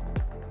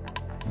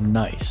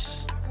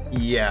 Nice.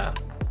 Yeah.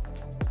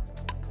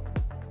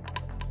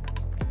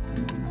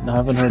 I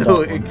haven't heard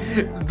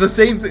that one. The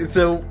same thing.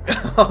 So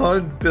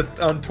on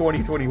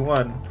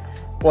 2021,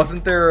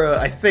 wasn't there?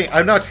 I think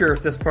I'm not sure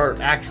if this part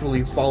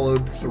actually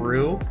followed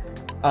through.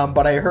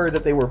 But I heard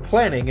that they were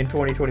planning in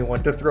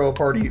 2021 to throw a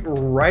party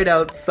right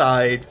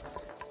outside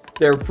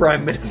their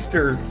prime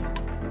minister's,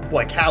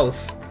 like,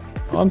 house.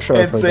 I'm sure.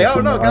 And say, "Oh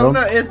no,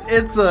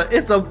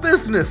 it's a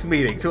business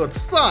meeting, so it's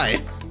fine."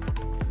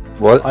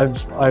 What?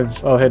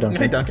 Oh, hey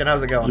Duncan. Hey Duncan,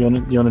 how's it going?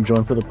 You wanna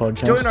join for the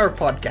podcast? Join our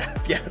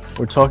podcast, yes.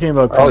 We're talking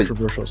about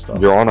controversial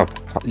stuff. You're on a.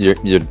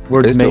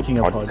 We're making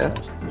a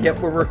podcast. Yep,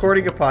 we're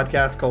recording a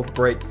podcast called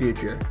Bright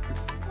Future.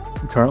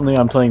 Currently,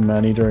 I'm playing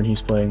Maneater and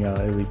he's playing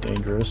Elite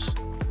Dangerous.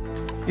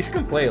 You should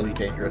come play Elite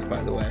Dangerous,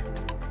 by the way.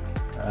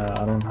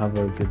 I don't have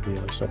a good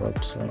VR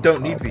setup, so...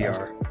 Don't need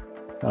VR.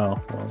 Oh,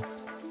 well...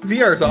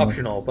 VR is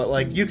optional, but,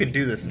 like, you can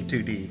do this in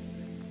 2D.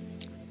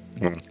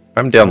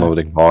 I'm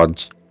downloading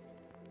mods.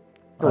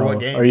 For what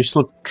game? Are you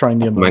still trying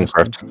the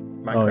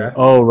Minecraft?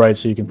 Oh, right,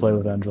 so you can play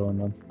with Angela and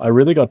them. I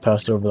really got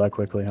passed over that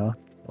quickly, huh?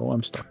 Oh,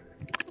 I'm stuck.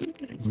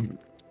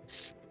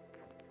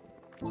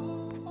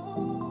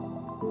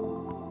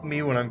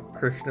 Me, when I'm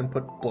Christian,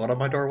 put blood on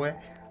my doorway?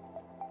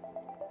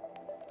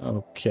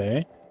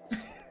 Okay.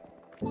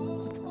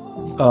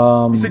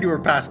 You said you were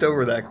passed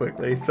over that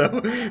quickly,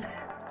 so...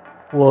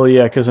 Well,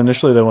 yeah, because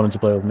initially they wanted to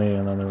play with me,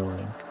 and then they were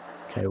like,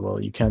 okay, well,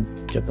 you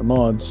can't get the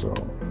mods, so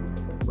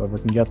whoever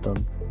can get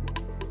them.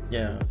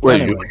 Yeah.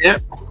 Wait, anyway. you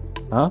can't?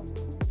 Huh?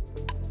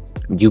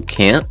 You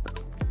can't?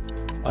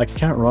 I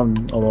can't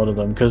run a lot of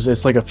them, because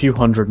it's like a few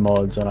hundred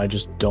mods, and I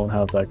just don't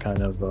have that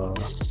kind of...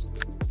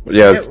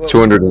 Yeah, it's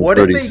 237. What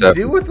did they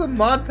do with the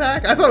mod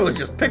pack? I thought it was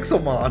just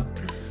Pixelmon.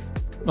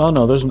 Oh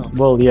no, there's...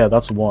 Well, yeah,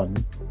 that's one.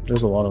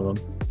 There's a lot of them.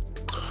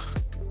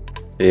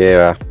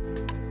 Yeah.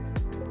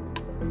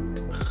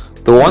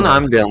 The one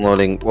I'm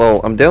downloading...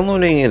 Well, I'm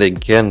downloading it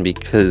again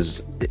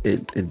because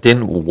it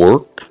didn't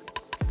work.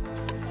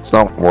 It's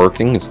not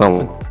working. It's not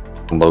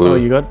loading. Oh,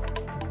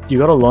 you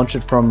gotta launch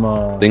it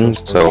from...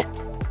 things, so...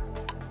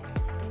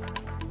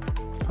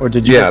 Or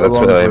did you get the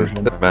wrong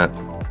version? That's Matt.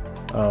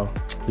 Oh.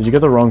 Did you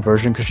get the wrong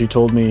version? Because she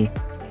told me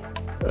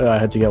I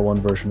had to get one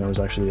version. It was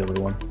actually the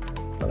other one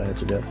that I had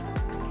to get.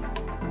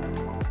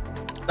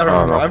 I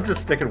don't know. I'm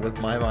just sticking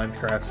with my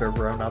Minecraft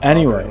server. I'm not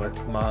bothering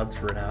with mods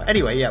for now.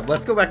 Anyway, yeah,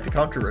 let's go back to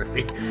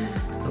controversy.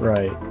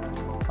 Right.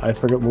 I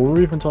forget, what were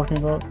we even talking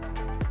about?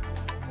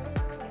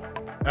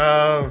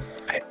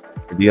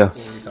 Yeah. What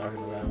were we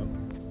talking about?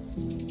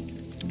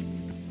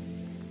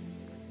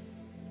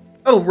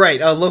 Oh, right,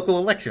 local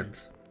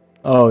elections.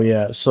 Oh,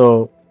 yeah,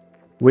 so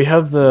we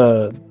have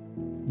the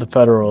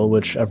federal,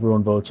 which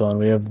everyone votes on.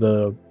 We have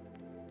the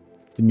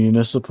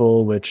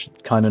municipal, which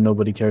kind of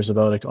nobody cares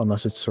about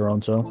unless it's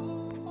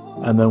Toronto.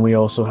 And then we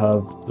also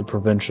have the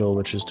provincial,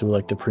 which is to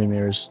elect the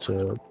premiers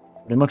to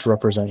pretty much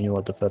represent you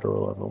at the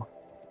federal level.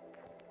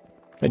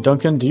 Hey,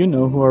 Duncan, do you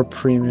know who our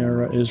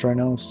premier is right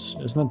now?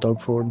 Isn't that Doug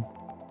Ford?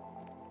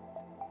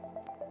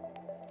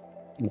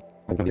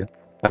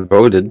 I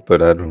voted,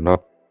 but I don't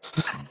know.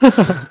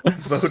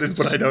 Voted,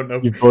 but I don't know.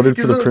 You voted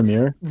for the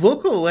premier?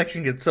 Local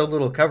election gets so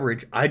little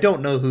coverage. I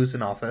don't know who's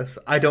in office.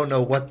 I don't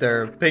know what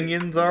their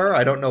opinions are.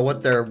 I don't know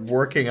what they're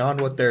working on,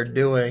 what they're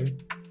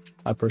doing.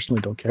 I personally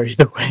don't care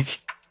either way.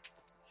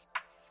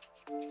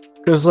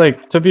 Because,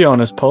 like, to be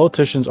honest,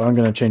 politicians aren't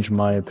going to change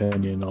my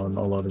opinion on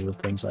a lot of the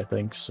things I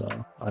think, so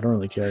I don't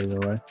really care either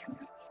way.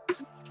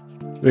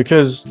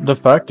 Because the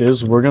fact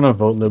is, we're going to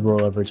vote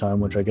Liberal every time,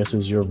 which I guess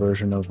is your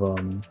version of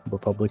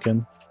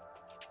Republican.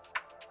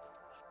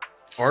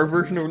 Our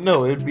version of...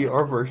 No, it would be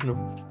our version of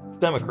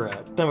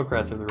Democrat.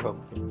 Democrats are the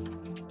Republican.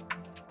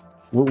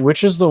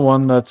 Which is the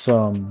one that's,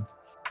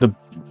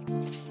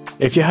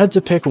 If you had to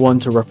pick one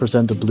to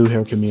represent the blue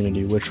hair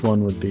community, which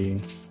one would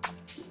be...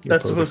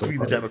 That's supposed to be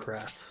the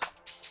Democrats.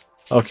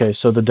 Okay,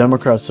 so the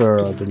Democrats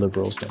are the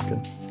Liberals,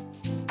 Duncan.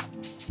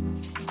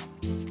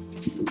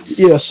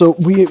 Yeah, so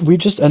we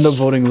just end up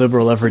voting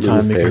Liberal every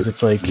time because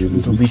it's like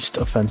the least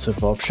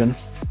offensive option.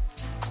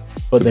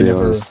 But they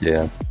never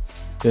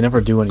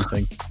do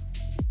anything.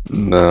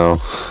 No.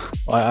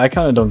 I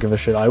kind of don't give a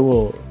shit. I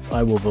will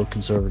vote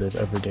Conservative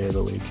every day of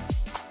the week.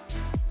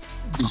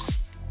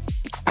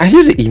 I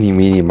did an eeny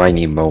meeny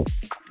miny mo.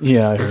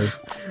 Yeah, I heard.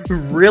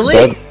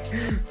 Really?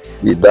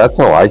 That's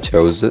how I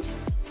chose it.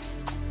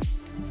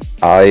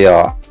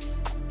 I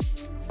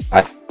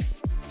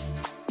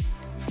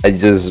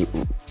just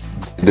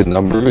did the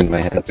number in my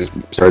head. Just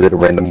started a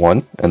random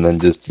one, and then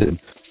just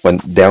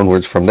went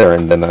downwards from there.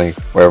 And then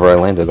wherever I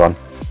landed on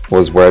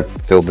was where I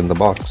filled in the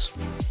box.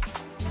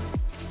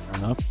 Fair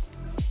enough.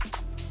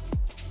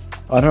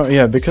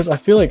 Yeah, because I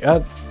feel like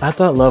at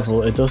that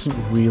level, it doesn't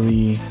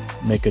really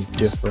make a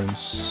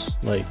difference,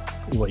 like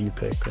what you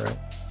pick, right?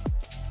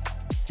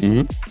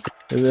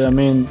 I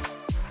mean,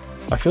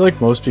 I feel like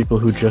most people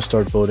who just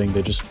start voting,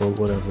 they just vote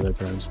whatever their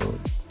parents vote.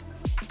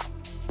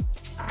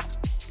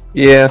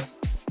 Yeah.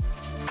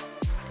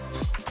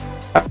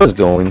 I was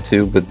going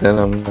to, but then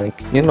I'm like,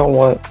 you know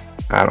what?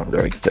 I don't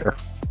really care.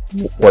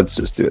 Let's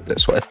just do it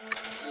this way.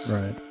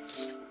 Right.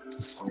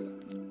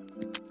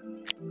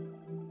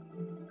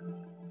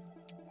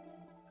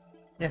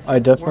 Yeah, I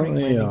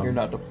definitely... you're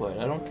not deployed.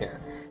 I don't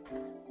care.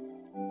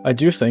 I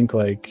do think,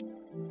 like,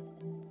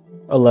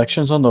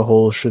 elections on the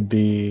whole should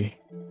be...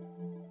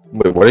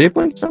 Wait, what are you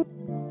playing, Sam?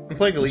 I'm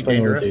playing Elite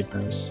Dangerous.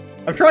 Dangerous.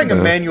 I'm trying a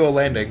manual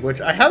landing, which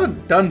I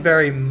haven't done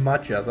very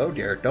much of. Oh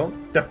dear,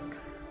 don't.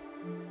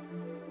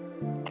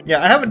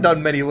 Yeah, I haven't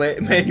done many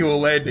manual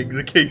landings,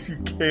 in case you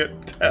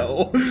can't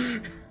tell.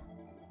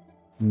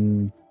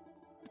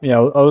 Yeah,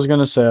 I was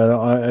gonna say,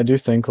 I do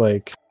think,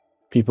 like,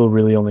 people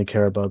really only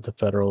care about the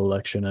federal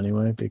election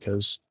anyway,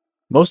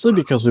 mostly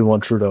because we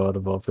want Trudeau out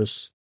of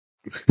office.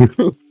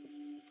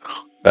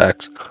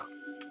 Facts.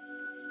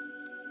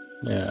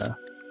 Yeah.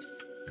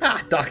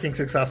 Docking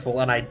successful,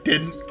 and I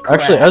didn't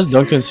crash. Actually, as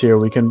Duncan's here,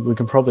 we can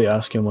probably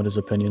ask him what his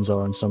opinions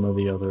are on some of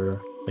the other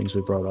things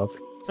we brought up.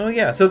 Oh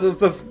yeah, so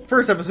the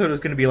first episode is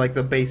going to be like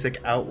the basic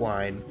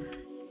outline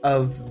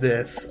of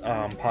this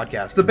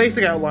podcast. The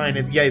basic outline,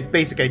 and the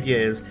basic idea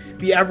is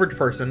the average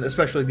person,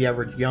 especially the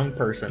average young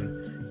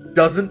person,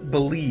 doesn't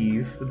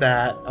believe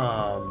that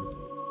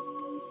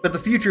that the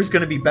future is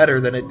going to be better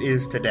than it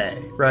is today,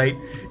 right?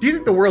 Do you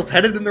think the world's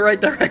headed in the right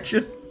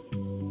direction?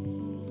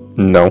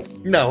 No.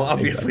 No,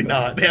 obviously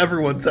not.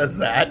 Everyone says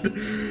that.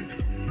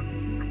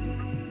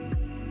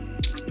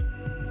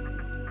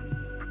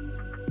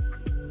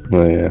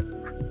 Well, yeah.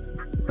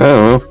 I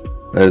don't know.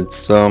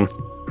 It's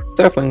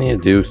definitely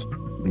need to do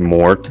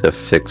more to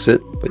fix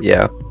it, but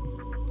yeah.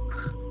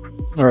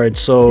 Alright,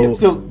 so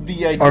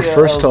the idea our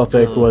first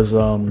topic was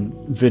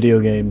video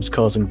games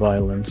causing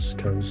violence,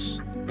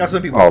 because...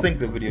 Some people think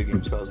that video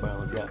games cause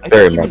violence, yeah. I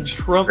think even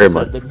Trump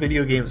said that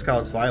video games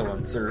cause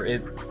violence, or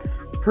it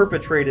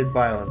perpetrated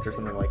violence, or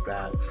something like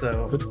that,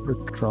 so... Good for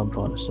Trump,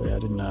 honestly, I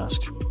didn't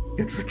ask.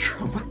 Good for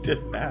Trump, I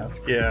didn't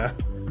ask, yeah.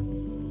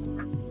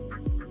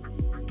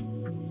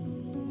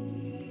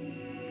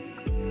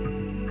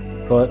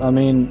 But, I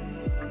mean...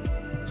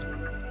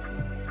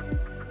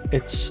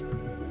 It's...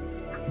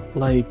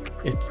 like,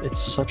 it's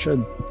such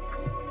a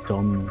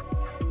dumb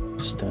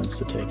stance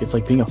to take. It's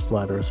like being a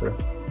flat earther.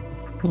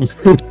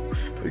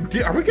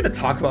 Are we going to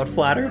talk about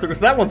flat earthers? Because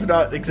that one's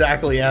not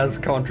exactly as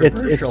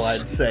controversial,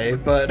 I'd say,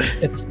 but...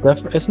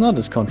 It's not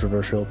as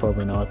controversial,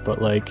 probably not,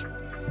 but, like...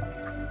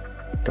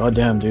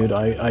 goddamn, dude,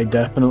 I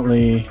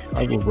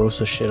will roast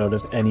the shit out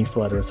of any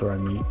flat earther I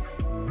meet.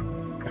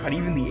 God,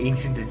 even the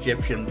ancient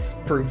Egyptians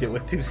proved it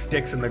with 2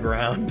 sticks in the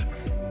ground.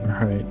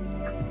 Right.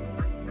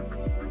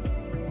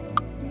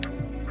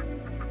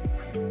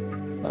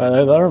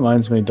 That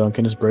reminds me,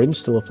 Duncan, is Braden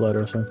still a flat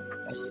earther?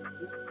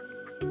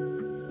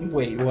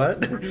 Wait,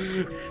 what?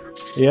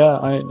 Yeah,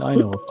 I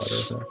know a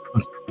flat earther.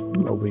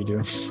 What we do.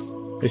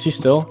 Is he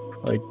still?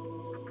 Like,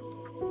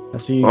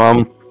 has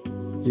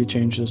he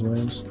changed his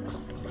ways?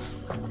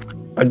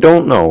 I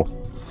don't know.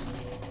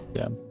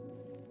 Yeah.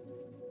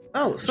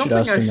 Oh, something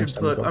I should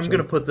put... I'm going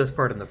to put this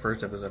part in the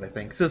first episode, I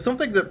think. So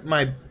something that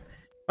my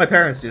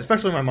parents do,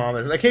 especially my mom,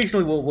 is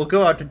occasionally we'll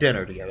go out to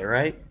dinner together,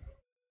 right?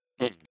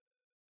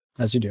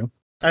 As you do.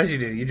 As you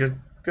do. You just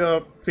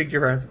go pick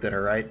your parents at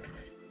dinner, right?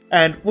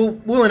 And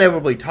we'll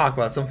inevitably talk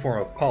about some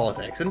form of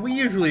politics, and we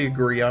usually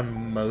agree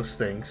on most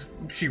things.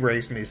 She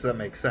raised me, so that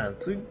makes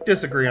sense. We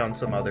disagree on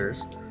some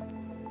others.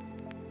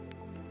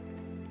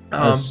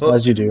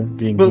 As you do,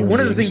 being But one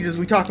of the things is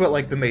we talk about,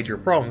 like, the major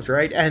problems,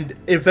 right? And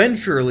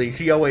eventually,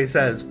 she always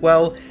says,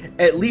 well,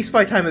 at least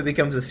by the time it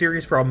becomes a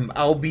serious problem,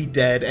 I'll be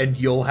dead and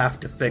you'll have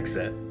to fix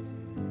it.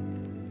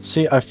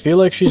 See, I feel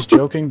like she's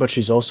joking, but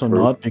she's also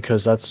not,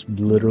 because that's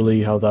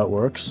literally how that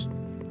works.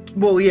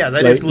 Well, yeah,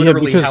 that is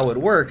literally how it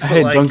works.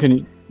 Hey, but,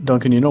 Duncan,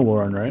 you know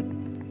Warren, right?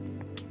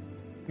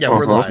 Yeah,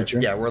 we're live.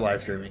 Yeah, we're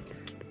live streaming.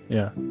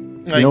 Yeah.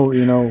 Like,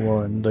 you know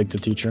Warren, like the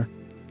teacher?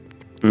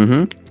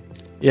 Mm-hmm.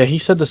 Yeah, he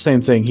said the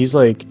same thing. He's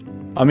like,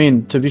 I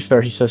mean, to be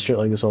fair, he says shit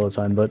like this all the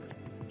time, but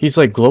he's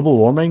like, global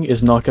warming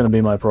is not going to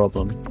be my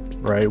problem,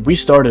 right? We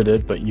started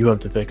it, but you have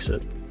to fix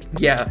it.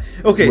 Yeah.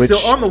 Okay, so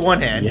on the one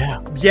hand,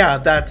 yeah,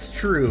 that's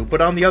true. But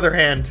on the other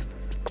hand,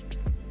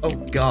 oh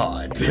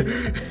god.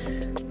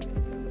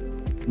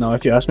 No,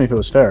 if you ask me if it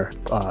was fair,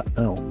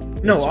 no.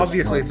 No,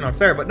 obviously it's not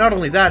fair, but not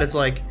only that, it's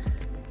like,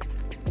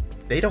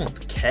 they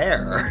don't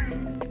care.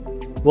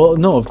 Well,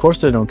 no, of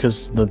course they don't,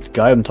 because the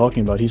guy I'm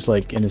talking about, he's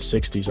like in his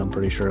 60s, I'm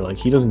pretty sure. Like,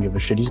 he doesn't give a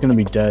shit. He's going to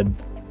be dead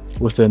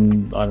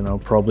within, I don't know,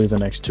 probably the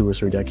next 2 or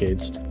 3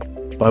 decades.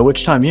 By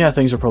which time, yeah,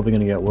 things are probably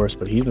going to get worse,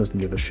 but he doesn't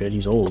give a shit.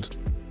 He's old.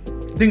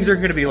 Things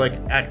aren't going to be, like,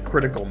 at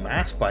critical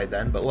mass by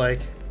then, but,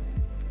 like...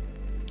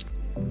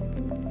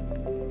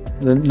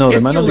 No,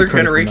 if the older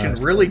generation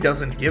really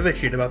doesn't give a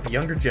shit about the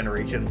younger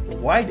generation,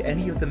 why'd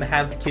any of them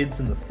have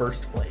kids in the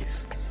first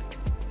place?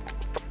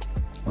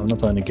 I'm not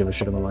planning to give a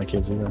shit about my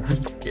kids either.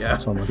 Yeah.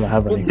 So I'm not gonna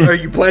have any. Are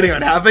you planning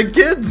on having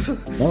kids?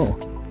 No.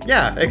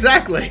 Yeah,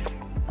 exactly.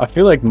 I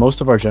feel like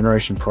most of our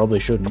generation probably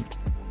shouldn't.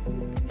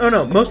 Oh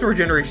no, most of our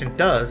generation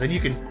does, and you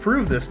can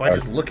prove this by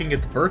just looking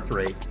at the birth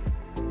rate.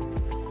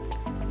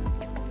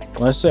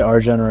 When I say our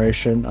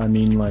generation, I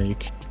mean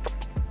like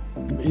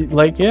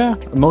yeah,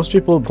 most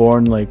people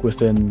born like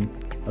within,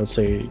 let's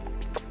say,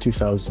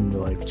 2000 to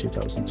like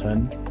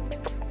 2010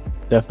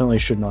 definitely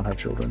should not have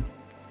children.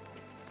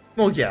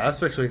 Well, yeah,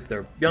 especially if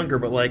they're younger,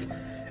 but like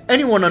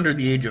anyone under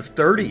the age of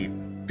 30,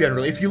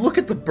 generally, if you look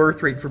at the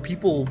birth rate for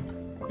people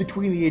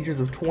between the ages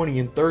of 20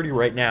 and 30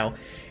 right now,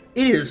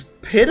 it is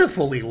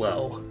pitifully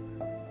low.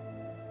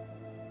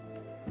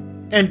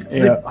 And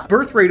the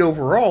birth rate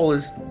overall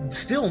is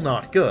still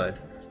not good.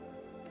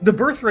 The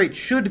birth rate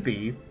should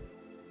be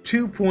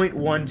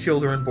 2.1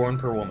 children born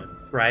per woman,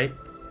 right?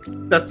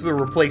 That's the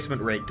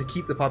replacement rate to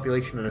keep the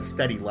population at a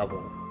steady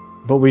level.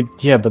 But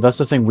but that's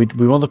the thing. We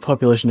want the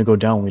population to go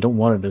down. We don't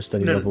want it at a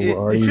steady level.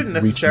 It shouldn't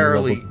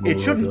necessarily.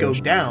 It shouldn't go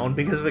down,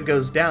 because if it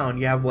goes down,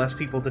 you have less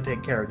people to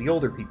take care of the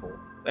older people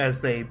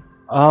as they. End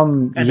up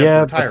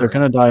retiring, but they're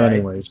gonna die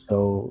anyway.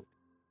 So.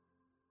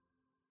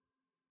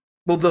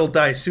 Well, they'll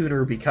die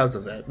sooner because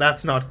of it.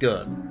 That's not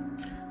good.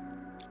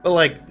 But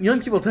like,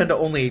 young people tend to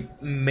only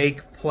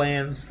make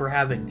plans for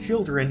having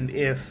children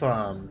if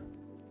they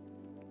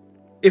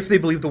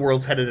believe the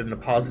world's headed in a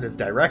positive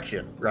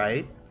direction,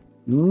 right?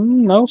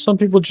 No, some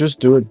people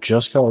just do it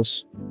just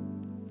cause.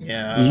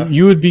 Yeah.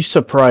 You would be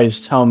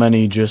surprised how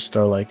many just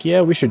are like, yeah,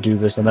 we should do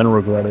this, and then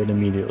regret it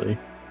immediately.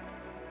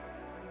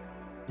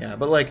 Yeah,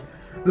 but like,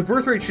 the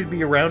birth rate should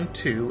be around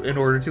 2 in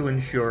order to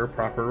ensure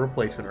proper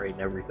replacement rate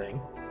and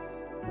everything.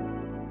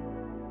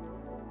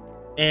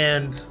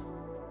 And...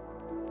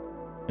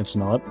 It's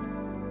not?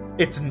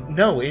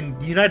 No, in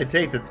the United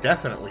States, it's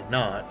definitely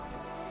not.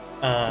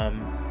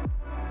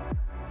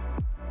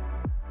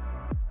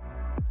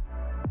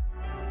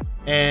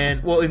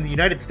 And, well, in the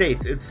United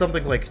States, it's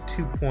something like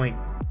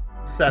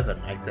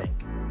 2.7, I think.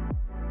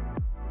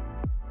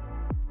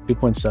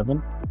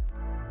 2.7?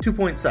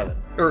 2.7.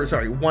 Or,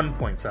 sorry,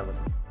 1.7.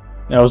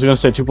 Yeah, I was going to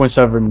say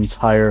 2.7 is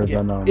higher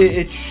than...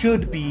 It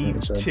should be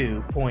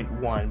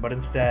 2.1, but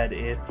instead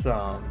it's,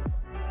 I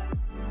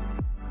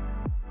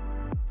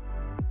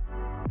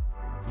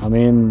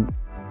mean...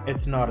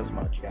 It's not as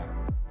much, yeah.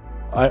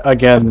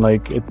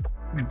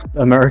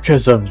 America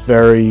is a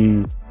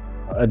very...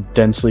 a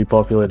densely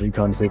populated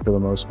country for the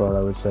most part, I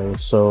would say.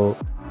 So,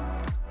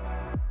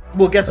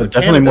 well, guess what?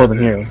 Definitely Canada's more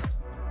than is. here.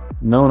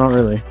 No, not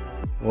really.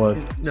 What?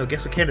 No,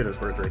 guess what Canada's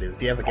birth rate is?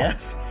 Do you have a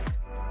guess?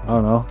 I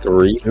don't know.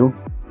 3? 2?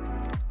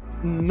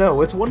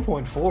 No, it's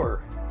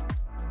 1.4.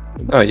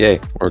 Oh yay,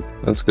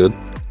 that's good.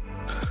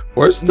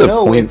 Where's the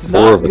No, point it's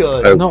four not of it?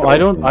 good. No, I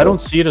don't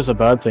see it as a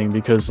bad thing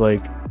because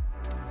like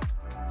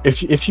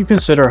if you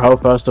consider how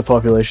fast the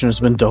population has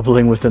been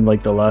doubling within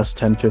like the last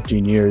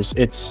 10-15 years,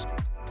 it's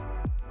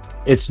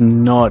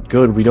not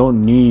good. We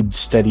don't need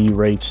steady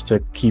rates to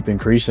keep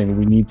increasing.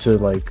 We need to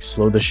like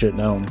slow the shit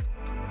down.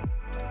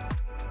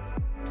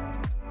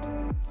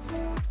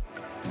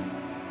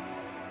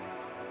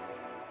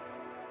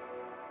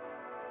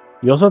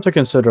 You also have to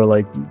consider,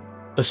 like,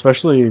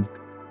 especially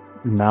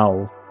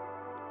now,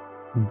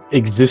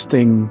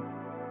 existing,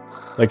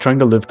 like, trying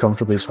to live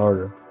comfortably is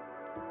harder,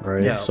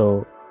 right? Yeah.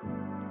 So,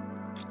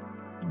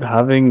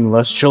 having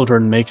less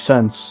children makes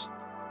sense.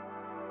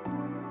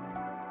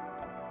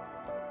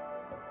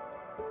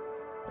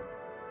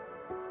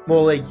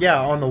 Well, like,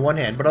 yeah, on the one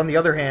hand, but on the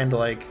other hand,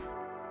 like,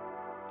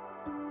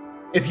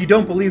 if you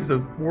don't believe the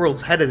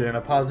world's headed in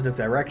a positive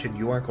direction,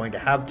 you aren't going to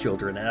have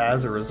children, and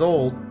as a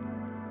result...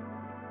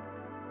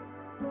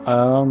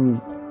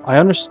 I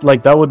understand,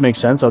 like, that would make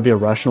sense. That would be a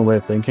rational way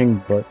of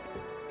thinking, but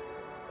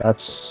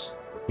that's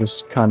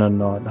just kind of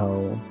not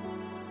how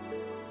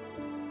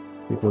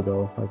people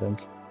go, I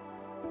think.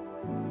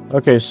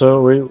 Okay,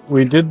 so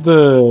we did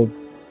the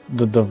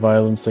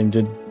violence thing,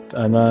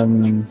 and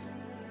then...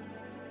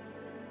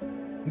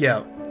 Yeah.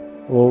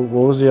 Well,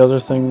 what was the other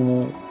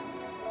thing?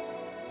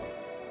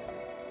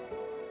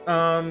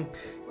 What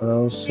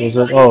else was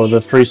it? Oh, the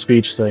free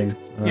speech thing.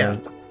 Yeah.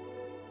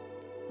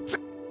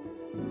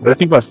 What do you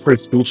think about free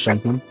speech,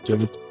 Duncan?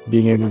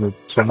 Being able to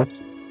talk?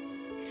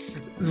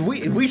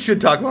 We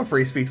should talk about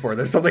free speech more.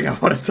 There's something I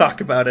want to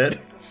talk about it.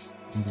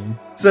 Mm-hmm.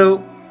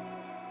 So,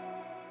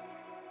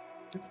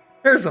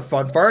 here's the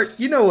fun part.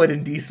 You know what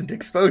indecent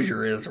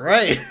exposure is,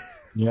 right?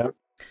 Yeah.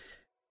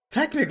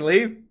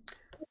 Technically,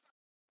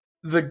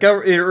 the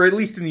government, or at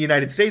least in the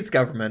United States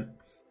government,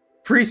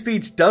 free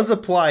speech does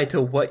apply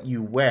to what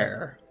you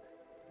wear.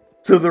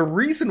 So the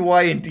reason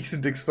why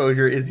indecent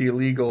exposure is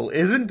illegal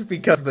isn't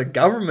because the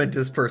government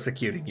is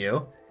persecuting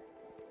you.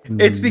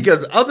 It's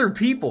because other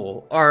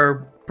people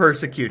are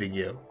persecuting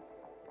you.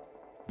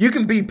 You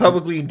can be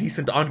publicly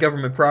indecent on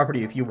government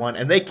property if you want,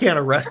 and they can't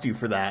arrest you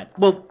for that.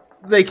 Well,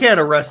 they can't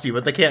arrest you,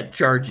 but they can't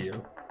charge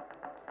you.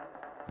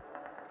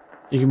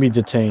 You can be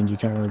detained, you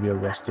can't really be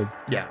arrested.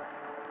 Yeah.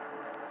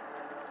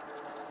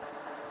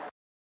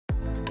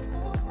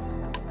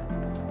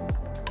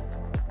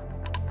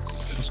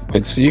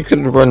 Wait, so you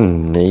can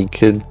run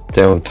naked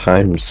down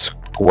Times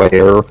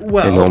Square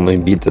and only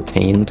be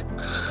detained?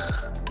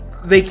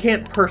 They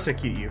can't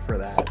persecute you for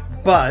that.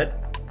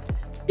 But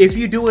if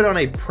you do it on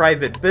a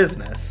private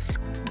business,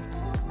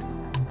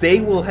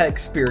 they will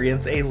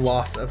experience a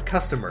loss of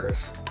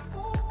customers,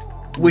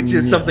 which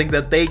is something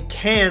that they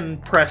can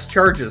press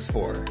charges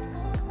for.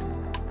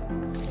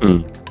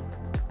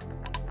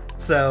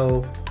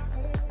 So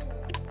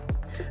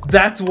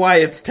that's why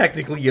it's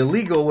technically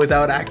illegal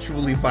without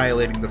actually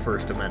violating the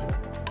First Amendment.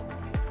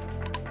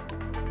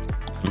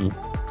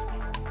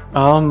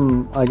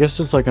 I guess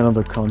it's like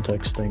another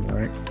context thing,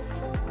 right?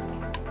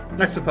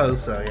 I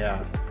suppose so,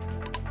 yeah.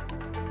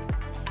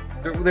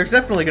 There's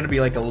definitely going to be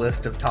like a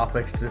list of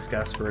topics to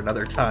discuss for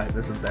another time,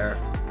 isn't there?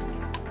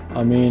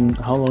 I mean,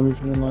 how long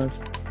have you been live?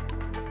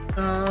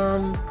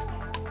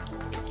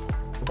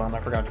 Hold on, I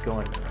forgot to go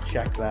and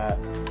check that.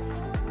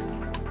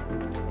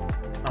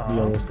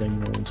 The other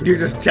thing you're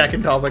just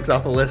checking topics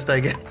off a list,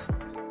 I guess.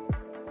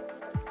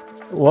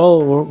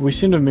 Well, we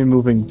seem to be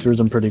moving through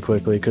them pretty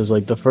quickly, because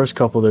like the first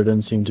couple there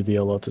didn't seem to be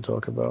a lot to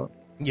talk about.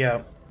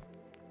 Yeah.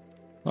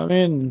 I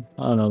mean,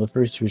 I don't know, the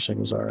free speech thing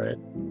was alright.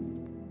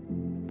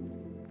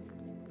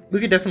 We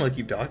could definitely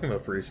keep talking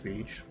about free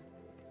speech.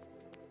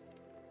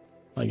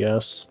 I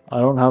guess. I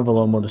don't have a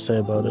lot more to say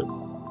about it.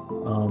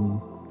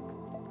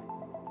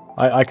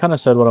 I kind of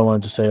said what I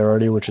wanted to say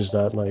already, which is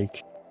that,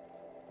 like,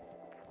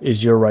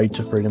 is your right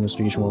to freedom of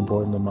speech more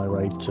important than my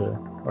right to,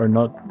 or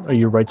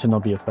your right to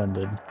not be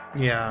offended?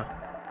 Yeah.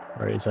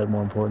 Right, is that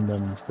more important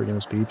than freedom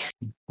of speech?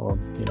 Or,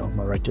 you know,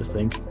 my right to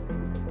think?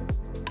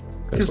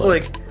 Because,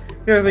 like,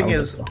 the other thing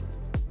is,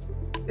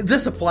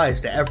 this applies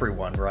to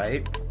everyone,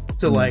 right?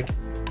 So, like,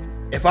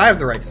 if I have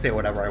the right to say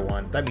whatever I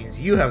want, that means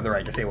you have the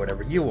right to say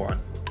whatever you want.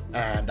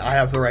 And I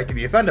have the right to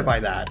be offended by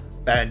that.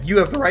 And you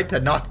have the right to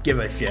not give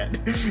a shit.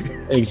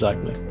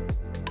 Exactly.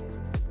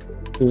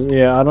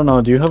 Yeah, I don't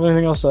know. Do you have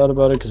anything else to add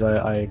about it? Because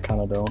I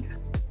kind of don't.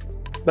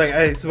 Like,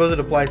 I suppose it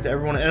applies to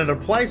everyone, and it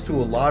applies to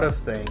a lot of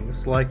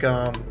things. Like,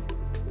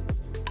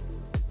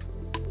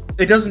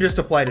 it doesn't just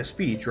apply to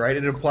speech, right?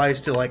 It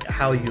applies to, like,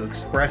 how you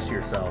express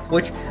yourself.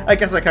 Which, I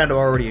guess I kind of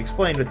already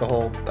explained with the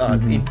whole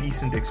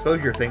indecent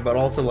exposure thing, but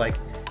also, like,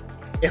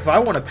 if I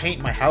want to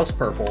paint my house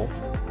purple,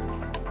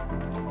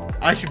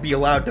 I should be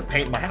allowed to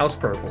paint my house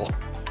purple.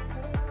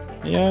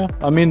 Yeah,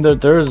 I mean,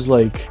 there's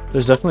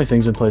definitely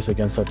things in place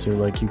against that too.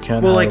 Like, you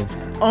can't. Well, like,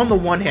 on the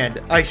one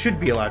hand, I should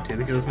be allowed to,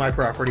 because it's my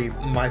property,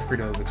 my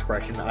freedom of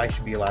expression, I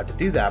should be allowed to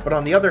do that. But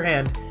on the other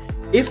hand,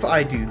 if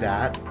I do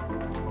that,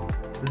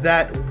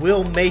 that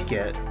will make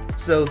it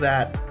so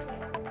that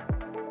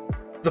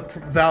the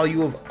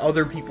value of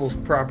other people's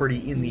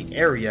property in the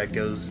area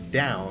goes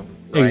down.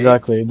 right?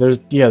 Exactly. There's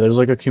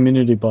like a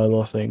community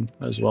bylaw thing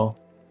as well.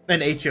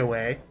 An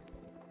HOA.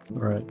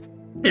 Right.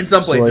 In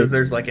some places,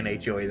 there's like an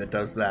HOA that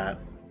does that.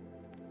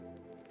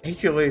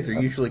 HOAs are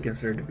usually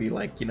considered to be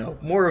like,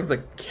 more of the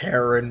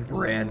Karen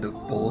brand of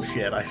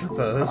bullshit, I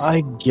suppose. I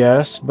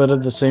guess, but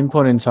at the same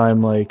point in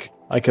time, like,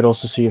 I could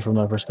also see it from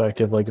that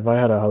perspective. Like, if I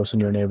had a house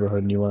in your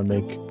neighborhood and you want to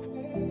make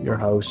your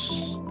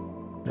house,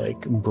 like,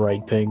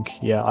 bright pink,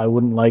 yeah, I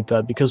wouldn't like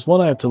that. Because,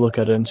 one, I have to look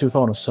at it, and two, if I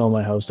want to sell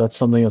my house, that's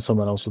something that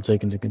someone else will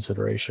take into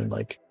consideration.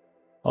 Like,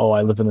 oh,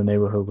 I live in the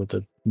neighborhood with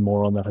the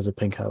moron that has a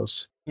pink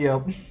house.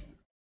 Yep.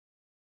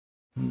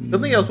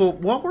 Something else, well,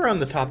 while we're on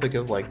the topic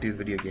of, like, do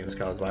video games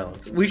cause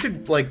violence, we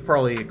should, like,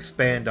 probably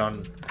expand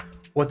on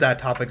what that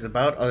topic's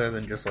about, other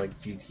than just, like,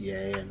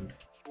 GTA and...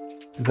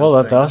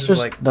 Well, that's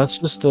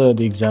just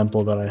the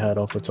example that I had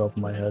off the top of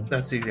my head.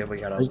 That's the example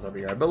you had off the top of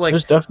your head, but, like...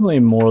 There's definitely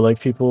more,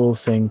 like, people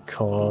think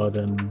COD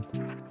and,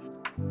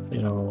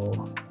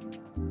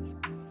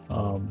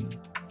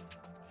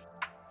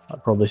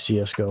 probably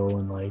CSGO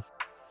and, like,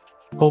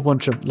 a whole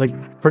bunch of,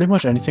 like, pretty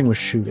much anything with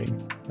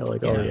shooting. They're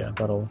like, oh yeah,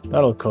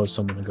 that'll cause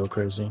someone to go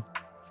crazy.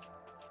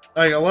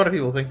 Like, a lot of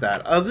people think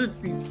that.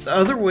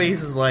 Other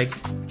ways is, like,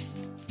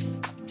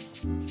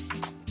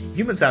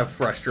 humans have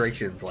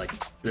frustrations, like,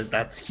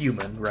 that's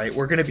human, right?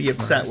 We're gonna be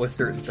upset with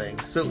certain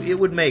things. So it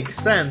would make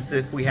sense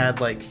if we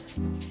had, like,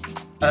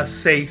 a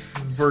safe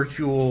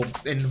virtual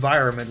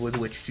environment with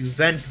which to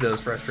vent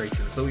those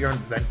frustrations, so we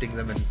aren't venting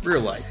them in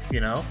real life,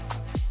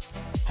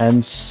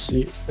 Hence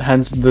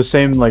the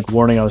same, like,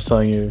 warning I was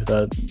telling you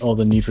that all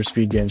the Need for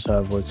Speed games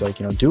have, where it's like,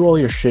 do all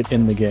your shit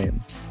in the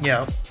game.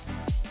 Yeah.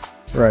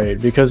 Right,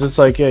 because it's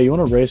like, yeah, you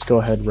want to race, go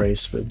ahead,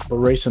 race, but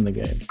race in the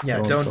game. Yeah,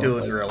 don't do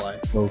it in real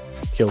life. Go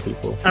kill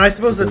people. And I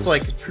suppose it's,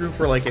 like, true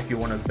for, like, if you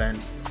want to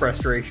vent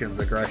frustrations,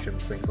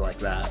 aggressions, things like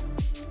that.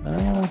 I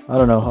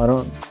don't know. I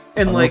don't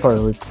know if I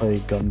really play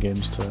gun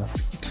games to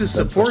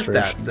support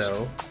that,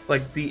 though.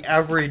 Like, the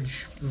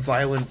average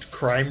violent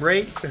crime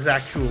rate has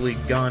actually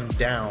gone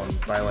down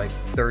by, like,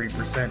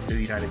 30% in the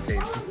United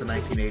States since the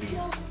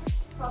 1980s.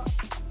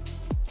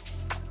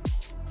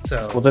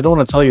 So, well, they don't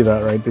want to tell you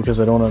that, right? Because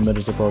they don't admit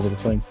it's a positive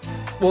thing.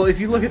 Well, if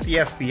you look at the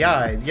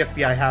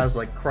FBI has,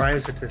 like, crime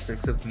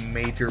statistics of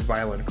major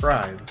violent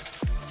crimes.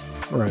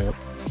 Right.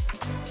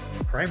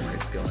 Crime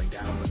rate's going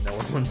down, but no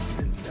one wants you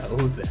to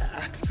know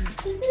that.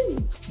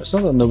 It's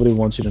not that nobody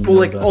wants you to know that. Well,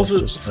 like, that.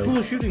 also,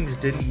 school shootings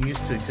didn't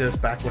used to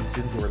exist back when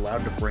students were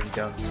allowed to bring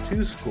guns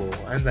to school,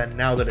 and then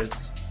now that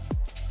it's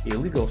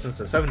illegal since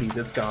the 70s,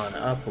 it's gone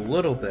up a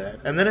little bit.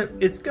 And then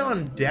it's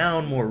gone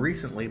down more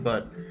recently,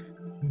 but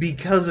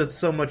because it's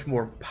so much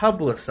more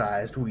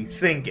publicized, we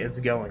think it's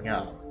going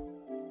up.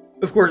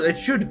 Of course, it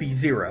should be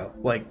zero,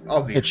 like,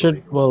 obviously. It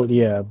should, well,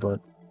 yeah, but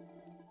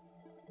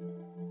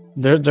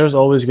there's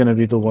always going to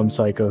be the one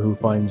psycho who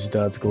finds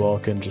Dad's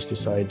Glock and just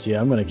decides, yeah,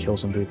 I'm going to kill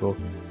some people.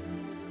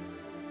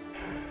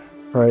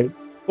 Right?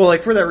 Well,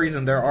 like, for that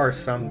reason, there are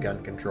some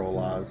gun control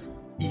laws,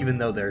 even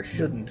though there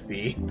shouldn't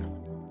be.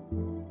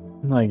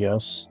 I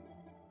guess.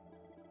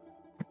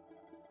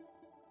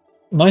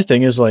 My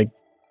thing is, like,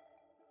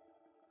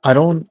 I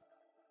don't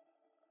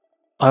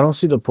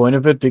see the point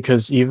of it,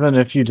 because even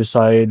if you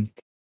decide,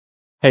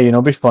 hey,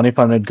 it'd be funny if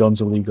I made guns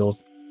illegal,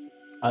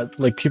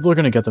 like, people are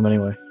going to get them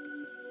anyway.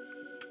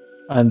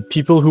 And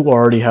people who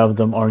already have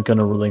them aren't going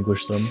to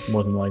relinquish them,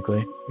 more than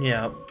likely.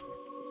 Yeah.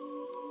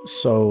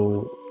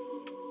 So,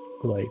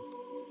 like,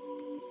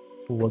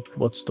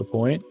 what's the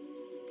point?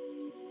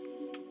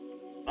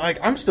 I'm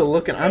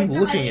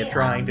looking at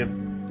trying to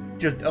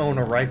just own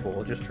a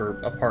rifle, just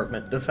for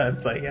apartment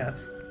defense, I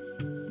guess.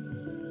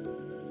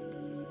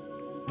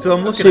 So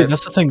I'm looking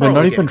that's the thing, they're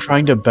not even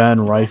trying to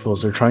ban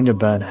rifles, they're trying to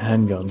ban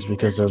handguns,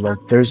 because they're like,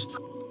 there's,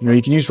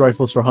 you can use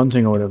rifles for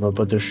hunting or whatever,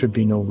 but there should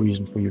be no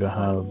reason for you to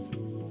have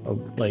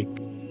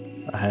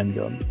a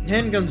handgun.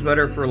 Handgun's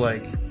better for,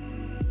 like,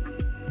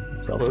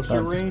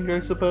 closer range, I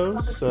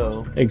suppose.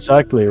 So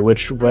exactly.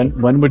 Which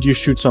when would you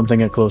shoot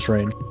something at close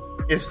range?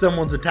 If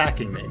someone's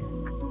attacking me.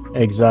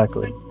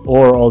 Exactly.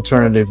 Or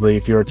alternatively,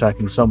 if you're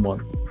attacking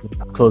someone,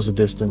 close the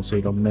distance so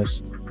you don't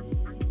miss.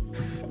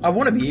 I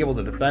want to be able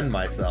to defend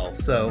myself.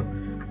 So,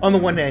 on the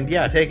one hand,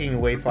 yeah, taking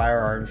away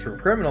firearms from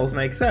criminals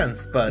makes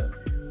sense, but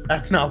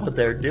that's not what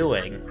they're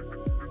doing.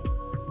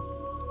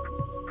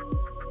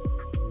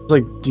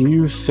 Like, do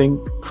you think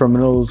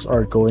criminals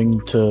are going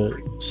to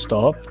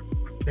stop?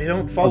 They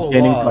don't follow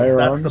laws,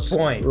 firearms? That's the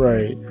point.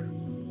 Right.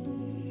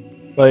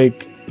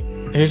 Like,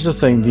 here's the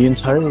thing, the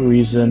entire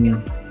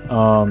reason,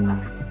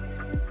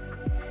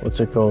 what's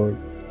it called?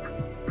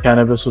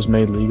 Cannabis was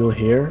made legal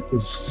here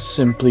is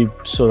simply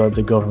so that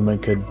the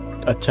government could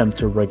attempt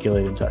to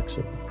regulate and tax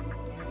it.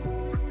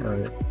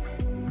 Right.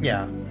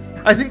 Yeah.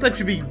 I think that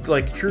should be,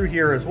 like, true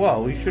here as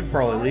well. We should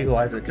probably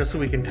legalize it just so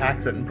we can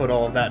tax it and put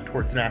all of that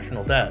towards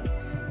national debt.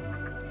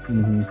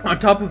 Mm-hmm. On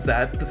top of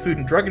that, the Food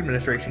and Drug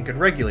Administration could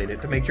regulate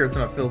it to make sure it's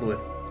not filled with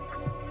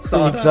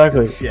sawdust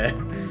and shit.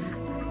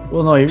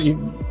 Well, no,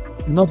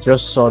 not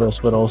just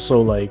sawdust, but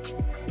also, like,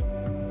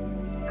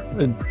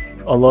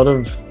 a lot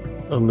of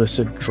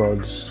illicit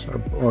drugs,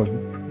 or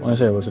when I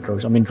say illicit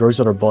drugs, I mean drugs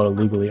that are bought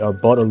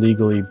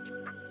illegally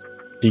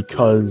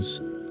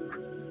because,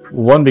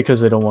 one,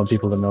 because they don't want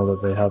people to know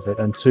that they have it,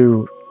 and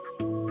two,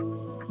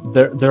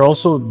 they're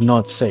also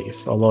not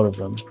safe. A lot of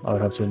them, I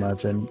would have to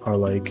imagine, are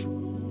like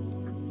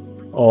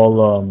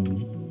all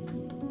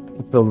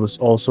filled with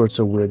all sorts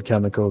of weird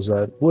chemicals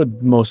that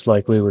would most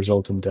likely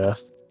result in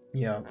death.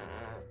 Yeah.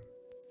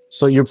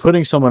 So you're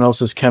putting someone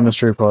else's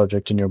chemistry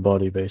project in your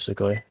body,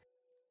 basically.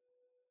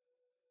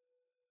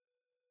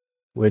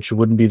 Which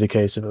wouldn't be the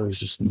case if it was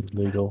just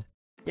legal.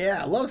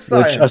 Yeah, I love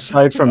science. Which,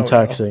 aside from no.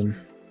 taxing,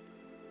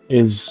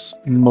 is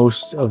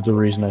most of the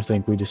reason I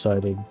think we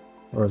decided,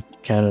 or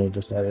Canada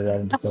decided, I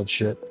didn't that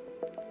shit.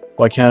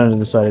 Why Canada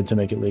decided to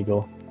make it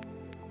legal.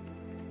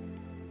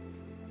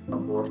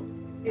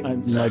 I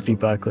might be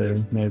back later,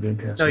 maybe.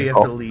 No, you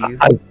have to leave.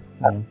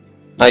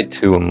 I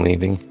too am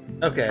leaving.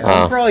 Okay,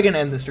 I'm probably gonna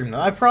end the stream though.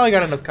 I've probably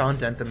got enough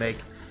content to make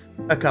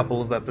a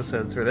couple of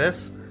episodes for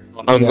this.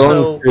 I'm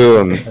going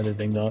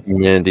to a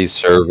community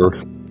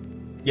server.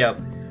 Yep.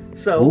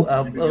 So,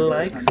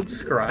 like,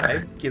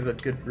 subscribe, give a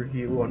good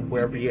review on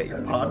wherever you get your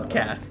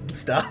podcasts and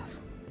stuff.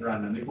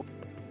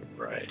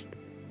 Right.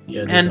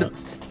 Yeah. And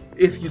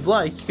if you'd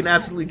like, you can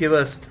absolutely give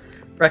us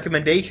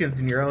recommendations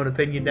in your own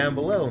opinion down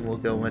below, and we'll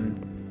go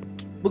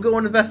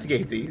and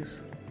investigate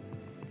these.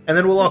 And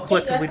then we'll all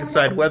collectively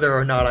decide whether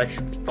or not I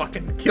should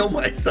fucking kill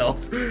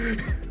myself.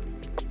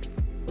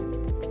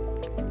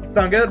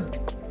 Sound good?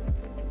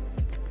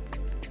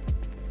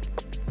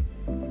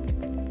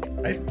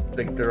 I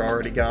think they're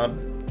already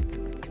gone.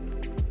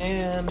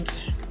 And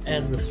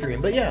end the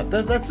stream. But yeah,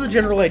 that's the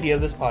general idea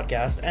of this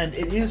podcast, and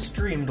it is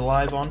streamed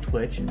live on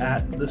Twitch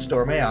at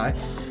TheStormAI.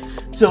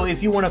 So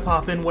if you want to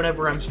pop in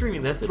whenever I'm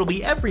streaming this, it'll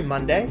be every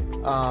Monday,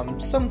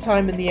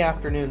 sometime in the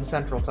afternoon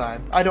Central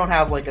Time. I don't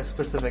have like a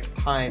specific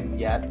time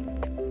yet.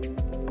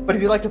 But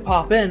if you'd like to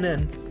pop in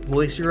and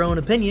voice your own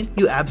opinion,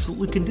 you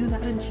absolutely can do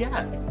that in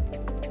chat.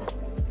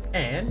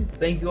 And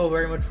thank you all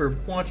very much for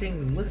watching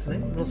and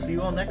listening. We'll see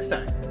you all next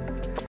time.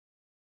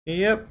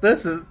 Yep,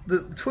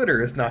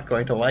 Twitter is not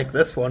going to like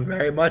this one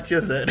very much,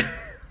 is it?